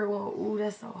third one. Ooh,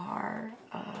 that's so hard.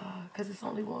 Cause it's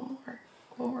only one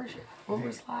more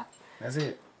slot. That's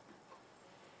it.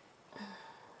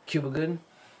 Cuba Gooding.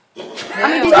 I mean,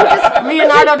 did you just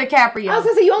Leonardo DiCaprio? I was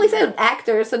gonna say you only said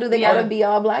actors, so do they gotta be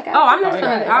all black actors? Oh, I'm not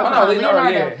gonna.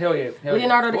 Leonardo. Yeah, hell yeah.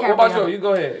 Leonardo DiCaprio. What about you? You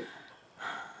go ahead.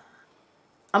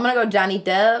 I'm gonna go Johnny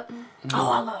Depp.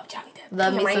 Oh, I love Johnny Depp.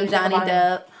 Love me some Johnny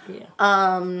Depp. Yeah.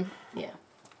 Yeah.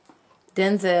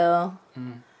 Denzel.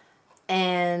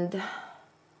 And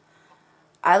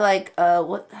I like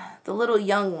the little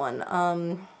young one.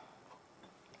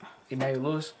 Emmanuel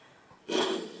Lewis.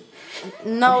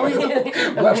 No, he's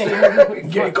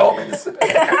Gary Coleman.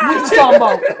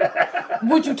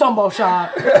 What you talking about, Sean?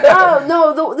 Oh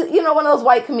no, one of those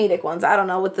white comedic ones. I don't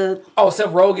know with the. Oh,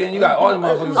 Seth Rogen. You got all the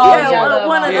motherfuckers.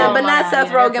 One of them, but not Seth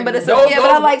Rogen. But it's but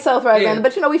I like Seth Rogen. Yeah.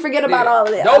 But we forget about all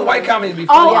of that. Those white comedies be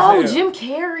funny. Jim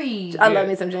Carrey. I love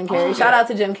me some Jim Carrey. Shout out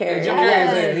to Jim Carrey. Jim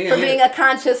Carrey for being a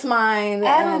conscious mind.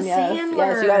 Adam Sandler.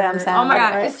 Yes, you got Adam Sandler. Oh my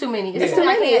God, it's too many. It's too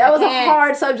many. That was a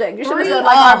hard subject. You should have said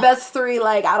our best 3.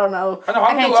 Like I don't know. I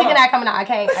can't. Chicken eye coming out. I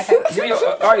can't.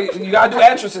 All right, you gotta do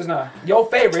actresses now. Your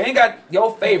favorite. Ain't got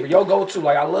your favorite. Your go-to.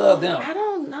 Like I love them. I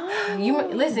don't know. You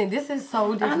listen. This is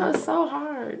so difficult. I know it's so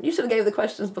hard. You should have gave the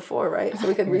questions before, right? So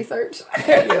we could research.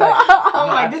 I'm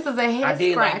like, this is a head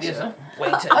scratcher. Like this.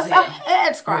 Wait till a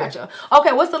head scratcher.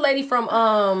 Okay, what's the lady from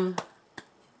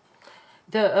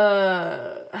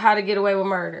the How to Get Away with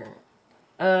Murder?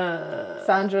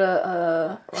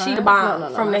 Sandra. She the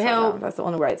bomb from The Help. That's the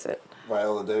one who writes it.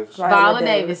 Viola Davis. Viola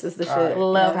Davis is the shit.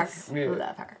 Love her. Yeah.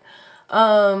 Love her.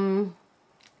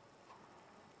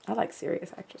 I like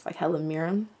serious actors like Helen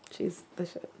Mirren. She's the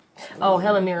shit. Oh,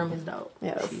 Helen Mirren is dope.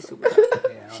 Yes. She's super dope.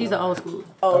 She's an old school.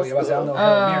 Oh, yeah, I know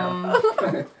Helen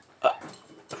Mirren.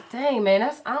 Dang,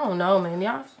 man, I don't know, man.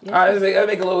 Y'all. All right, let's make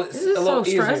it a little so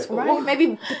easier. stressful. Right?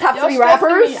 Maybe top Y'all 3 stressing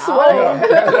rappers. me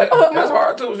out. That's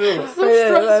hard too, sure. So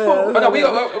stressful. Oh, no, we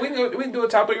can do a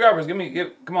top 3 rappers.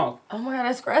 Come on. Oh my god,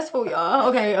 that's stressful, y'all.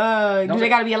 Okay, do they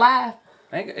gotta be alive?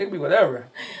 It could be whatever.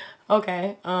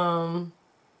 Okay, You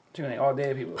ain't all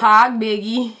dead people. Pac,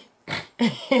 Biggie,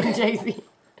 and Jay-Z.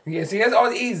 Yeah, see, that's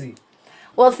all easy.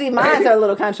 Well, see, mine are a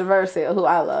little controversial. Who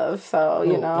I love, so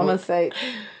I'm gonna say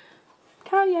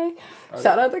Kanye.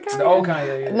 Shout out to Kanye. The old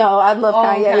Kanye. Yeah. No, I love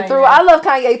Kanye through. I love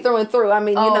Kanye through and through. I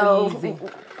mean, easy.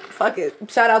 Fuck it.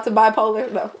 Shout out to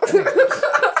bipolar. No.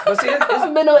 But see,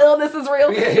 mental illness is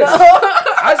real. Yeah, No.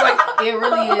 I was like, It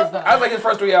really is though. I was like his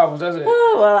first 3 albums. That's it.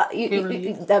 Well,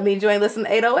 really that means you ain't listen to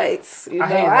 808s. You know,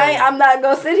 hate that. I'm not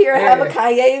gonna sit here and have a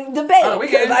Kanye debate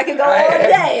because I can go all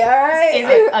day. All right. Is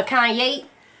it a Kanye?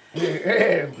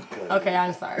 Yeah. Okay,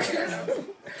 I'm sorry.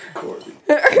 Courtney.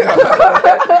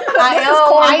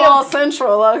 I am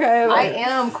Central. Okay. I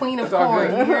am Queen of It's all Corn.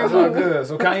 good. You hear It's me? all good.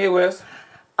 So Kanye West.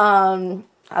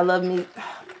 I love me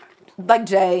like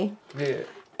Jay. Yeah.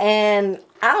 And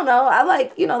I don't know. I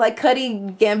like like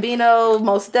Cudi, Gambino,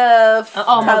 Mos Def,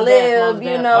 Mos Talib.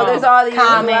 Def. There's all these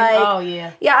Common. like. Oh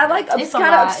yeah. Yeah, I like It's a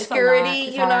kind of lot. It's a obscurity. lot.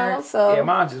 It's You know, hard. so Yeah,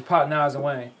 mine just Pop, Nas, and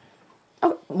Wayne.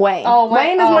 Wayne. Oh,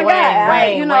 Wayne is oh, my guy.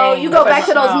 Wayne, You know, Wayne. you go That's back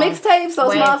to those for sure. mixtapes, those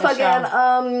Wayne for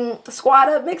motherfucking Squad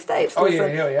Up mixtapes. Oh, yeah,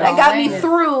 Listen, hell yeah. that got me Wayne is-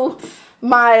 through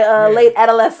my late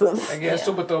adolescence. Again,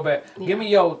 super throwback. Give me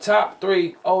your top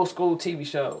 3 old school TV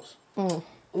shows.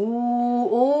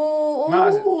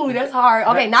 Ooh, that's hard.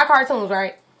 Okay, not cartoons,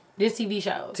 right? Just TV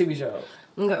shows. TV shows.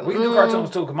 Okay. We can do cartoons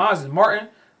too. Cause mine is Martin,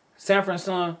 Sanford and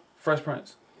Son, Fresh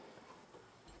Prince.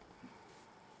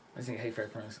 I think I hate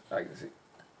Fresh Prince. I can see.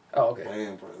 Oh, okay.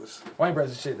 Wayne Brothers. Wayne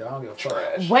Brothers shit though. I don't give a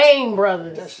fuck. Wayne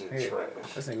Brothers. That shit Yeah. trash.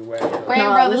 This nigga Wayne Brothers. Wayne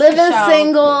No, Brothers. Living for sure.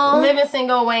 Single. Living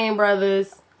Single. Wayne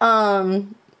Brothers.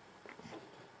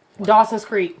 Dawson's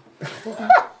Creek.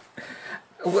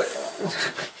 What?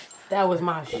 That was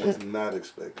my shit. Was not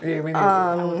expecting. Yeah, we need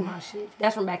That was my shit.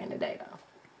 That's from back in the day though.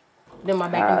 Then my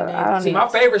back in the day. I don't See, my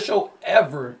favorite show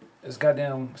ever is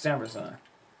goddamn Sanford and Son.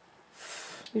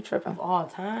 You tripping? Of all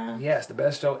time. Yes, the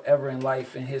best show ever in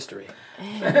life in history.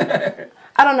 I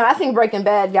don't know. I think Breaking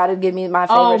Bad got to give me my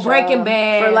favorite show. Breaking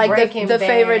Bad. For like Breaking the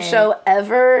favorite Bad. show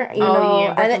ever. You know,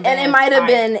 yeah, Breaking and it Bad's might have fire.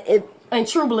 been it. And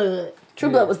True Blood. True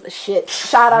Blood was the shit.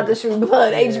 Shout out to True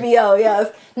Blood. HBO,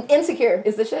 yes. Insecure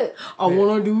is the shit. I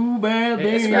wanna do bad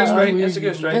things.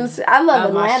 Insecure straight. I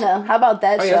love my Atlanta. How about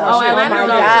that Oh, show? yeah, that's my shit. my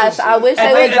Atlanta's gosh. I wish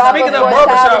And they would drop it speaking of for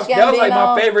barbershops, Childish that was like my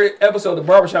Gambino. favorite episode, the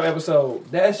barbershop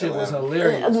episode. That shit was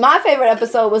hilarious. My favorite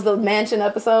episode was the mansion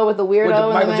episode with the weirdo With the in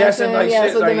the Michael mansion. Jackson, like, yes,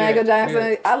 shit, with like, the Michael yeah,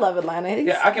 Jackson. yeah. I love Atlanta.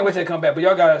 Yeah, I can't wait till they come back. But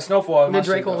y'all got Snowfall. The My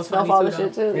Drake shit, one though. was funny Snowfall too, the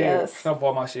shit though. too. Yeah, Yes.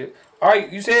 Snowfall my shit. All right,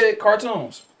 you said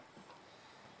cartoons.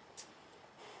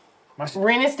 My shit.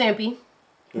 Ren and Stimpy.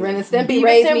 Ren and Stimpy Beavis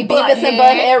raised and me. Beavis and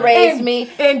Butthead raised me.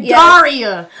 And Yes.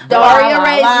 Daria. Daria La,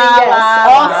 raised la, me. Yes, la,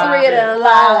 all la, three of them.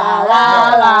 La la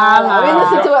la la. We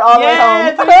listened to it all the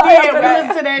Yes, way we home. did. We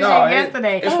listened to that No, shit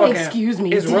yesterday. it's fucking- Excuse me.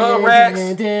 it's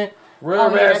Rugrats. Oh, yeah,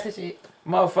 Rugrats, that's the shit.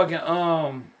 motherfucking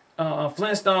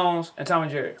Flintstones, and Tom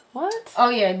and Jerry. What? Oh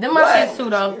yeah, them my shits too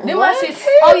though. Them my What? shits.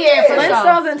 Oh yeah, for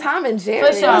Flintstones sure. and Tom and Jerry.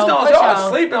 For sure. Flintstones, for y'all sure.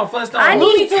 sleeping on Flintstones. I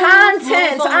Looney need Tunes,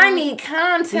 content. Looney I Tunes. need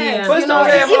content. Yeah. You know, Flintstones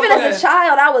had even as motherfucking- a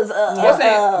child, I was What's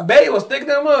that? Betty was sticking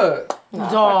them up.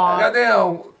 Dog.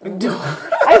 Goddamn. I used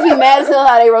to be mad as hell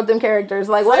how they wrote them characters.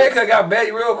 Like what? Fred got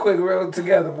Betty real quick, real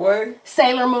together, boy.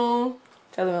 Sailor Moon.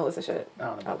 Tell them it was the shit. I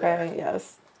don't know about Okay.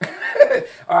 Yes. that.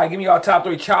 All right, give me y'all top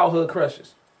 3 childhood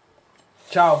crushes.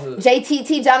 Childhood.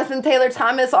 JTT Jonathan Taylor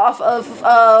Thomas off of.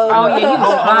 Oh yeah, he was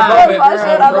I fine. love it,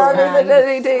 shit. I love Fine.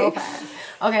 this So JTT. fine.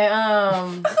 Okay,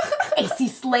 AC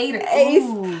Slater. Ace.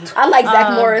 Ooh. I like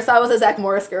Zach Morris. I was a Zach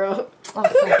Morris girl. Oh, so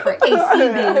pretty.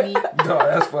 AC baby. No,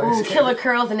 that's funny. Ooh, shit. killer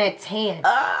curls and that tan.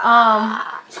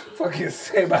 Fucking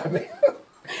say about me.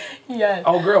 Yes.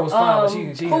 Oh, girl was fine, but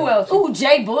she Who else? Ooh,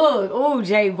 J Boog. Ooh,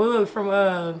 J Boog from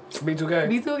B2K.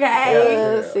 B2K.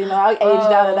 Yes, you know, I aged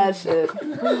out of that shit.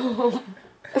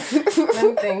 Let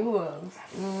me think. Who else?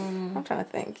 I'm trying to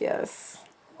think. Yes.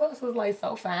 Who else was like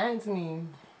so fine to me?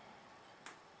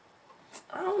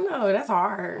 I don't know. That's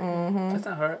hard. That's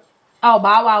not hard. Oh,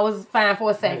 Bow Wow was fine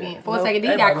for a second. For a second,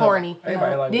 then he got Everybody corny.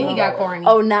 Everybody like Then he Bow got Wow. corny.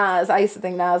 Oh, Nas. I used to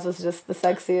think Nas was just the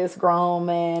sexiest grown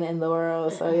man in the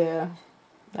world. So yeah.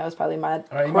 That was probably my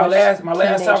my last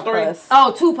top 3. Plus.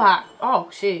 Oh, Tupac. Oh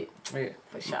shit. Yeah.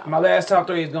 For sure. My last top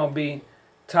 3 is gonna be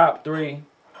top 3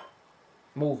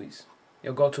 movies.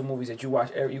 Your go-to movies that you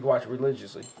watch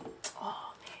religiously.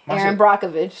 Aaron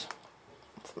Brockovich.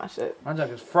 That's my shit. My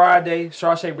junk is Friday,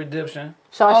 Shawshank Redemption.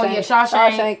 Shawshank. Oh, yeah,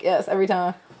 Shawshank. Shawshank, yes, every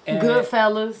time. And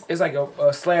Goodfellas. It's like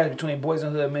a slash between Boys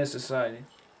and Hood Men's Society.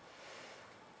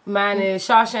 Mine is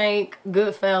Shawshank,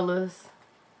 Goodfellas.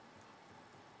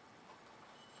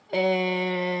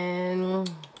 And what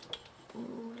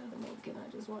other movie can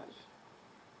I just watch?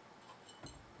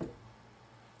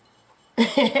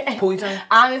 Pootie Tang?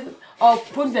 Honestly,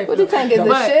 Pootie Tang. Pootie Tang is the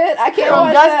But shit. I can't From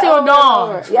watch Dusk that Till over and Dawn.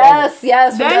 over. Yes,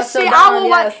 yes. From That Dusk Till shit, Dawn, I will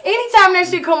yes. watch. Anytime that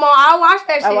shit come on, I watch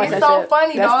that shit. watch It's that so shit.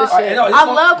 funny, That's dog. the shit. I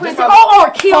love Quentin. Or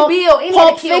Kill Bill. Any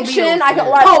Pulp of the Kill Fiction. Bills. I can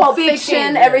watch Pulp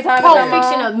Fiction every time. Pulp it come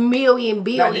Fiction, on. a million Now,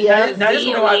 billion. now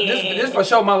this for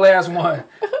sure my last one.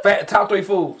 Top 3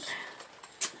 foods.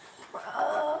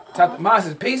 Mine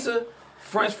is pizza,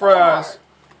 French fries.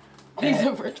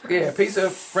 Pizza, French fries. Yeah, pizza,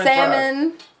 French fries.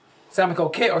 Salmon. Salmon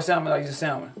croquette or salmon like just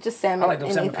salmon? Just salmon. I like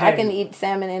them salmon I can patties. eat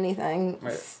salmon anything.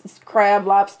 Right. Crab,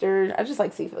 lobster. I just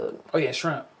like seafood. Oh yeah,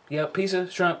 shrimp. Yeah, pizza,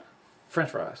 shrimp,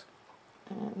 French fries.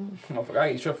 Motherfucker,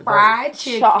 I eat shrimp for Fried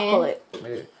chicken. Chocolate. days.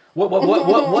 Yeah. What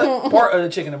part of the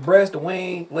chicken? The breast, the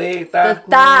wing, leg, thigh? The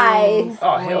thigh.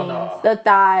 Oh hell no. The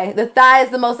thigh. The thigh is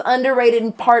the most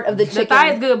underrated part of the chicken. The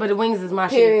thigh is good, but the wings is my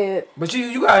shit. Period. But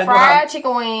you gotta know Fried how,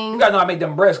 chicken wings you gotta know how to make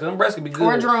them breasts, cause them breasts can be good.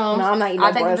 or drums. No, I'm not eating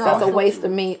I that take the breast. That's a drums. waste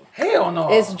of meat. Hell no.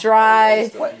 It's dry.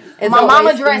 What? It's My a mama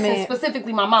waste of dressing, meat.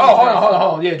 specifically my mama Oh, hold dressing. on,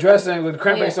 hold on. Yeah, dressing with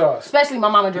cranberry Yeah. sauce. Especially my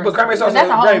mama dressing. cranberry sauce But that's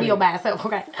or a whole gravy? meal by itself,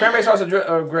 okay? Cranberry sauce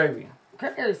or gravy?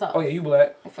 Cranberry sauce. Oh yeah, you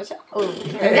black. For sure.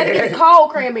 You gotta get the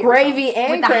cold cranberry Gravy sauce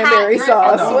and with the hot cranberry dressing.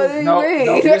 sauce. No, What do you no, mean?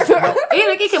 no, listen, no.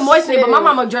 It can moisten it, but my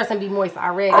mama dressing be moist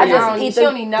already. I just don't eat need- the- she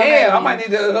don't need no Damn, I gravy. might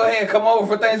need to go ahead and come over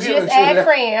for Thanksgiving. Just add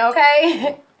cream,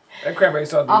 okay? That cranberry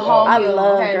sauce. Be A whole awesome. I meal,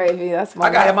 love okay. gravy. That's my I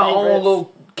gotta have my own favorites.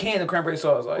 little can of cranberry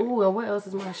sauce. Like, Ooh, and what else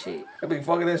is my shit? I be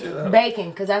fucking that shit up. Bacon,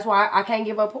 because that's why I can't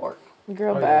give up pork.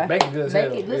 Girl, Oh, yeah. bye. Bacon good as hell.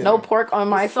 Bacon, Yeah. No pork on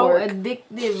my It's so fork.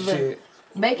 addictive. Shit.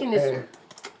 Bacon is... Yeah.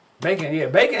 Bacon, yeah.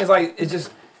 Bacon is like, it's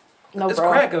just, No, it's bro.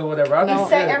 crack or whatever. I No.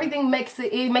 just Say yeah. everything makes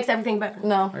everything better.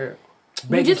 No. Yeah. You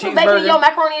Bacon just put bacon in cheeseburger. your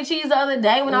macaroni and cheese the other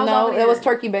day when I was No, over there. it was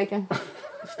turkey bacon.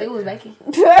 Still was bacon.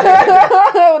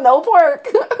 No pork.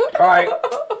 All right.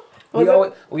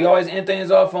 We always end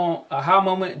things off on a high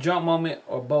moment, jump moment,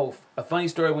 or both. A funny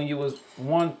story when you was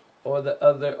one or the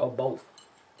other or both.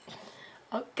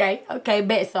 Okay,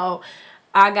 bet. So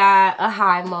I got a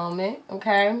high moment,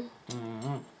 okay?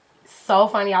 So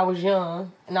funny, I was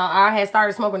young. Now, I had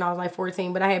started smoking when I was like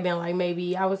 14, but I had been like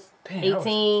maybe, I was Damn, that was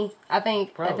 18, I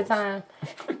think, at the gross. time.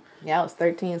 Yeah, I was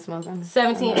 13 smoking.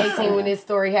 17, 18 when this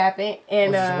story happened.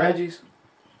 And, Was it some Reggie's?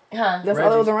 huh? That's all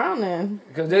that was around then.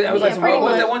 Because that was like some, pretty what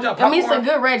was much. that one jump? I mean, some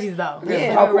Popcorn? good Reggies, though.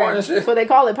 Yeah, popcorn and shit. That's what they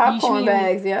call it, popcorn Yeesh.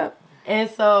 bags, yep. And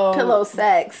so... Pillow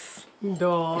sacks.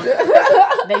 Dog.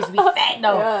 They used to be fat,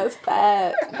 though. Yeah, it's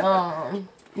fat.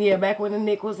 Yeah, back when the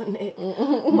Nick was a Nick.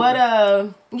 But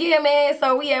yeah, man.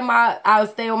 So I was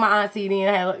staying with my auntie. Then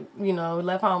I had,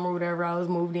 left home or whatever. I was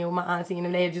moved in with my auntie, and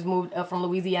then they had just moved up from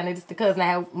Louisiana. Just the cousin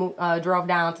I had drove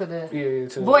down to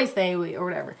the voice thing with or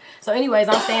whatever. So, anyways,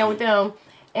 I'm staying with them,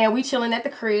 and we chilling at the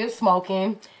crib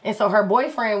smoking. And so her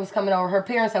boyfriend was coming over. Her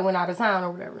parents had went out of town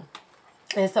or whatever.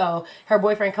 And so her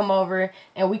boyfriend come over,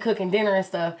 and we cooking dinner and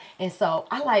stuff. And so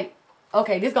I like.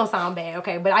 Okay, this gonna sound bad,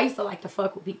 okay, but I used to like to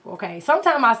fuck with people, okay?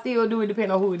 Sometimes I still do it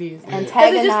depending on who it is.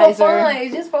 Antagonizer. It's just for fun.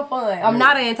 It's just for fun. I'm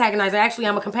not an antagonizer. Actually,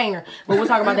 I'm a campaigner, but we'll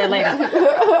talk about that later.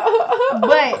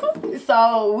 But,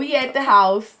 so, we at the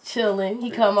house, chilling.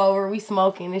 He come over, we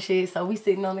smoking and shit, so we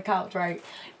sitting on the couch, right?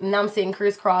 And I'm sitting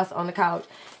crisscross on the couch.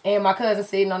 And my cousin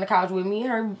sitting on the couch with me and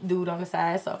her dude on the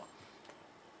side, so.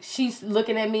 She's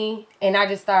looking at me, and I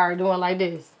just started doing like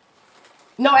this.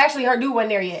 No, actually, her dude wasn't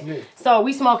there yet. Yeah. So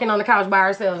we smoking on the couch by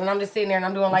ourselves, and I'm just sitting there, and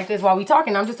I'm doing like this while we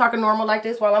talking. I'm just talking normal like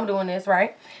this while I'm doing this,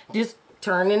 right? Just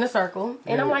turn in a circle.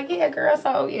 And I'm like, yeah, girl,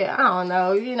 so, yeah, I don't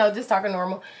know, just talking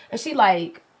normal. And she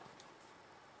like,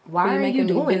 why are you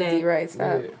doing that? Right,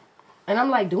 stop. Yeah. And I'm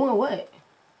like, doing what?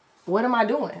 What am I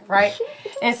doing, right?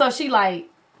 And so she like,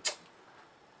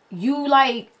 you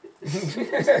like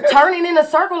turning in a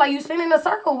circle, like you spinning in a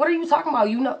circle. What are you talking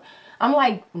about? I'm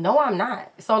like, no, I'm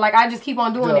not. So, like, I just keep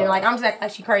on doing it. Like, I'm just acting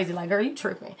like she crazy. Like, girl, you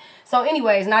tripping. So,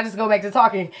 anyways, and I just go back to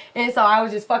talking. And so, I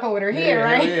was just fucking with her here,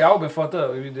 right? Yeah, I would have been fucked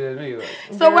up if you did me. Like.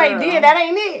 So, wait, then that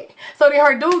ain't it. So, then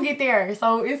her dude get there.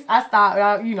 So, I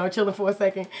stopped, chilling for a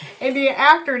second. And then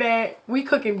after that, we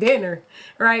cooking dinner,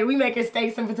 right? We making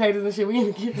steaks and potatoes and shit. We in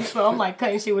the kitchen. So, I'm like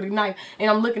cutting shit with a knife. And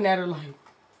I'm looking at her like,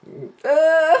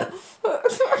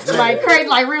 Like crazy,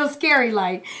 like real scary,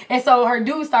 like. And so her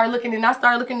dude started looking, and I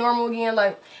started looking normal again,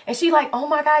 like. And she like, oh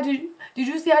my God, did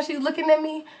you see how she's looking at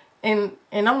me? And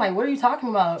I'm like, what are you talking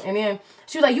about? And then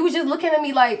she was like, you was just looking at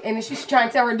me like, and then she's trying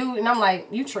to tell her dude, and I'm like,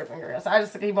 you tripping, girl. So I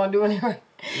just keep on doing it.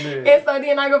 Yeah. And so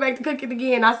then I go back to cooking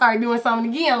again. I started doing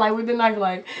something again, like with the knife,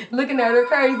 like looking at her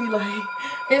crazy, like.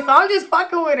 And so I'm just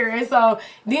fucking with her. And so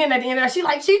then at the end of that, she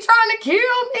trying to kill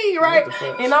me, right?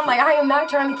 And I'm like, I am not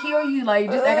trying to kill you, like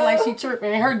just acting like she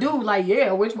tripping. And her dude like,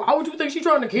 yeah, why would you think she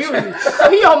trying to kill you? So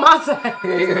he on my side.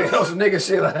 Yeah, that was some nigga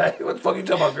shit. Like, what the fuck you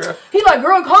talking about, girl? He like,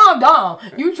 girl, calm down.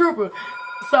 You tripping.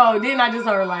 So then I just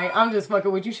heard like, I'm just fucking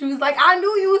with you. She was like, I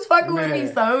knew you was fucking with me.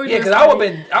 So yeah, because I would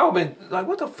have been like,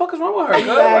 what the fuck is wrong with her?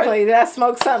 Exactly. Like, did I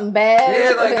smoke something bad?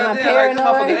 Yeah,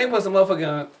 like they put some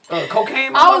motherfucking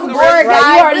cocaine. I was bored, guys.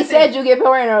 You already listen, said you get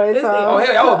paranoid. So. Oh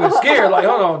hell, I would have been scared. Like,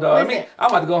 hold on, dog. Listen, I'm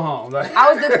about to go home. Like,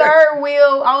 I was the third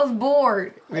wheel. I was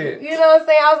bored. Yeah. You know what I'm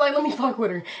saying? I was like, let me fuck with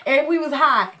her, and we was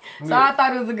high, so I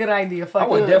thought it was a good idea. Fuck, I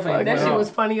would definitely. That shit was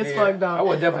funny as fuck, though. I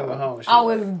would definitely go home. I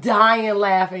was dying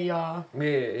laughing, y'all.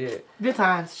 Yeah. Good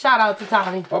times. Shout out to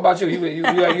Tommy. What about you? You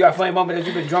got a funny moment that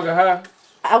you been drunk or high?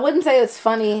 I wouldn't say it's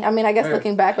funny. I mean, I guess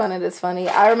looking back on it, it's funny.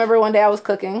 I remember one day I was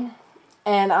cooking,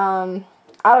 and I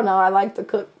don't know. I like to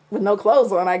cook with no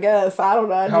clothes on. I guess I don't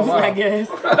know. I guess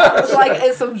it's like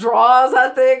in some drawers. I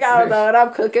think I don't know. And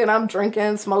I'm cooking. I'm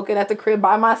drinking, smoking at the crib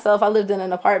by myself. I lived in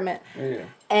an apartment. Yeah.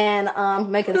 And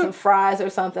making some fries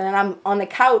or something. And I'm on the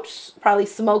couch, probably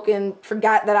smoking.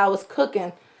 Forgot that I was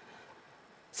cooking.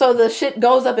 So the shit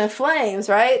goes up in flames,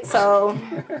 right? So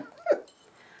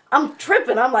I'm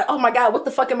tripping. I'm like, oh my God, what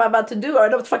the fuck am I about to do? Or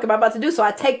what the fuck am I about to do? So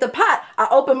I take the pot. I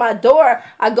open my door.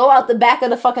 I go out the back of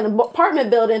the fucking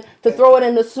apartment building to throw it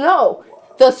in the snow.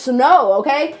 The snow,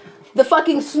 okay? The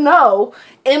fucking snow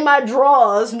in my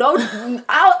drawers. No,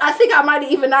 I think I might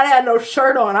even not have no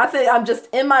shirt on. I think I'm just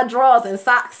in my drawers and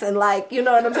socks and like, you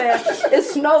know what I'm saying?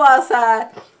 It's snow outside.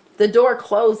 The door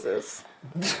closes.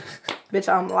 Bitch,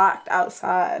 I'm locked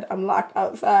outside. I'm locked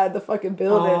outside the fucking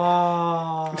building.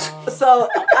 So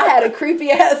I had a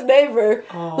creepy ass neighbor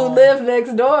who lived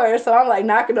next door. So I'm like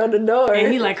knocking on the door.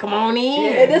 And he like, come on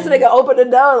in. And this nigga opened the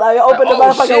door, like opened the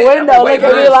motherfucking window, looking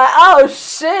at me like, oh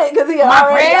shit, because he my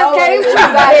prayers came true.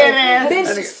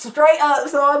 Bitch, straight up.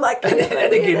 So I'm like, that nigga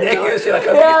naked and shit. Like,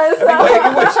 so I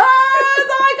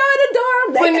go in the door.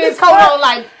 I'm putting naked his coat on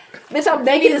like. Bitch, I'm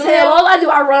naked as hell. All I do,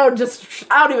 I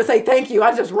don't even say thank you.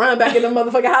 I just run back in the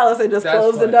motherfucking house and just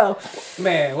close the door.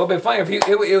 Man, what been funny if he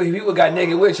would got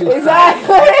naked with you. Exactly.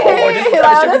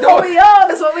 That's what we on.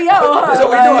 That's what we on. That's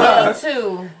what we doing. Me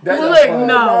too. Look,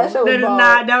 no. That is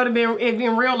not. That would have been, if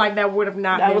being real like that would have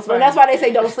not been funny. That's why they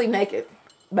say don't sleep naked.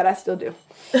 But I still do.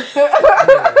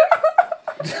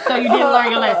 So you didn't learn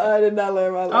your lesson? I did not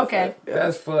learn my lesson. Okay. Yeah.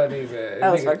 That's funny, man.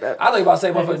 That was fucked up. I thought you about to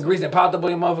say motherfucking grease that popped up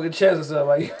on your motherfucking chest or something.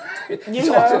 Like,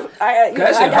 I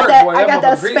got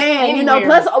that span. You know,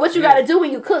 plus what you got to do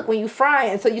when you cook, when you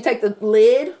frying. So you take the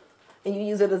lid and you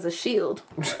use it as a shield.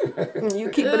 And you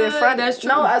keep it in front. That's true.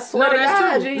 No, I swear to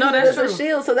God. You use it as a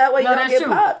shield so that way you don't get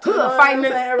popped. You know what I'm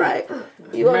saying, right?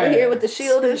 You over here with the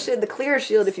shield and shit, the clear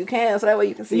shield if you can, so that way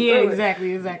you can see through it.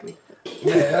 Exactly.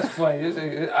 Yeah, that's funny.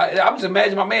 I'm just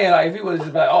imagining my man, like, if he was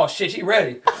just like, oh shit, she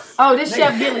ready. Oh, this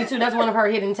Chef Billy too. That's one of her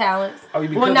hidden talents. Oh, you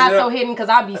be well, not so hidden because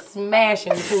I be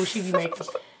smashing the food she be making.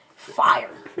 Fire.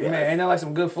 Man, ain't that like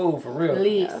some good food for real?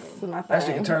 Listen. That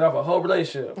shit can turn off a whole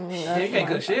relationship. You can't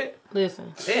cook shit.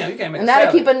 Listen. Damn, you can't make and now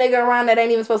to keep a nigga around that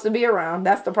ain't even supposed to be around.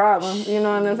 That's the problem. You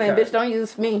know what I'm saying? Bitch, don't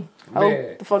use me. Oh,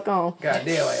 the fuck on. God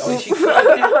damn, like, oh, she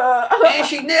fucking and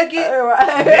she naked.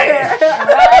 Right.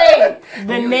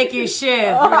 The naked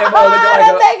chef.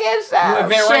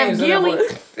 Chef Gilly.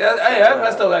 Hey, that's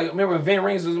messed up. Like, remember Vin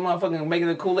Rings was motherfucking making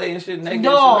the Kool-Aid and shit naked?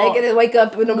 No. Naked and wake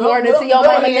up in the morning, see your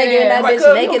mama naked and that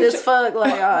bitch naked as fuck.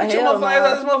 Like, oh, hell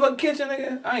no. This motherfucking kitchen,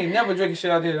 nigga. I ain't never drinking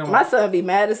shit out there no more. My son be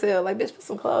mad as hell. Like, bitch, put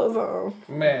some clothes on.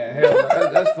 Man, hell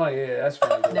no. That's funny. Yeah, that's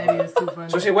funny. That is too funny.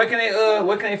 So shit, where can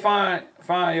they find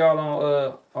y'all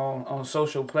on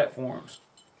social platforms?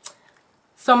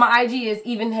 So my IG is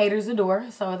Even Haters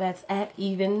Adore. So that's at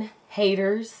Even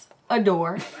Haters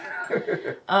Adore.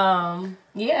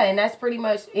 Yeah, and that's pretty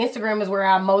much, Instagram is where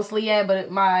I'm mostly at, but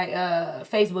my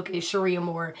Facebook is Sharia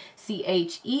Moore,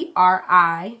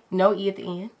 Cheri, no E at the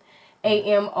end,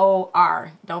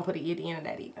 AMOR. Don't put an E at the end of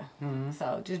that either. Mm-hmm.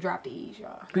 So just drop the E's,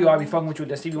 y'all. People always be fucking with you with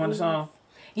that Stevie Wonder song?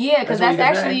 Yeah, because that's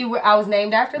actually where I was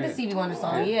named after the Stevie Wonder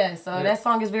song. Yeah, so that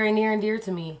song is very near and dear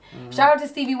to me. Mm-hmm. Shout out to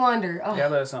Stevie Wonder. Oh, yeah, I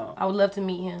love that song. I would love to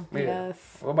meet him. Yeah.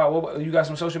 Yes. What about you got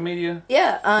some social media?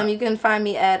 Yeah, you can find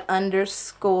me at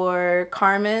 _Carmen.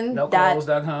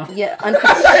 NoClothes.com. Yeah.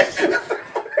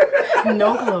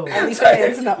 No clue. At least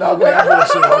fans know.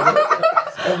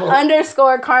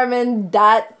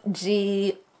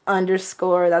 _Carmen.g_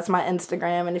 that's my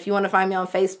Instagram. And if you want to find me on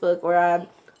Facebook, where I'm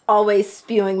always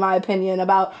spewing my opinion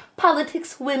about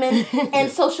politics, women,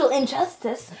 and social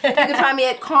injustice, you can find me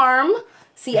at Carme,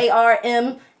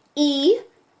 CARME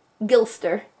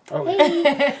Gilster. Oh, hey.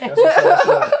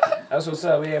 That's what's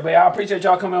up. Yeah, but I appreciate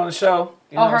y'all coming on the show.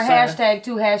 You know her hashtag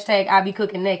too, hashtag I be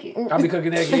cooking naked. I be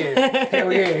cooking naked, yeah.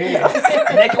 Hell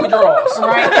yeah. Naked with drawers.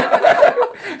 Right.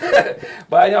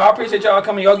 But I appreciate y'all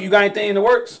coming. You got anything in the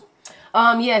works?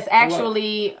 Yes,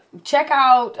 actually, check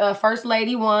out First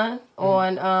Lady 1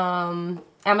 on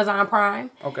Amazon Prime.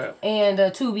 Okay. And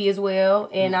Tubi as well.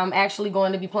 And I'm actually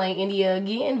going to be playing India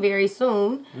again very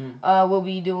soon. We'll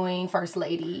be doing First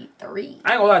Lady 3.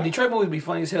 I ain't gonna lie, Detroit movies be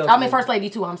funny as hell. I mean First Lady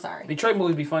 2, I'm sorry. Detroit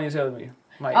movies be funny as hell to me.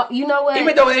 Like, you know what?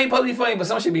 Even though it ain't supposed to be funny, but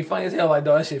some shit be funny as hell. Like,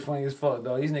 dog, that shit funny as fuck,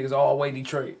 dog. These niggas all the way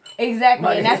Detroit. Exactly,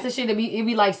 like, and that's the shit that it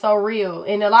be like so real.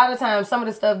 And a lot of times, some of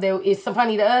the stuff that is so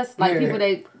funny to us, like people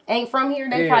that ain't from here,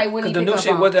 they probably wouldn't even pick up on. The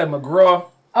new shit, what that, McGraw?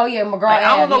 Oh yeah, McGraw. Like,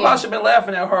 I don't know if I should have been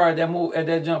laughing that hard at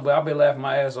that jump, but I've been laughing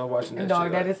my ass off watching that shit.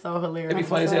 Dog, that is so hilarious. It be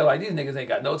funny as hell. Like, these niggas ain't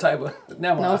got no type of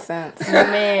no sense.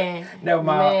 Man, never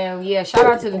mind. Man, yeah. Shout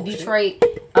out to the Detroit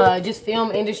just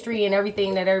film industry and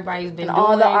everything that everybody's been doing.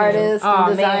 All the artists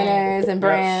and designers and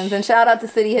brands. And shout out to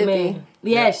City Hippie. Man.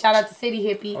 Yeah, shout out to City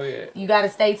Hippie. Oh yeah. You gotta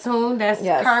stay tuned. That's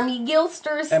Carmi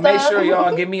Gilster stuff. And make sure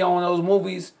y'all get me on those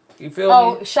movies. You feel me?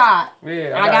 Oh, shot.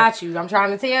 Yeah. I got you. I'm trying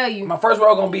to tell you. My first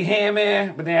role gonna be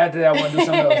Handman, but then after that I want to do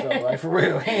something else though. Like for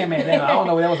real, Handman. Damn, I don't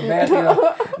know if that was a bad thing.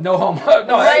 No homo.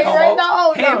 No, I ain't homo.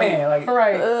 No, Handman. Like,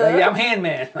 right. Like, yeah, I'm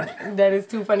Handman. That is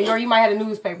too funny. Or you might have a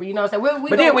newspaper. You know what I'm saying?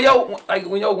 But then when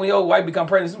your wife become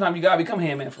pregnant, sometimes you gotta become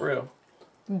Handman for real.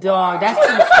 Dog, that's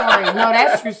true story. No,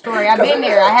 that's true story. I've been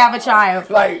there. I have a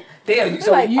child. Like, damn.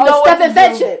 So like, you know step and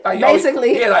fetch it. Like,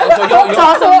 basically. Yeah, like so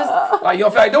like you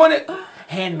don't feel like doing it?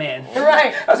 Handman.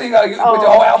 Right. I see you put your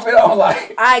whole outfit on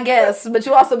like. I guess, but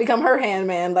you also become her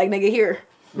handman, like nigga here.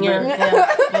 Yeah.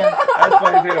 That's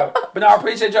funny too. But no, I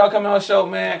appreciate y'all coming on the show,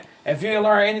 man. And if you didn't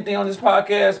learn anything on this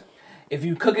podcast, if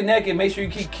you cooking naked, make sure you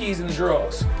keep keys in the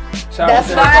drawers.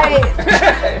 That's right.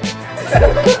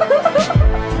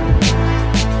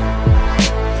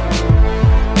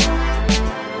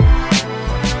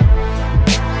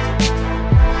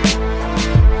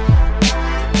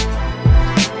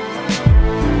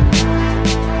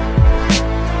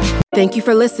 Thank you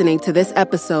for listening to this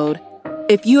episode.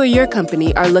 If you or your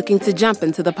company are looking to jump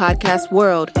into the podcast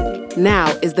world,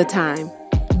 now is the time.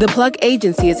 The Plug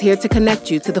Agency is here to connect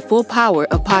you to the full power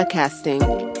of podcasting.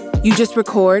 You just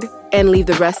record and leave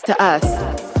the rest to us.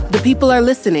 The people are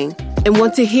listening and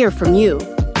want to hear from you.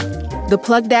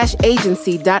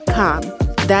 theplug-agency.com.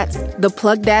 That's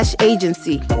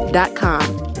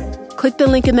theplug-agency.com. Click the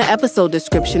link in the episode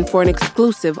description for an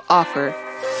exclusive offer.